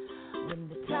 When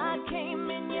the tide came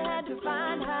in, you had to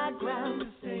find high ground to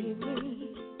save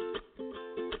me.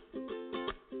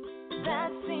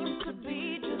 That seems to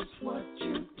be just what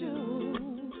you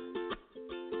do.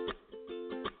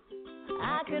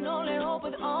 I can only hope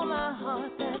with all my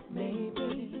heart that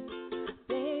maybe,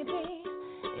 baby,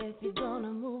 if you're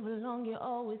gonna move along, you're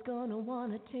always gonna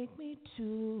wanna take me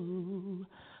too.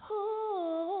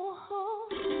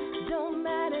 Don't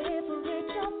matter if we're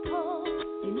rich or poor,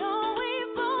 you know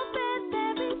we've both been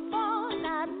there before, and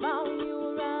I'd follow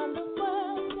you around the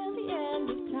world till the end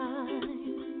of time.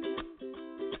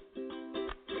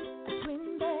 A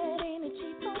twin bed in a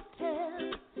cheap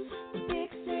hotel, the big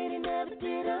city never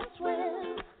did us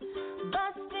well,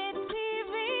 busted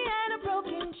TV and a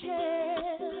broken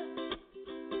chair,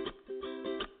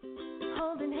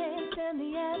 holding hands down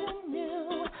the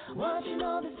avenue, watching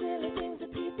all the silly things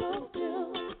that people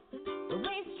do.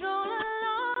 We stroll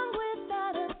along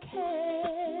without a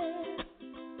care.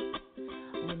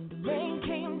 When the rain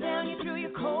came down, you threw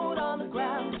your coat on the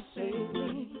ground to save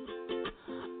me.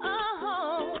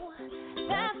 Oh,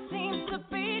 that seems to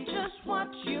be just what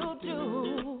you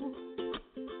do.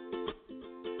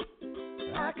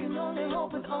 I can only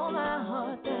hope with all my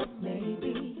heart that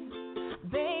maybe,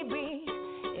 baby,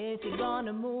 if you're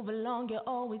gonna move along, you're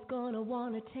always gonna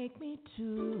wanna take me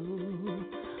too.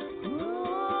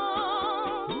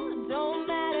 Ooh, don't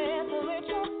matter if we're rich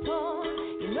or poor,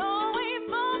 you know we've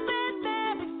both been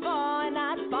there before, and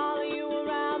I'd follow you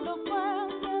around the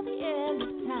world till the end of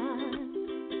time.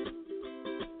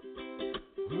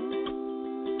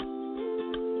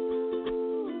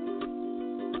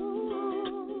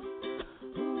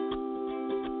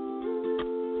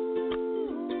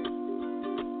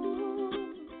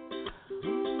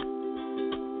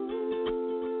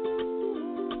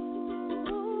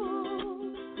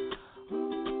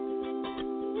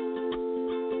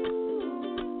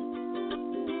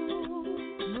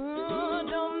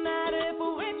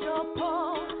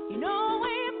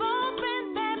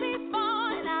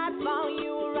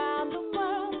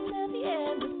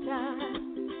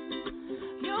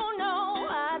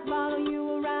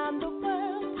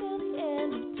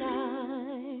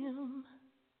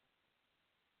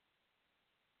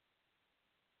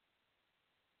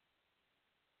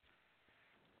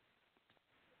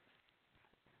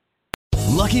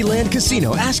 Lucky Land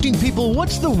Casino, asking people,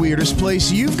 what's the weirdest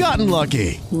place you've gotten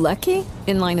lucky? Lucky?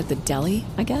 In line at the deli,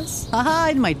 I guess? Aha,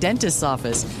 in my dentist's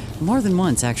office. More than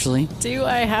once, actually. Do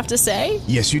I have to say?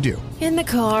 Yes, you do. In the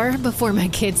car before my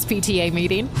kids' PTA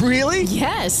meeting. Really?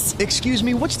 Yes. Excuse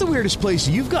me, what's the weirdest place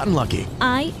you've gotten lucky?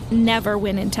 I never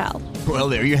win and tell. Well,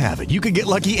 there you have it. You can get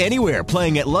lucky anywhere,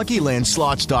 playing at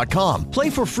LuckyLandSlots.com.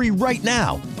 Play for free right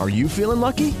now. Are you feeling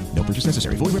lucky? No purchase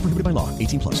necessary. Void where prohibited by law.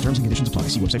 18 plus. Terms and conditions apply.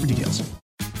 See website for details.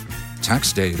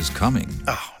 Tax day is coming.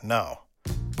 Oh, no.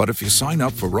 But if you sign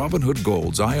up for Robinhood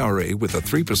Gold's IRA with a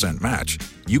 3% match,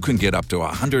 you can get up to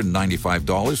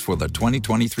 $195 for the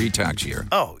 2023 tax year.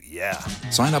 Oh, yeah.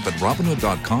 Sign up at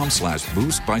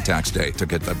Robinhood.com/boost by tax day to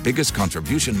get the biggest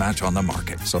contribution match on the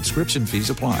market. Subscription fees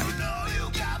apply.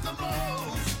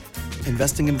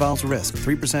 Investing involves risk.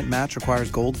 3% match requires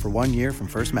gold for 1 year from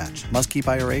first match. Must keep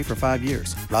IRA for 5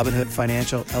 years. Robinhood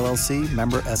Financial, LLC,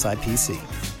 member SIPC.